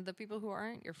and the people who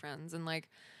aren't your friends. And like,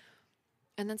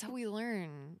 and that's how we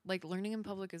learn. Like learning in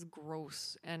public is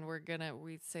gross and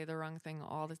we say the wrong thing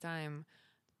all the time.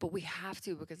 But we have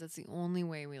to, because that's the only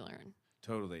way we learn.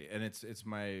 Totally. And it's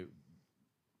my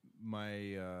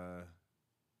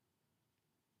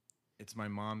it's my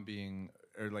mom being,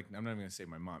 or like, I'm not even gonna say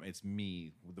my mom, it's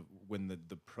me, when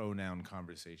the pronoun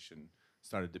conversation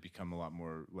started to become a lot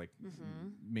more like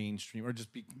mainstream, or just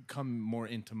become more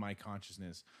into my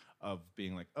consciousness of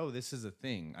being like, oh, this is a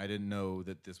thing. I didn't know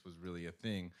that this was really a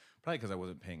thing, probably because I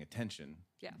wasn't paying attention.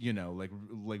 Yeah. You know, like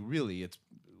really, it's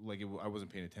like I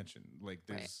wasn't paying attention. Like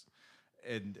there's,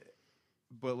 and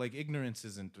but like ignorance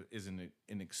isn't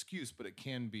an excuse, but it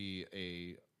can be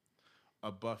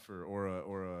a buffer or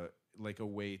a like a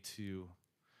way to,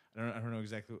 I don't know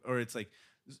exactly, or it's like,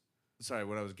 sorry,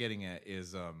 what I was getting at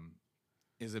is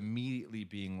immediately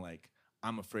being like,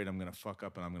 I'm afraid I'm gonna fuck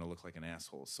up and I'm gonna look like an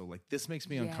asshole. So like this makes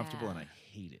me uncomfortable and I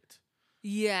hate it.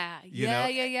 Yeah. You know?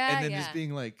 And then yeah. just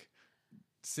being like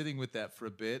sitting with that for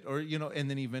a bit, or you know, and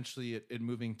then eventually it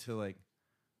moving to like,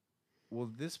 well,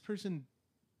 this person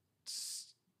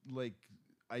like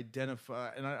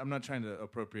identify, and I'm not trying to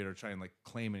appropriate or try and like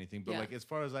claim anything, but like as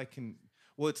far as I can,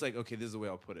 well, it's like, okay, this is the way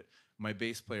I'll put it. My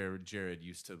bass player Jared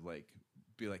used to like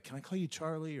be like, can I call you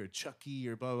Charlie or Chucky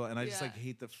or blah blah, and I just like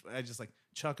hate I just like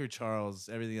Chuck or Charles.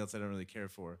 Everything else I don't really care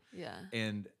for. Yeah.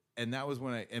 And that was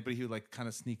when but he would like kind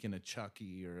of sneak in a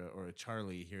Chucky or a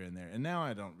Charlie here and there. And now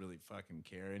I don't really fucking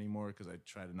care anymore because I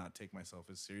try to not take myself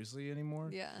as seriously anymore.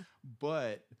 Yeah.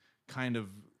 But kind of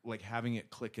like having it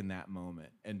click in that moment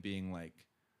and being like,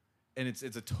 and it's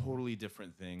a totally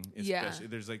different thing. Especially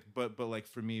there's like, but like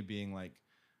for me being like,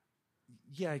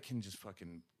 yeah, I can just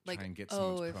fucking try and get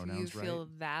someone's pronouns right. If you feel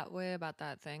that way about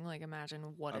that thing, like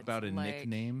imagine what about it's a like.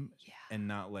 nickname, and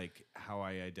not like how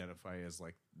I identify as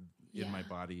like in my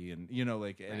body, and you know,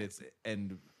 like, and it's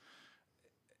and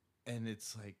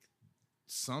it's like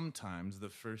sometimes the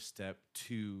first step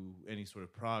to any sort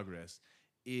of progress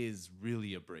is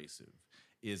really abrasive.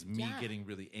 Is me getting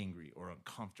really angry or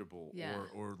uncomfortable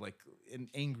or like, and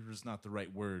anger is not the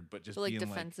right word, but just being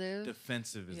defensive. Like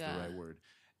defensive is the right word.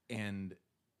 And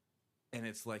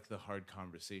it's like the hard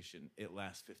conversation. It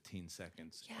lasts 15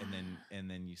 seconds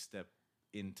and then you step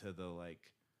into the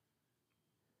like,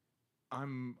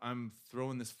 I'm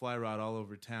throwing this fly rod all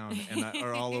over town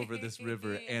or all over this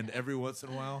river, and every once in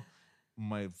a while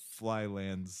my fly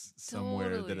lands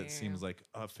somewhere that it seems like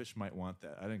a fish might want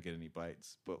that. I didn't get any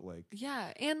bites, but like,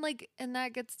 and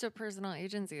that gets to personal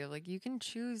agency of like, you can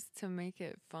choose to make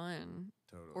it fun,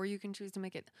 or you can choose to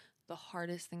make it the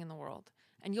hardest thing in the world,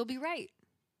 and you'll be right.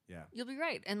 Yeah, you'll be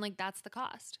right, and like that's the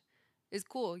cost. Is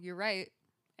cool, you're right,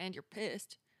 and you're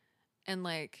pissed, and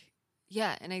like,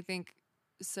 and I think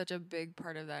such a big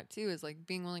part of that too is like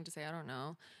being willing to say I don't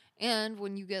know, and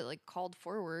when you get like called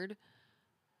forward,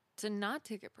 to not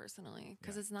take it personally,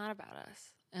 because it's not about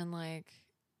us. And like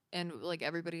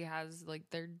everybody has like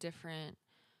their different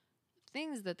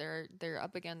things that they're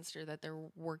up against or that they're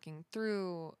working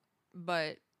through.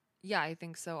 But I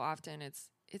think so often it's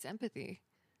empathy.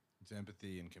 It's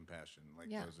empathy and compassion. Like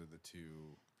those are the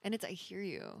two. And it's I hear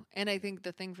you. And I think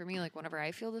the thing for me, like whenever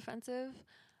I feel defensive,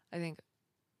 I think,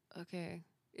 okay,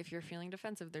 if you're feeling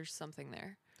defensive, there's something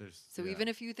there. So even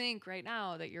if you think right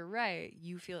now that you're right,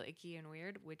 you feel icky and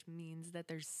weird, which means that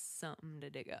there's something to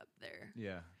dig up there.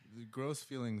 Yeah. The gross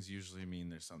feelings usually mean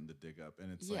there's something to dig up.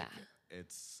 And it's like,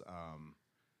 it's,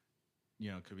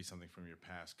 you know, it could be something from your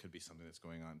past, could be something that's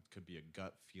going on, could be a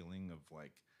gut feeling of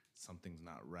like something's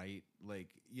not right. Like,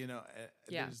 you know,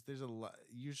 there's a lot,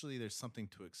 usually there's something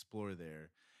to explore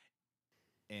there.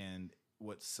 And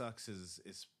what sucks is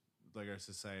like our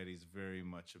society is very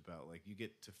much about like you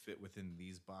get to fit within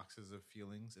these boxes of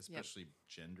feelings, especially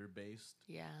gender based.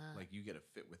 Yeah. Like you get to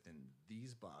fit within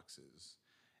these boxes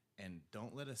and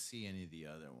don't let us see any of the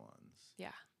other ones.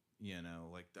 Yeah. You know,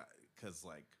 like that, cause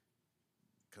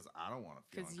I don't want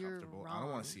to feel uncomfortable. I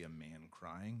don't want to see a man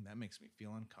crying. That makes me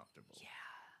feel uncomfortable. Yeah.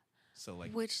 So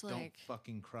like, don't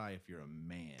fucking cry if you're a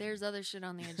man. There's other shit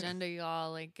on the agenda,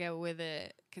 y'all. Like get with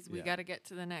it, cause we got to get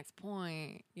to the next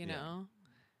point. You know.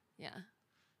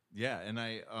 Yeah, and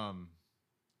I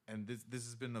and this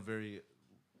has been a very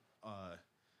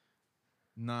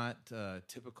not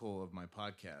typical of my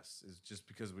podcasts, is just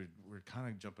because we're kind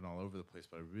of jumping all over the place,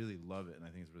 but I really love it and I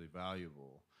think it's really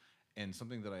valuable. And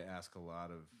something that I ask a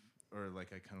lot of, or like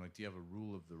I kind of like, do you have a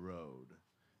rule of the road?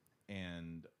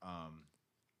 And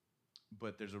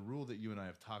but there's a rule that you and I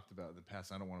have talked about in the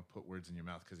past. I don't want to put words in your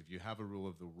mouth, because if you have a rule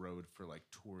of the road for like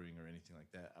touring or anything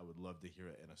like that, I would love to hear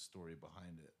it and a story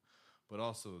behind it. But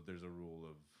also, there's a rule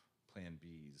of plan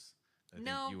Bs.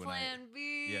 Plan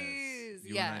Bs. Yes,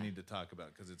 you and I need to talk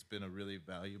about, because it's been a really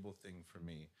valuable thing for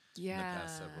me in the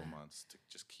past several months to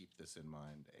just keep this in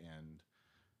mind.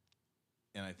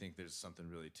 And I think there's something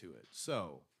really to it.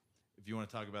 So if you want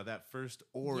to talk about that first,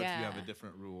 or if you have a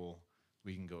different rule,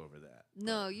 we can go over that.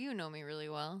 No, you know me really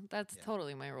well. That's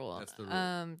totally my rule. That's the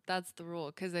rule. That's the rule,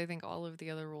 because I think all of the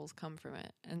other rules come from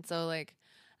it. And so, like,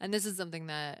 and this is something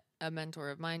that a mentor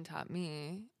of mine taught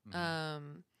me.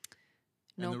 And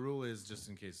the rule is, just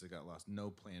in case it got lost,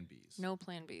 no plan Bs. No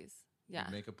plan Bs. Yeah.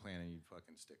 You make a plan and you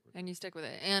fucking stick with it. And you stick with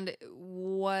it. And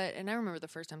I remember the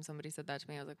first time somebody said that to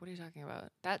me, I was like, what are you talking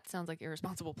about? That sounds like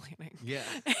irresponsible planning. Yeah,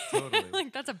 totally.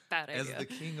 Like, that's a bad idea. As the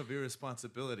king of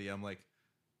irresponsibility, I'm like,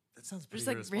 that sounds pretty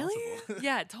like, irresponsible. Really?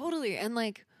 Yeah, totally. And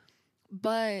like,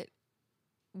 but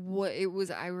what it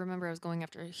was, I remember I was going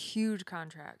after a huge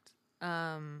contract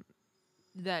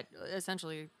that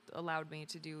essentially allowed me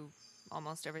to do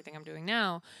almost everything I'm doing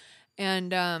now.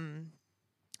 And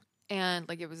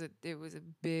like, it was a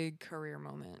big career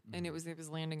moment, and it was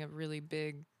landing a really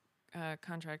big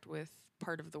contract with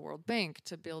part of the World Bank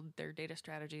to build their data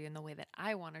strategy in the way that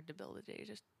I wanted to build a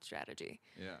data strategy.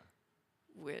 Yeah.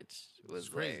 Which was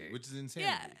crazy, like, which is insane.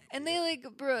 Yeah, and they like,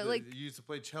 bro, like, you used to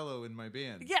play cello in my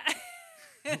band. Yeah.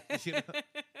 You know?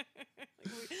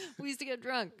 we used to get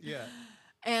drunk. Yeah.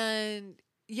 And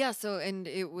yeah, so, and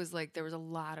it was like, there was a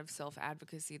lot of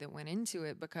self-advocacy that went into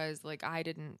it, because like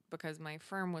because my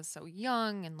firm was so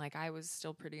young and like I was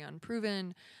still pretty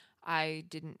unproven, I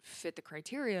didn't fit the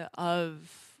criteria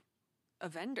of a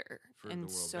vendor. For and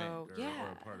the World so, Bank or, yeah.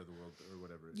 or a part of the world or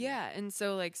whatever. Yeah, and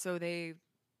so like, so they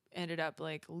ended up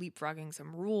like leapfrogging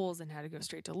some rules and had to go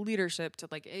straight to leadership to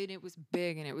like, and it was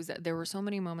big, and there were so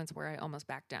many moments where I almost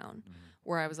backed down,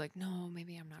 where I was like, no,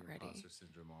 maybe I'm not ready. Imposter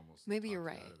syndrome almost. Maybe you're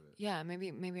right. Yeah, maybe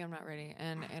I'm not ready.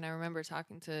 And I remember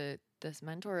talking to this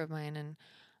mentor of mine,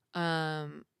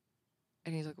 and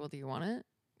he's like, well, do you want it?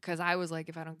 Because I was like,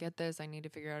 if I don't get this, I need to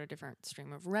figure out a different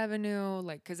stream of revenue,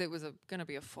 like, because it was going to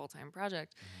be a full-time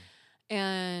project.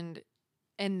 And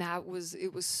it was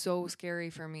so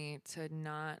scary for me to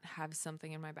not have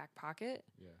something in my back pocket.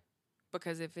 Yeah.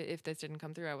 Because if this didn't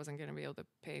come through, I wasn't going to be able to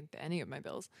pay any of my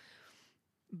bills.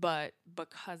 But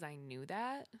because I knew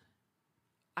that,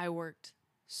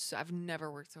 I've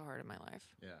never worked so hard in my life.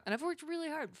 Yeah. And I've worked really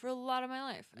hard for a lot of my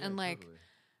life. Yeah, and like, totally.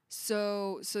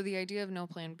 so the idea of no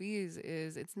plan Bs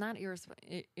is, it's not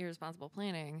irresponsible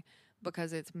planning,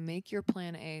 because it's make your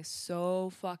plan A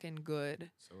so fucking good.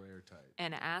 So airtight.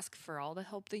 And ask for all the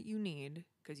help that you need,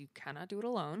 because you cannot do it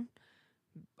alone.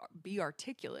 Be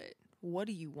articulate. What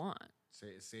do you want?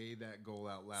 Say that goal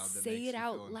out loud. Say it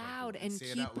out loud, and say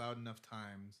it out loud enough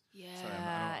times. Yeah. Sorry,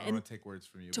 I don't want to take words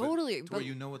from you. Totally. But where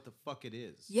you know what the fuck it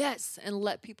is. Yes, and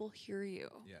let people hear you.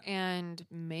 Yeah. And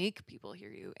make people hear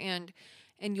you. And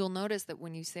you'll notice that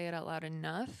when you say it out loud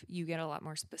enough, you get a lot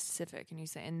more specific.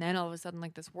 And then all of a sudden,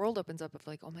 like, this world opens up of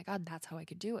like, oh my God, that's how I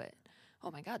could do it.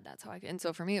 Oh my God, that's how I could. And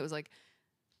so for me, it was like,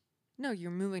 no, you're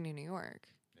moving to New York.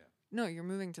 Yeah. No, you're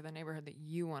moving to the neighborhood that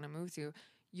you want to move to.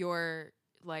 You're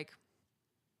like,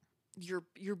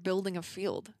 you're building a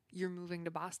field. You're moving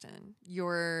to Boston.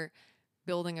 You're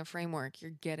building a framework.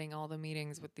 You're getting all the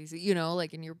meetings with these,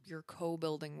 like, and you're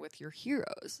co-building with your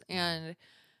heroes. And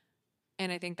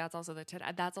I think that's also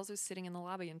that's also sitting in the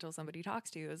lobby until somebody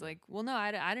talks to you. Is like, well, no,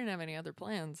 I didn't have any other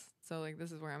plans. So like,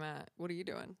 this is where I'm at. What are you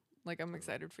doing? Like, I'm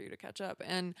excited for you to catch up.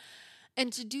 And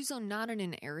to do so not in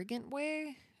an arrogant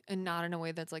way, and not in a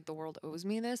way that's like the world owes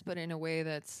me this, but in a way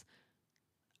that's,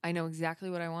 I know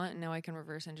exactly what I want, and now I can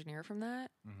reverse engineer from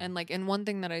that. And like, and one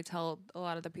thing that I tell a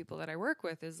lot of the people that I work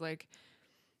with is like,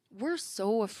 we're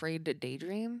so afraid to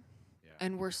daydream,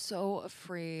 and we're so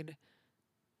afraid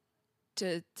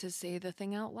to say the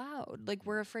thing out loud. Like,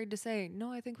 we're afraid to say,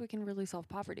 no, I think we can really solve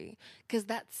poverty, because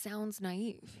that sounds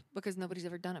naive, because nobody's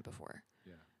ever done it before.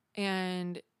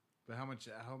 Yeah. But how much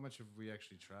have we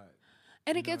actually tried?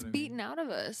 And it gets beaten out of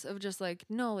us of just like,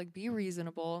 no, like, be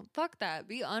reasonable. Fuck that.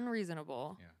 Be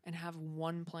unreasonable and have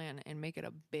one plan and make it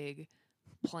a big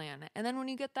plan. And then when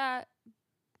you get that,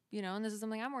 and this is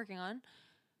something I'm working on,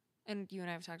 and you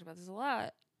and I have talked about this a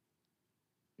lot,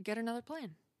 get another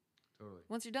plan. Totally.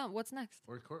 Once you're done, what's next?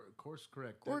 Or course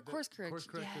correct. Course correct. Course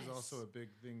correct is also a big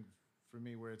thing for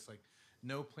me, where it's like,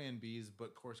 no plan Bs,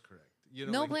 but course correct.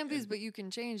 No plan Bs, but you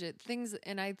can change it.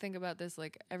 And I think about this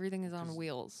like, everything is on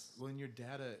wheels. When your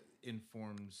data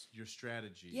informs your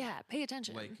strategy. Yeah, pay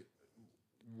attention. Like,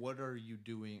 what are you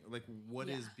doing? Like, what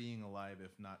is being alive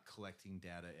if not collecting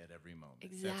data at every moment?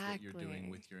 Exactly. That's what you're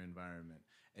doing with your environment.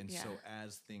 And so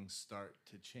as things start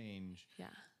to change,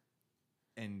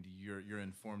 and you're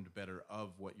informed better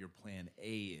of what your plan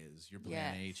A is, your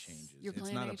plan A changes.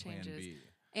 It's not a plan B.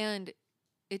 And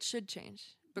it should change,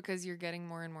 because you're getting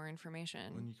more and more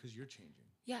information. Because you're changing.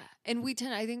 Yeah. And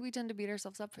I think we tend to beat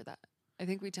ourselves up for that. I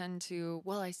think we tend to,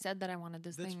 well, I said that I wanted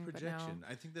this That's thing, projection. but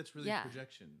now, I think that's really Yeah.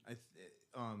 projection.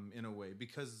 In a way,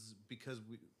 because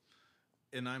we,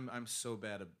 and I'm so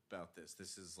bad about this.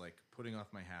 This is like putting off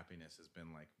my happiness has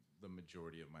been like the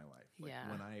majority of my life. Like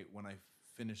Yeah. when I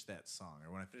finish that song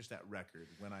or when I finish that record,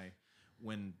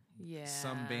 when Yeah.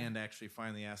 some band actually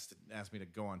finally asked me to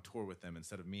go on tour with them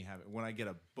instead of me when I get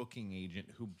a booking agent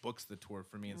who books the tour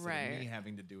for me instead of me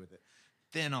having to do with it,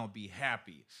 then I'll be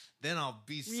happy. Then I'll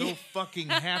be so fucking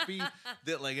happy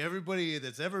that like everybody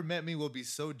that's ever met me will be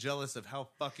so jealous of how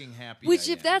fucking happy Which,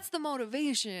 I if am. that's the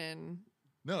motivation,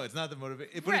 No, it's not the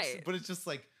motivation. But it's just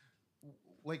like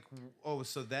oh,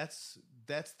 so that's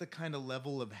the kind of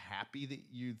level of happy that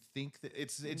you think that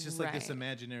it's just like this Right.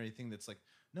 imaginary thing that's like,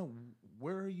 no,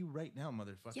 where are you right now,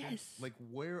 motherfucker? Yes. Like,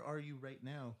 where are you right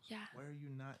now? Yeah. Why are you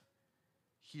not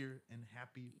here and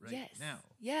happy right yes. now?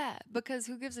 Yeah, because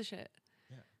who gives a shit?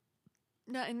 Yeah.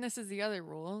 No, and this is the other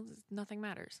rule: nothing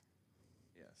matters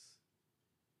Yes.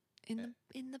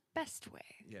 in the best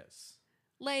way. Yes.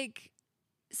 Like,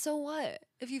 so what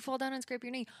if you fall down and scrape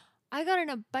your knee? I got in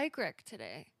a bike wreck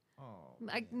today. Oh.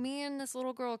 Like, man. me and this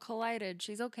little girl collided.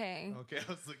 She's okay. Okay,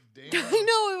 I was like, damn. I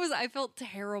know I felt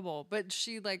terrible, but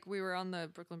she we were on the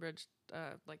Brooklyn Bridge,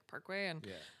 Parkway, and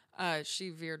Yeah. she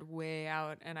veered way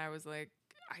out, and I was like,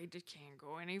 I just can't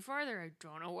go any farther. I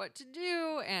don't know what to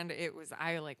do, and I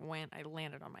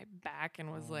landed on my back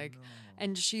and was Oh, like, no.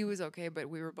 and she was okay, but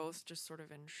we were both just sort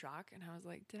of in shock, and I was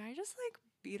like, did I just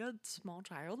beat a small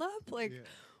child up? Like, Yeah.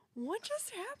 what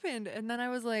just happened? And then I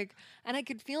was like, and I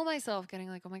could feel myself getting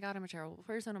like, oh my God, I'm a terrible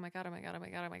person. Oh my God, oh my God, oh my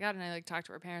God, oh my God. And I talked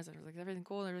to her parents and I was like, is everything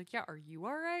cool? And they were like, yeah, are you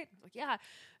all right? I was like, yeah.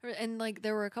 And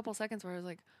there were a couple seconds where I was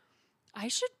like,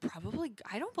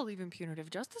 I don't believe in punitive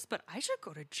justice, but I should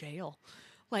go to jail.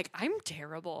 Like, I'm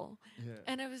terrible. Yeah.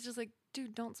 And I was just like,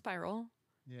 dude, don't spiral.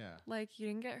 Yeah. Like, you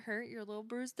didn't get hurt. You're a little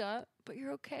bruised up, but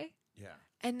you're okay. Yeah.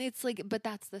 And it's like, but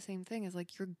that's the same thing is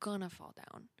like, you're gonna fall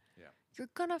down. Yeah. You're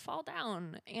gonna fall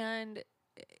down. And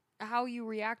how you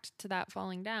react to that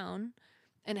falling down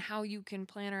and how you can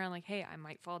plan around like, hey, I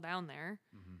might fall down there.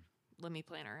 Mm-hmm. Let me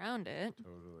plan around it.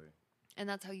 Totally. And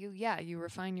that's how you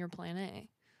refine your plan A.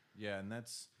 Yeah, and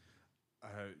that's,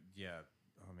 yeah.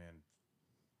 Oh man,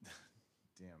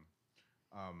 damn.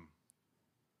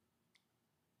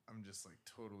 I'm just like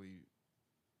totally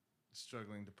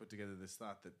struggling to put together this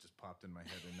thought that just popped in my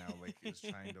head, and now like is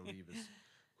trying to leave as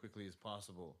quickly as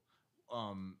possible.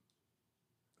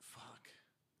 Fuck.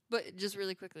 But just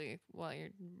really quickly, while you're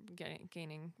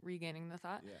regaining the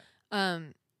thought, Yeah.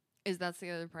 is that's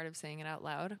the other part of saying it out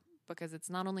loud, because it's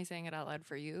not only saying it out loud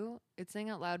for you, it's saying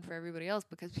out loud for everybody else,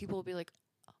 because people will be like,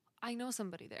 I know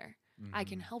somebody there. Mm-hmm. I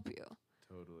can help you.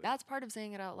 Totally. That's part of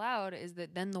saying it out loud, is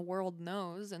that then the world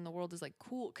knows, and the world is like,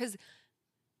 cool, because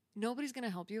nobody's going to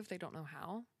help you if they don't know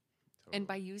how. Totally. And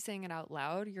by you saying it out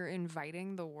loud, you're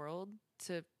inviting the world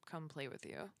to come play with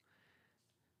you.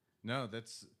 No,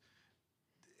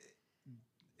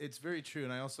 it's very true,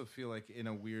 and I also feel like in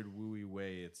a weird wooey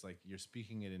way, it's like you're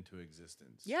speaking it into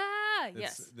existence. Yeah,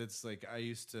 yes. That's like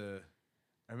I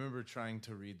remember trying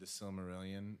to read the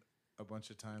Silmarillion a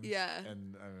bunch of times. Yeah.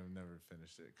 And I've never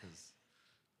finished it because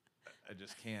I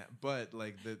just can't. But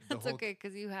like the That's whole okay,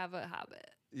 because you have a habit.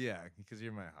 yeah, because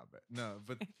you're my hobbit. No,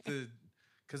 but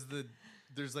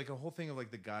there's like a whole thing of like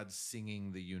the gods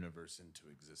singing the universe into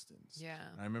existence. Yeah.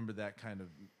 And I remember that kind of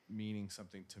meaning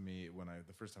something to me when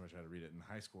the first time I tried to read it in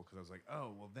high school, because I was like,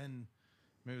 oh, well then,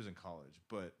 maybe it was in college,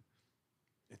 but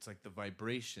it's like the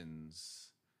vibrations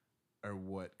are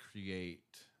what create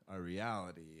our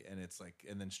reality, and it's like,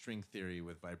 and then string theory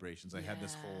with vibrations. I had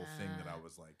this whole thing that I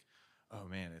was like, oh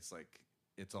man, it's like,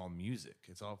 it's all music.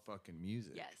 It's all fucking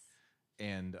music. Yes.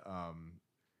 And,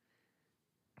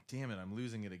 damn it, I'm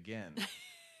losing it again.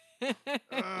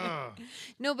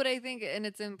 No, but I think, and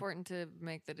it's important to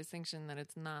make the distinction that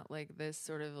it's not like this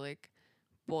sort of like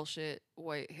bullshit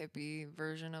white hippie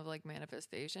version of like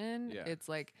manifestation. Yeah. It's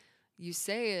like you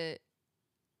say it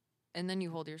and then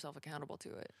you hold yourself accountable to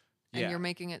it. And Yeah. you're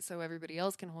making it so everybody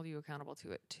else can hold you accountable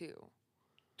to it too.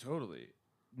 Totally.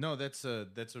 No, that's a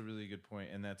really good point,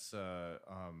 and that's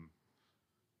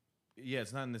yeah,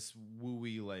 it's not in this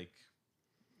wooey like.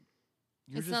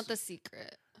 It's not the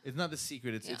secret. It's not the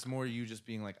secret. Yeah. It's more you just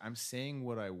being like, I'm saying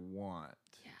what I want.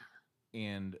 Yeah.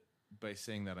 And by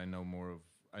saying that, I know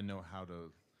how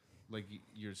to, like,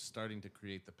 you're starting to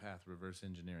create the path. Reverse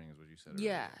engineering is what you said earlier.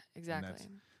 Yeah, And exactly.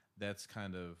 that's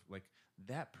kind of like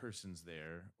that person's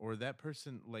there, or that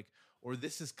person like, or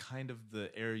this is kind of the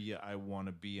area I want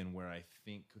to be in, where I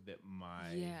think that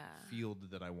my field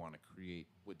that I want to create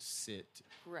would sit.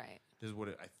 Right. This is what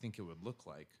I think it would look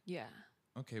like. Yeah.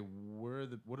 okay,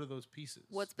 what are those pieces?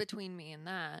 What's between me and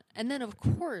that? And then, of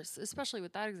course, especially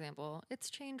with that example, it's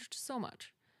changed so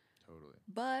much. Totally.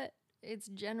 But it's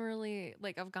generally,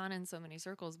 like, I've gone in so many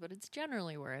circles, but it's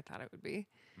generally where I thought it would be,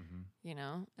 you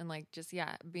know? And, like, just,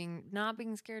 not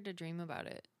being scared to dream about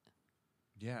it.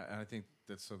 Yeah, and I think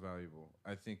that's so valuable.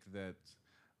 I think that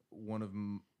one of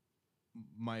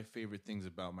my favorite things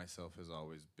about myself has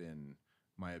always been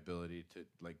my ability to,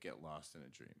 like, get lost in a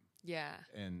dream. Yeah.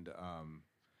 And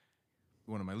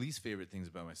one of my least favorite things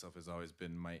about myself has always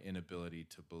been my inability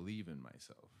to believe in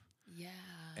myself. Yeah.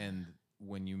 And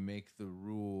when you make the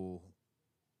rule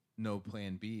no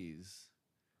plan Bs,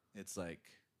 it's like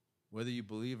whether you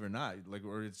believe or not, like,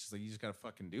 or it's just like you just gotta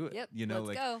fucking do it. Yep. You know,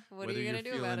 Let's like, go. What are you gonna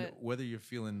do about it? Whether you're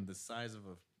feeling the size of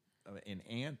an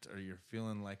ant or you're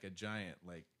feeling like a giant,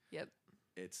 like, Yep.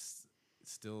 it's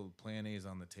still plan A's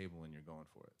on the table and you're going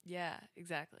for it. Yeah,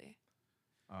 exactly.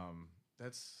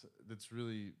 That's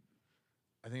really,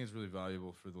 I think it's really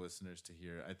valuable for the listeners to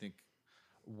hear. I think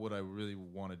what I really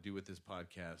want to do with this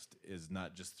podcast is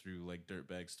not just through, like,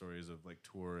 dirtbag stories of, like,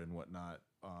 tour and whatnot,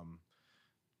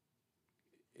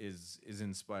 is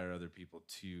inspire other people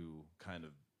to kind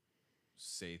of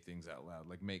say things out loud,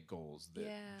 like make goals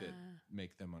that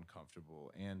make them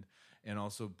uncomfortable, and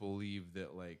also believe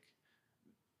that, like,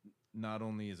 not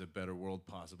only is a better world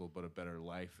possible, but a better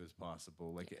life is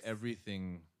possible. Like,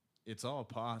 everything, it's all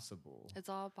possible. It's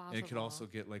all possible. And it could also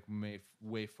get, like,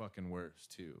 way fucking worse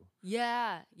too.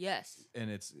 Yeah. Yes. And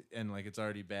it's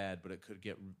already bad, but it could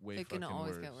get way It fucking can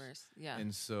always worse. get worse. Yeah.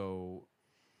 And so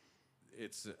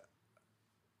it's,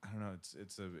 I don't know,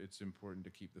 it's important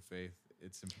to keep the faith.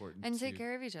 It's important and to take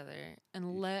care of each other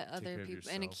and let other care of people.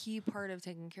 And a yourself. key part of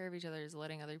taking care of each other is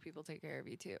letting other people take care of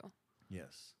you too.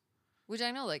 Yes. Which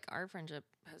I know, like, our friendship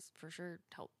has for sure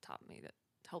helped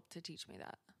to teach me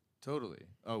that. Totally.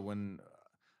 Oh, when,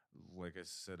 like I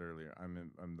said earlier,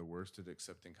 I'm the worst at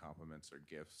accepting compliments or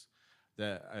gifts.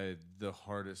 The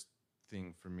hardest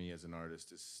thing for me as an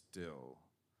artist is still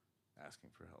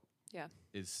asking for help. Yeah.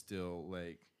 Is still,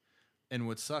 like, and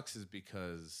what sucks is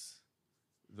because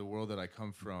the world that I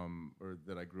come from, or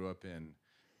that I grew up in,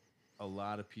 a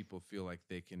lot of people feel like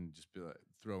they can just be like,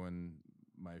 throw in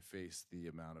my face the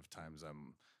amount of times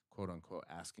I'm quote unquote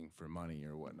asking for money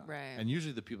or whatnot. Right. And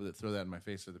usually the people that throw that in my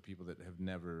face are the people that have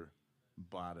never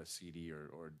bought a CD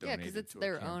or donated. Yeah, because it's to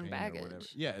their a own campaign or whatever.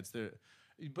 baggage. Yeah, it's their.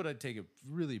 But I take it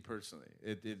really personally.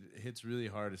 It hits really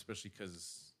hard, especially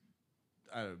because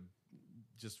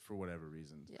just for whatever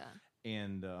reasons. Yeah.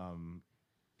 And fuck,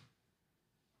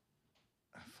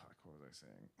 what was I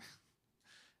saying?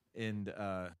 And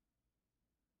I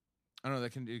don't know.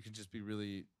 It can just be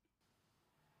really,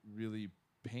 really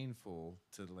painful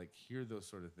to, like, hear those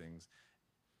sort of things,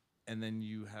 and then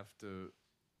you have to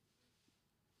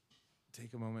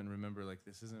take a moment and remember, like,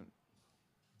 this isn't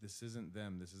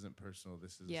them. This isn't personal.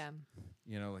 This is,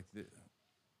 you know, like,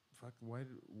 fuck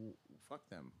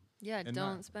them. Yeah. And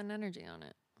Don't spend energy on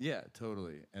it. Yeah,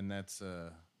 totally. And that's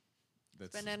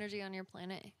Spend energy on your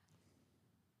plan A.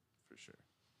 For sure.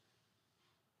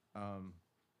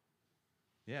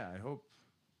 Yeah, I hope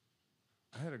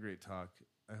I had a great talk.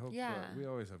 I hope we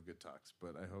always have good talks,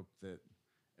 but I hope that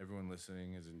everyone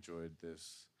listening has enjoyed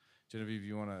this. Genevieve,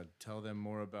 you want to tell them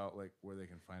more about, like, where they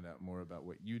can find out more about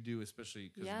what you do, especially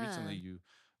because recently you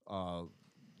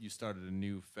started a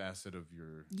new facet of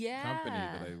your company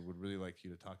that I would really like you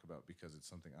to talk about, because it's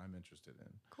something I'm interested in.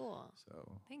 Cool.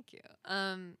 So thank you.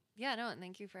 And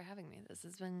thank you for having me. This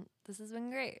has been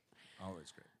great.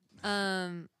 Always great.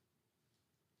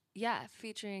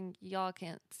 Featuring, y'all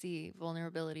can't see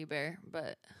Vulnerability Bear,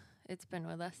 but it's been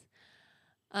with us.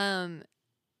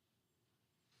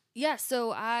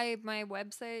 So my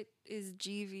website is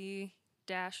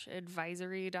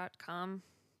gv-advisory.com,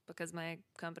 because my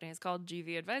company is called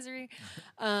GV Advisory.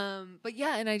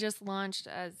 And I just launched,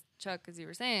 as Chuck, as you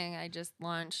were saying,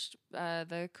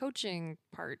 the coaching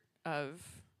part of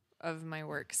my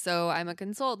work. So I'm a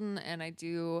consultant, and I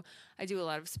do a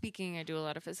lot of speaking, I do a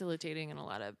lot of facilitating, and a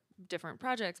lot of different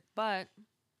projects, but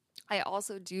I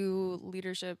also do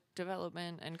leadership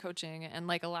development and coaching, and,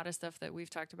 like, a lot of stuff that we've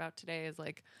talked about today is,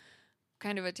 like,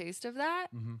 kind of a taste of that.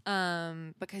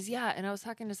 Because and I was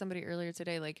talking to somebody earlier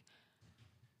today, like,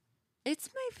 it's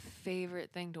my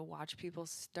favorite thing to watch people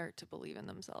start to believe in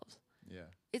themselves. Yeah.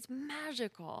 It's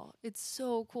magical. It's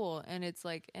so cool. And it's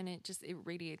like, and it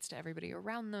radiates to everybody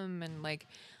around them. And, like,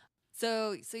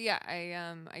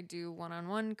 I do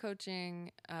one-on-one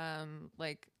coaching,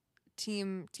 like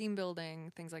team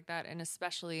building, things like that. And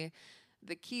especially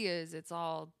the key is it's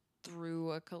all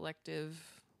through a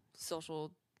collective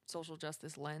social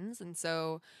justice lens. And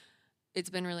so it's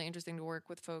been really interesting to work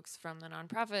with folks from the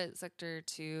nonprofit sector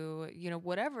to,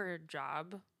 whatever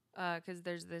job, because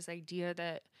there's this idea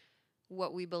that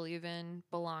what we believe in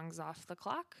belongs off the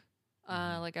clock.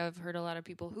 Like I've heard a lot of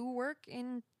people who work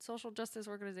in social justice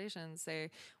organizations say,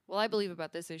 well, I believe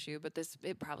about this issue, but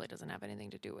it probably doesn't have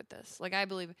anything to do with this. Like I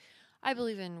believe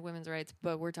in women's rights,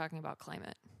 but we're talking about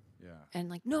climate. Yeah. And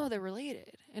like, no, they're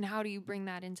related. And how do you bring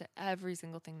that into every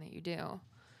single thing that you do?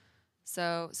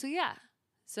 So yeah.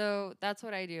 So that's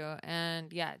what I do.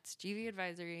 And yeah, it's GV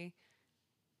Advisory.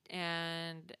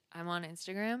 And I'm on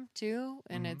Instagram too.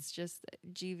 And it's just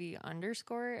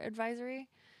GV_advisory.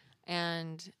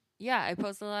 And yeah, I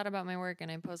post a lot about my work,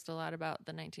 and I post a lot about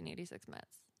the 1986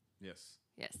 Mets. Yes.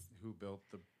 Yes. Who built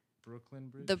the Brooklyn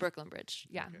Bridge? The Brooklyn Bridge.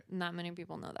 Yeah. Okay. Not many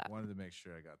people know that. Wanted to make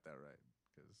sure I got that right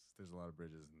because there's a lot of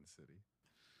bridges in the city.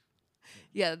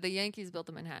 Yeah, the Yankees built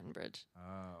the Manhattan Bridge.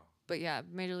 Oh. But yeah,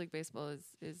 Major League Baseball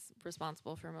is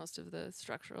responsible for most of the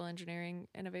structural engineering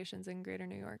innovations in Greater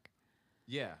New York.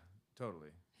 Yeah,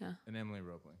 totally. Yeah. And Emily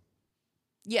Roebling.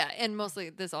 Yeah, and mostly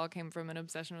this all came from an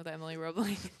obsession with Emily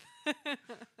Roebling.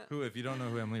 Who, if you don't know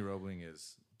who Emily Roebling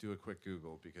is, do a quick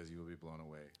Google because you will be blown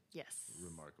away. Yes.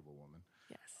 Remarkable woman.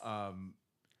 Yes.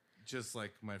 Just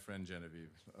like my friend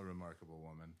Genevieve, a remarkable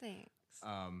woman. Thanks.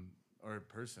 Or a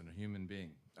person, a human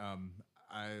being.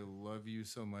 I love you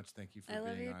so much. Thank you for being on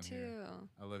here. I love you too.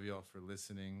 I love you all for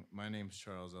listening. My name's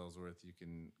Charles Ellsworth. You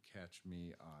can catch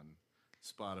me on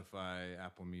Spotify,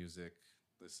 Apple Music.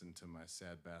 Listen to my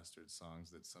sad bastard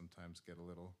songs that sometimes get a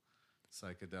little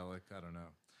psychedelic. I don't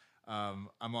know.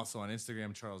 I'm also on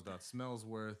Instagram,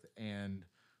 charles.smellsworth. And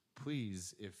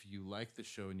please, if you like the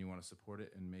show and you want to support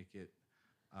it and make it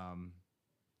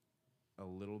a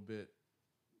little bit,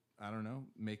 I don't know,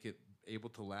 make it able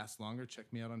to last longer,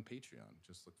 check me out on Patreon.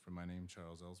 Just look for my name,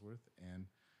 Charles Ellsworth, and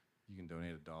you can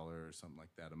donate $1 or something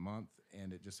like that a month,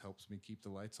 and it just helps me keep the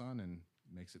lights on and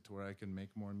makes it to where I can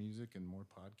make more music and more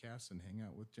podcasts and hang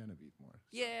out with Genevieve more.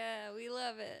 So yeah, we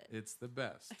love it. it's the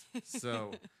best.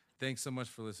 So thanks so much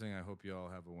for listening. I hope you all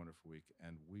have a wonderful week,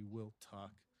 and we will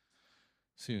talk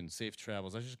soon. Safe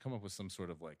travels. I should come up with some sort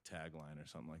of like tagline or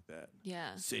something like that.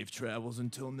 Yeah. Safe travels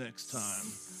until next time.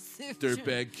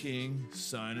 Dirtbag King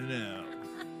signing out.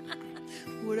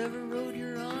 Whatever road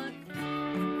you're on,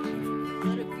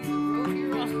 let it be the road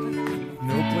you're on.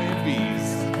 No plan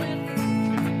Bs.